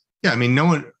simple. Yeah. I mean, no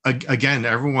one, again,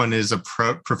 everyone is a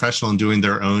professional in doing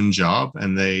their own job,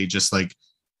 and they just like,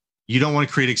 you don't want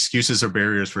to create excuses or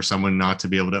barriers for someone not to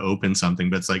be able to open something.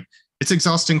 But it's like, it's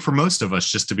exhausting for most of us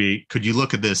just to be, could you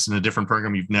look at this in a different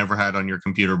program you've never had on your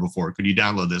computer before? Could you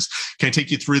download this? Can I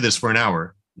take you through this for an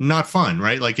hour? Not fun,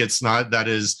 right? Like, it's not, that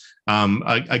is,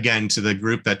 again, to the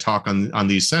group that talk on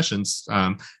these sessions,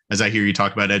 as I hear you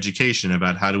talk about education,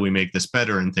 about how do we make this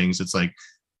better and things, it's like,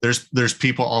 there's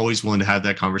people always willing to have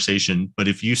that conversation. But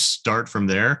if you start from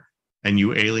there and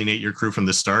you alienate your crew from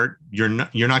the start, you're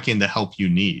not getting the help you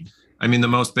need. I mean, the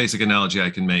most basic analogy I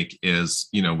can make is,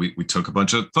 we took a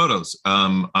bunch of photos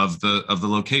of the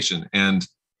location, and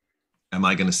am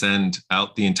I going to send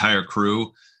out the entire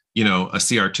crew, a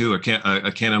CR2,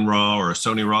 a Canon RAW or a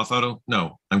Sony RAW photo?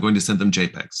 No, I'm going to send them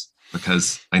JPEGs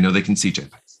because I know they can see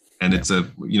JPEGs, and it's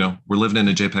we're living in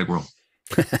a JPEG world.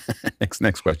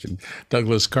 Next question.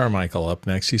 Douglas Carmichael up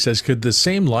next. He says, could the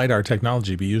same LiDAR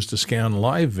technology be used to scan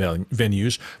live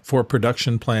venues for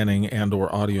production planning and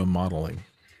or audio modeling?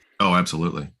 Oh,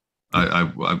 absolutely.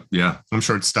 Yeah. I'm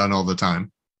sure it's done all the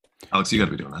time. Alex, you got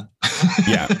to be doing that.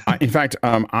 Yeah. In fact,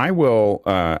 I will,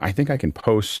 I think I can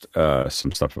post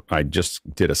some stuff. I just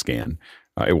did a scan.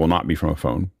 It will not be from a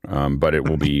phone, but it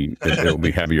will be, it will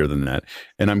be heavier than that.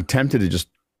 And I'm tempted to just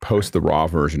post the raw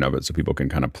version of it so people can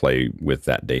kind of play with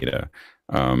that data.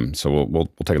 So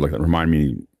we'll take a look at that. Remind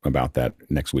me about that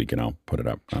next week and I'll put it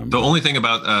up. The only thing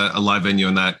about a live venue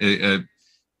and that,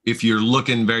 if you're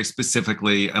looking very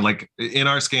specifically, and like in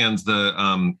our scans,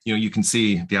 you can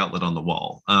see the outlet on the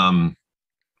wall.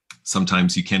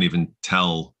 Sometimes you can't even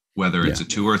tell whether it's a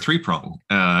 2 or a 3 prong.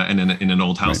 And in an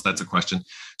old house, that's a question.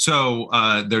 So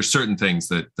there's certain things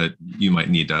that you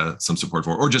might need some support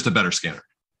for, or just a better scanner.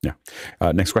 Yeah.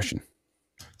 Next question.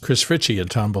 Chris Ritchie in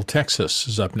Tomball, Texas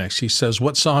is up next. He says,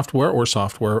 what software or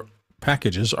software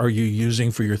packages are you using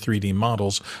for your 3D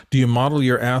models? Do you model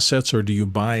your assets or do you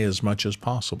buy as much as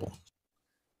possible?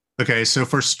 Okay, so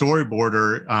for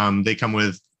Storyboarder, they come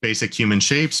with basic human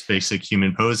shapes, basic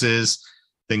human poses,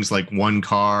 things like one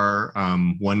car,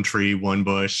 one tree, one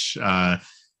bush,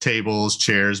 tables,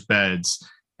 chairs, beds,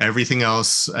 everything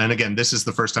else. And again, this is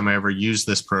the first time I ever used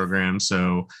this program.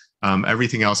 So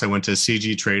everything else, I went to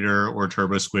CG Trader or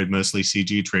Turbo Squid, mostly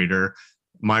CG Trader.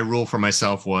 My rule for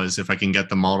myself was if I can get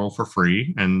the model for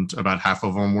free, and about half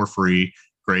of them were free,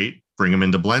 great, bring them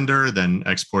into Blender, then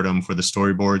export them for the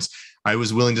storyboards. I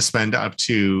was willing to spend up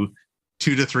to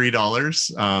 $2 to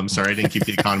 $3. Sorry, I didn't keep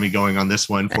the economy going on this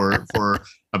one for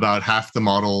about half the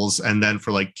models. And then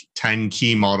for like 10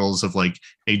 key models of like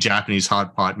a Japanese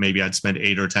hot pot, maybe I'd spend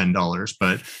 $8 or $10.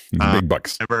 But big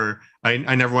bucks. I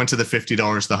never went to the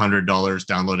 $50, the $100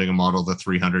 downloading a model, the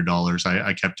 $300.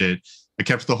 I kept it. I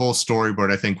kept the whole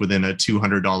storyboard, I think, within a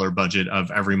 $200 budget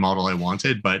of every model I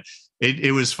wanted. But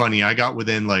it was funny. I got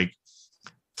within like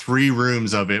 3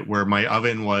 rooms of it where my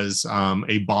oven was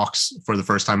a box for the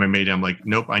first time I made it. I'm like,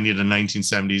 nope, I need a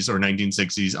 1970s or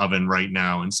 1960s oven right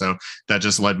now. And so that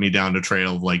just led me down a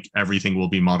trail of like, everything will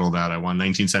be modeled out. I want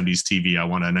 1970s TV. I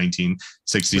want a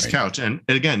 1960s couch. And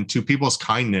again, to people's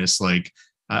kindness, like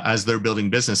as they're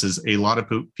building businesses, a lot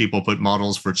of people put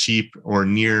models for cheap or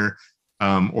near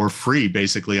or free,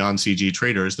 basically, on CG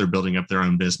Traders. They're building up their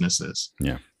own businesses.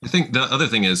 Yeah. I think the other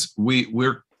thing is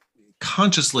we're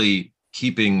consciously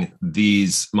keeping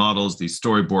these models, these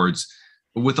storyboards,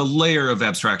 with a layer of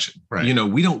abstraction. Right.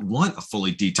 We don't want a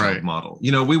fully detailed model.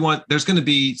 There's going to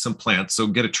be some plants, so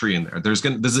get a tree in there. There's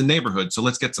a neighborhood, so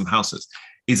let's get some houses.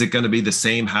 Is it going to be the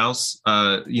same house,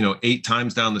 8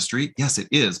 times down the street? Yes, it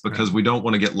is, because we don't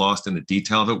want to get lost in the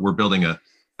detail of it. We're building a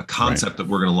concept that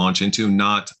we're going to launch into,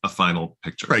 not a final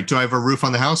picture. Right. Do I have a roof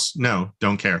on the house? No,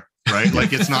 don't care. Right.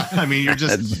 Like it's not, I mean, you're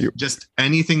just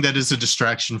anything that is a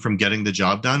distraction from getting the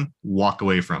job done, walk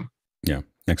away from. Yeah.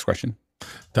 Next question.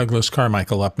 Douglas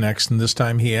Carmichael up next. And this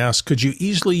time he asks, could you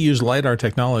easily use LiDAR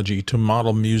technology to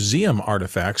model museum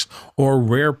artifacts or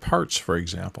rare parts, for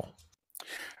example?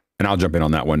 And I'll jump in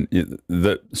on that one.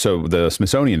 So the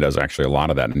Smithsonian does actually a lot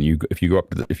of that. And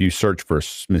if you search for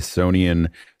Smithsonian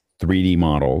 3D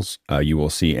models, you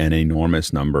will see an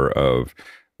enormous number of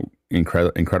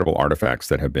incredible artifacts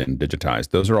that have been digitized.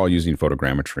 Those are all using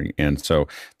photogrammetry. And so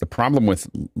the problem with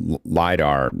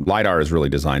LiDAR is really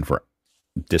designed for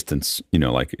distance,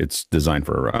 like it's designed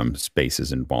for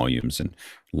spaces and volumes and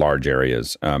large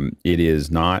areas.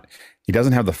 It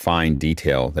doesn't have the fine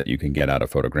detail that you can get out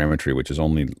of photogrammetry, which is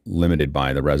only limited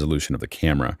by the resolution of the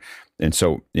camera. And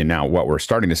so now what we're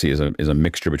starting to see is a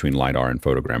mixture between LiDAR and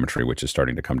photogrammetry, which is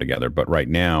starting to come together. But right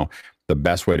now, the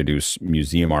best way to do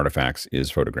museum artifacts is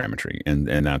photogrammetry,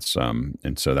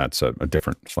 and so that's a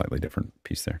slightly different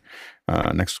piece there.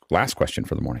 Last question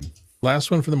for the morning.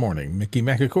 Last one for the morning. Mickey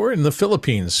Macacor in the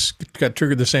Philippines got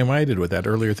triggered the same way I did with that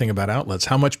earlier thing about outlets.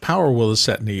 How much power will the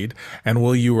set need, and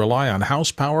will you rely on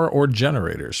house power or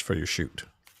generators for your shoot?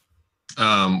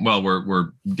 Well,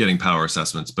 we're getting power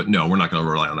assessments, but no, we're not going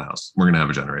to rely on the house. We're going to have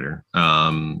a generator.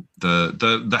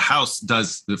 The house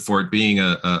does, for it being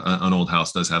an old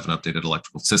house, does have an updated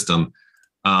electrical system,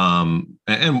 and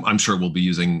I'm sure we'll be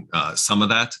using some of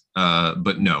that.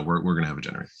 But no, we're going to have a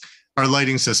generator. Our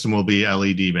lighting system will be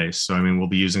LED based, so I mean we'll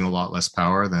be using a lot less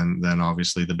power than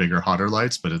obviously the bigger, hotter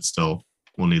lights, but it still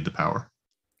will need the power.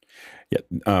 Yeah.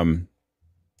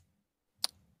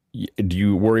 Do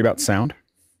you worry about sound?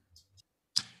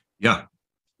 Yeah.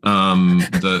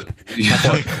 The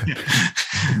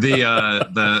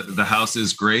house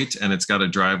is great, and it's got a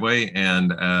driveway,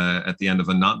 and at the end of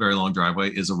a not very long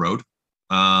driveway is a road.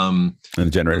 And the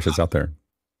generator sits out there.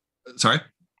 Sorry?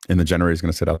 And the generator is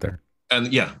going to sit out there.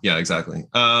 And yeah, exactly.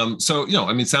 So,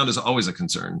 I mean, sound is always a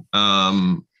concern.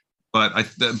 But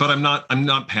I'm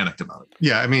not panicked about it.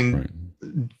 Yeah. I mean,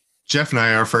 right. Jeff and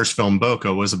I, our first film,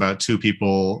 Boko, was about two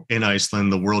people in Iceland.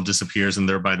 The world disappears and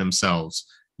they're by themselves.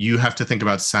 You have to think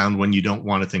about sound when you don't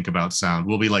want to think about sound.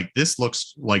 We'll be like, this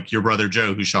looks like your brother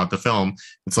Joe who shot the film.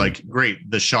 It's like,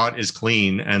 great, the shot is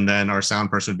clean. And then our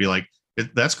sound person would be like,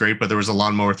 that's great, but there was a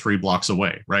lawnmower 3 blocks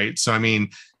away, right? So, I mean,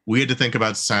 we had to think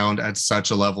about sound at such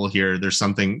a level here. There's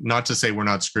something, not to say we're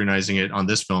not scrutinizing it on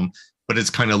this film, but it's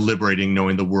kind of liberating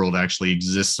knowing the world actually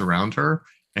exists around her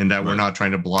and that we're not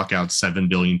trying to block out 7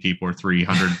 billion people or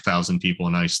 300,000 people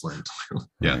in Iceland.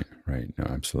 Yeah. Right. No,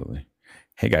 absolutely.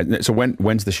 Hey guys, so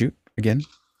when's the shoot again?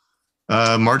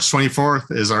 March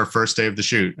 24th is our first day of the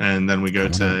shoot. And then we go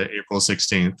to April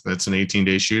 16th. That's an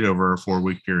 18-day shoot over a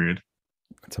 4-week period.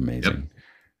 That's amazing. Yep.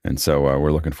 And so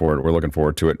we're looking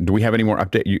forward to it. Do we have any more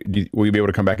update? Will you be able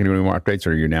to come back and do any more updates,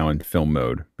 or are you now in film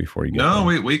mode before you get No,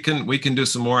 we can do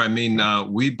some more. I mean,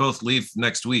 we both leave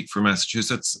next week for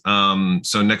Massachusetts.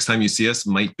 So next time you see us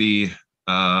might be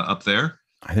up there.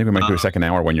 I think we might do a second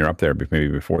hour when you're up there, maybe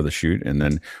before the shoot. And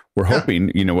then we're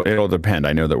hoping, it'll depend.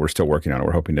 I know that we're still working on it.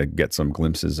 We're hoping to get some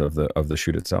glimpses of the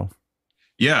shoot itself.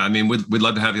 Yeah, I mean, we'd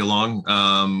love to have you along.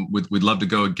 We'd love to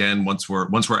go again once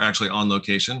we're actually on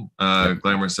location.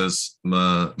 Glamour says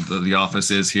the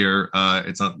office is here.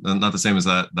 It's not the same as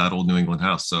that old New England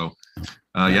house. So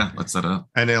let's set up.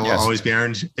 And it'll always be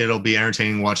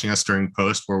entertaining watching us during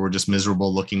post where we're just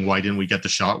miserable looking. Why didn't we get the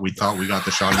shot? We thought we got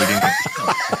the shot. We didn't get the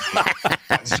shot.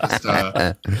 It's just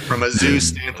from a zoo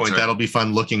standpoint, that'll be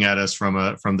fun looking at us from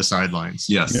the sidelines.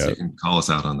 Yes, you can call us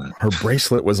out on that. Her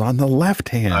bracelet was on the left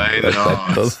hand. I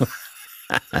know.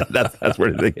 That's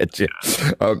where they get you.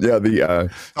 On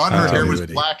her hair was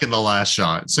black in the last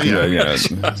shot. So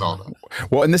that's all that.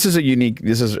 Well, and this is we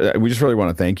just really want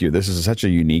to thank you. This is such a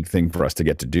unique thing for us to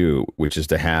get to do, which is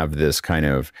to have this kind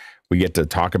of, we get to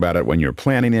talk about it when you're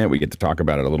planning it. We get to talk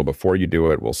about it a little before you do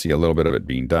it. We'll see a little bit of it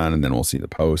being done, and then we'll see the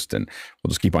post, and we'll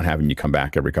just keep on having you come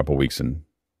back every couple of weeks and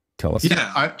tell us.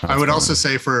 Yeah, I would also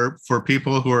say for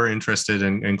people who are interested,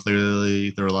 and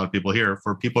clearly there are a lot of people here,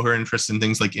 for people who are interested in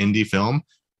things like indie film,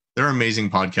 there are amazing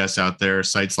podcasts out there,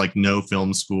 sites like No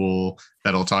Film School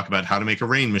that'll talk about how to make a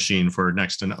rain machine for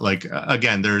next to, like,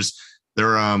 again,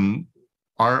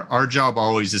 our job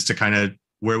always is to kind of,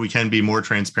 where we can be more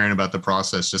transparent about the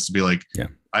process, just to be like,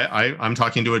 I'm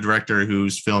talking to a director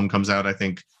whose film comes out, I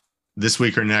think this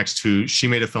week or next, who she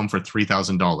made a film for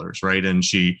 $3,000, right? And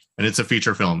it's a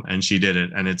feature film, and she did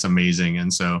it, and it's amazing.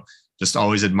 And so just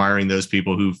always admiring those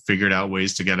people who figured out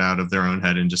ways to get out of their own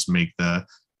head and just make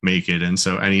it. And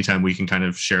so anytime we can kind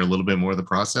of share a little bit more of the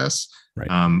process,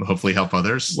 hopefully help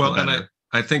others. Well, and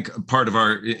I think part of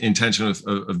our intention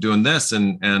of doing this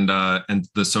and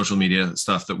the social media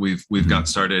stuff that we've got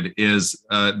started is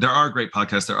there are great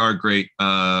podcasts, there are great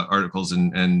articles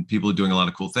and people are doing a lot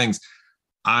of cool things.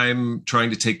 I'm trying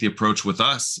to take the approach with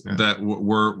us that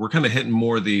we're kind of hitting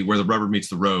more where the rubber meets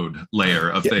the road layer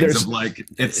of things. Of like,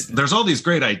 there's all these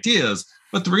great ideas,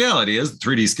 but the reality is the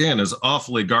 3D scan is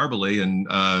awfully garbly, and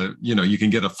you can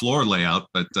get a floor layout,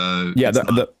 but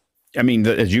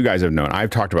as you guys have known, I've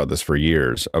talked about this for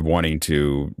years of wanting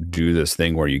to do this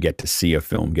thing where you get to see a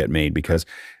film get made, because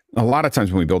a lot of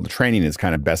times when we build the training, it's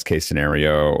kind of best case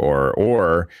scenario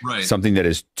or something that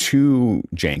is too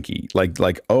janky.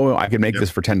 Like, oh, I can make this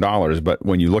for $10, but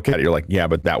when you look at it, you're like, yeah,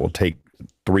 but that will take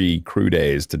 3 crew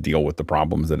days to deal with the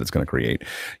problems that it's going to create,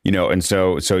 and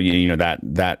so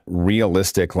that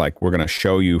realistic, like, we're going to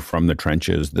show you from the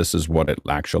trenches, this is what it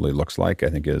actually looks like, I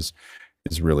think is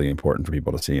really important for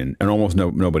people to see, and almost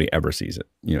nobody ever sees it.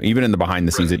 Even in the behind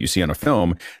the scenes that you see on a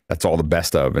film, that's all the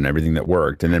best of and everything that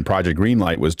worked. And then Project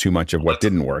Greenlight was too much of what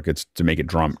didn't work. It's to make it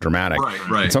dramatic.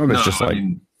 Right. And some of it's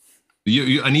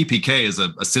An EPK is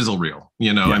a sizzle reel.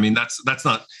 You know, I mean, that's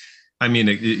not. I mean,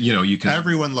 you know, you can.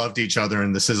 Everyone loved each other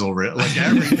in the sizzle reel. Like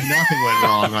nothing went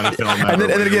wrong on a film. And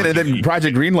then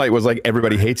Project Greenlight was like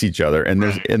everybody hates each other, and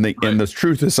there's and the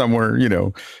truth is somewhere, you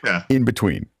know, in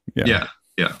between. Yeah.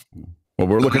 Well,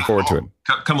 we're looking forward to it.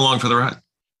 Come along for the ride.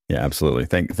 Yeah, absolutely.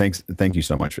 Thank you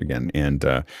so much again, and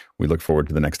we look forward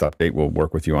to the next update. We'll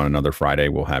work with you on another Friday.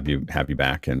 We'll have you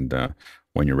back, and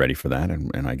when you're ready for that,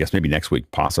 and I guess maybe next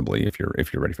week, possibly if you're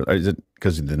ready for that. Is it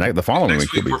because the following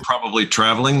next week we're probably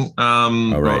traveling,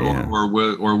 or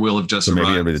we'll have just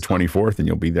maybe it'll be the 24th, and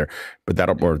you'll be there, but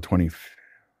or 20.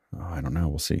 Oh, I don't know.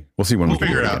 We'll see. We'll see when we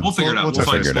figure it out. We'll figure it out. We'll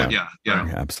figure it out.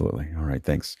 Yeah, absolutely. All right.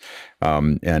 Thanks.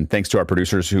 And thanks to our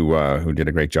producers who did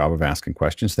a great job of asking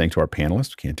questions. Thanks to our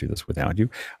panelists. We can't do this without you.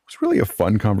 It was really a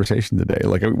fun conversation today.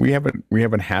 Like we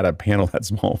haven't had a panel that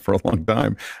small for a long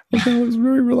time. It was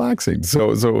very relaxing.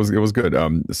 So it was good.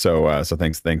 So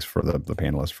thanks for the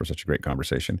panelists for such a great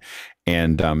conversation.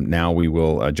 And now we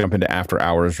will jump into after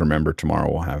hours. Remember,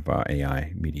 tomorrow we'll have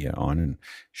AI media on and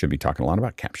should be talking a lot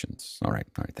about captions. All right.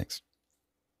 Thanks.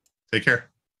 Take care.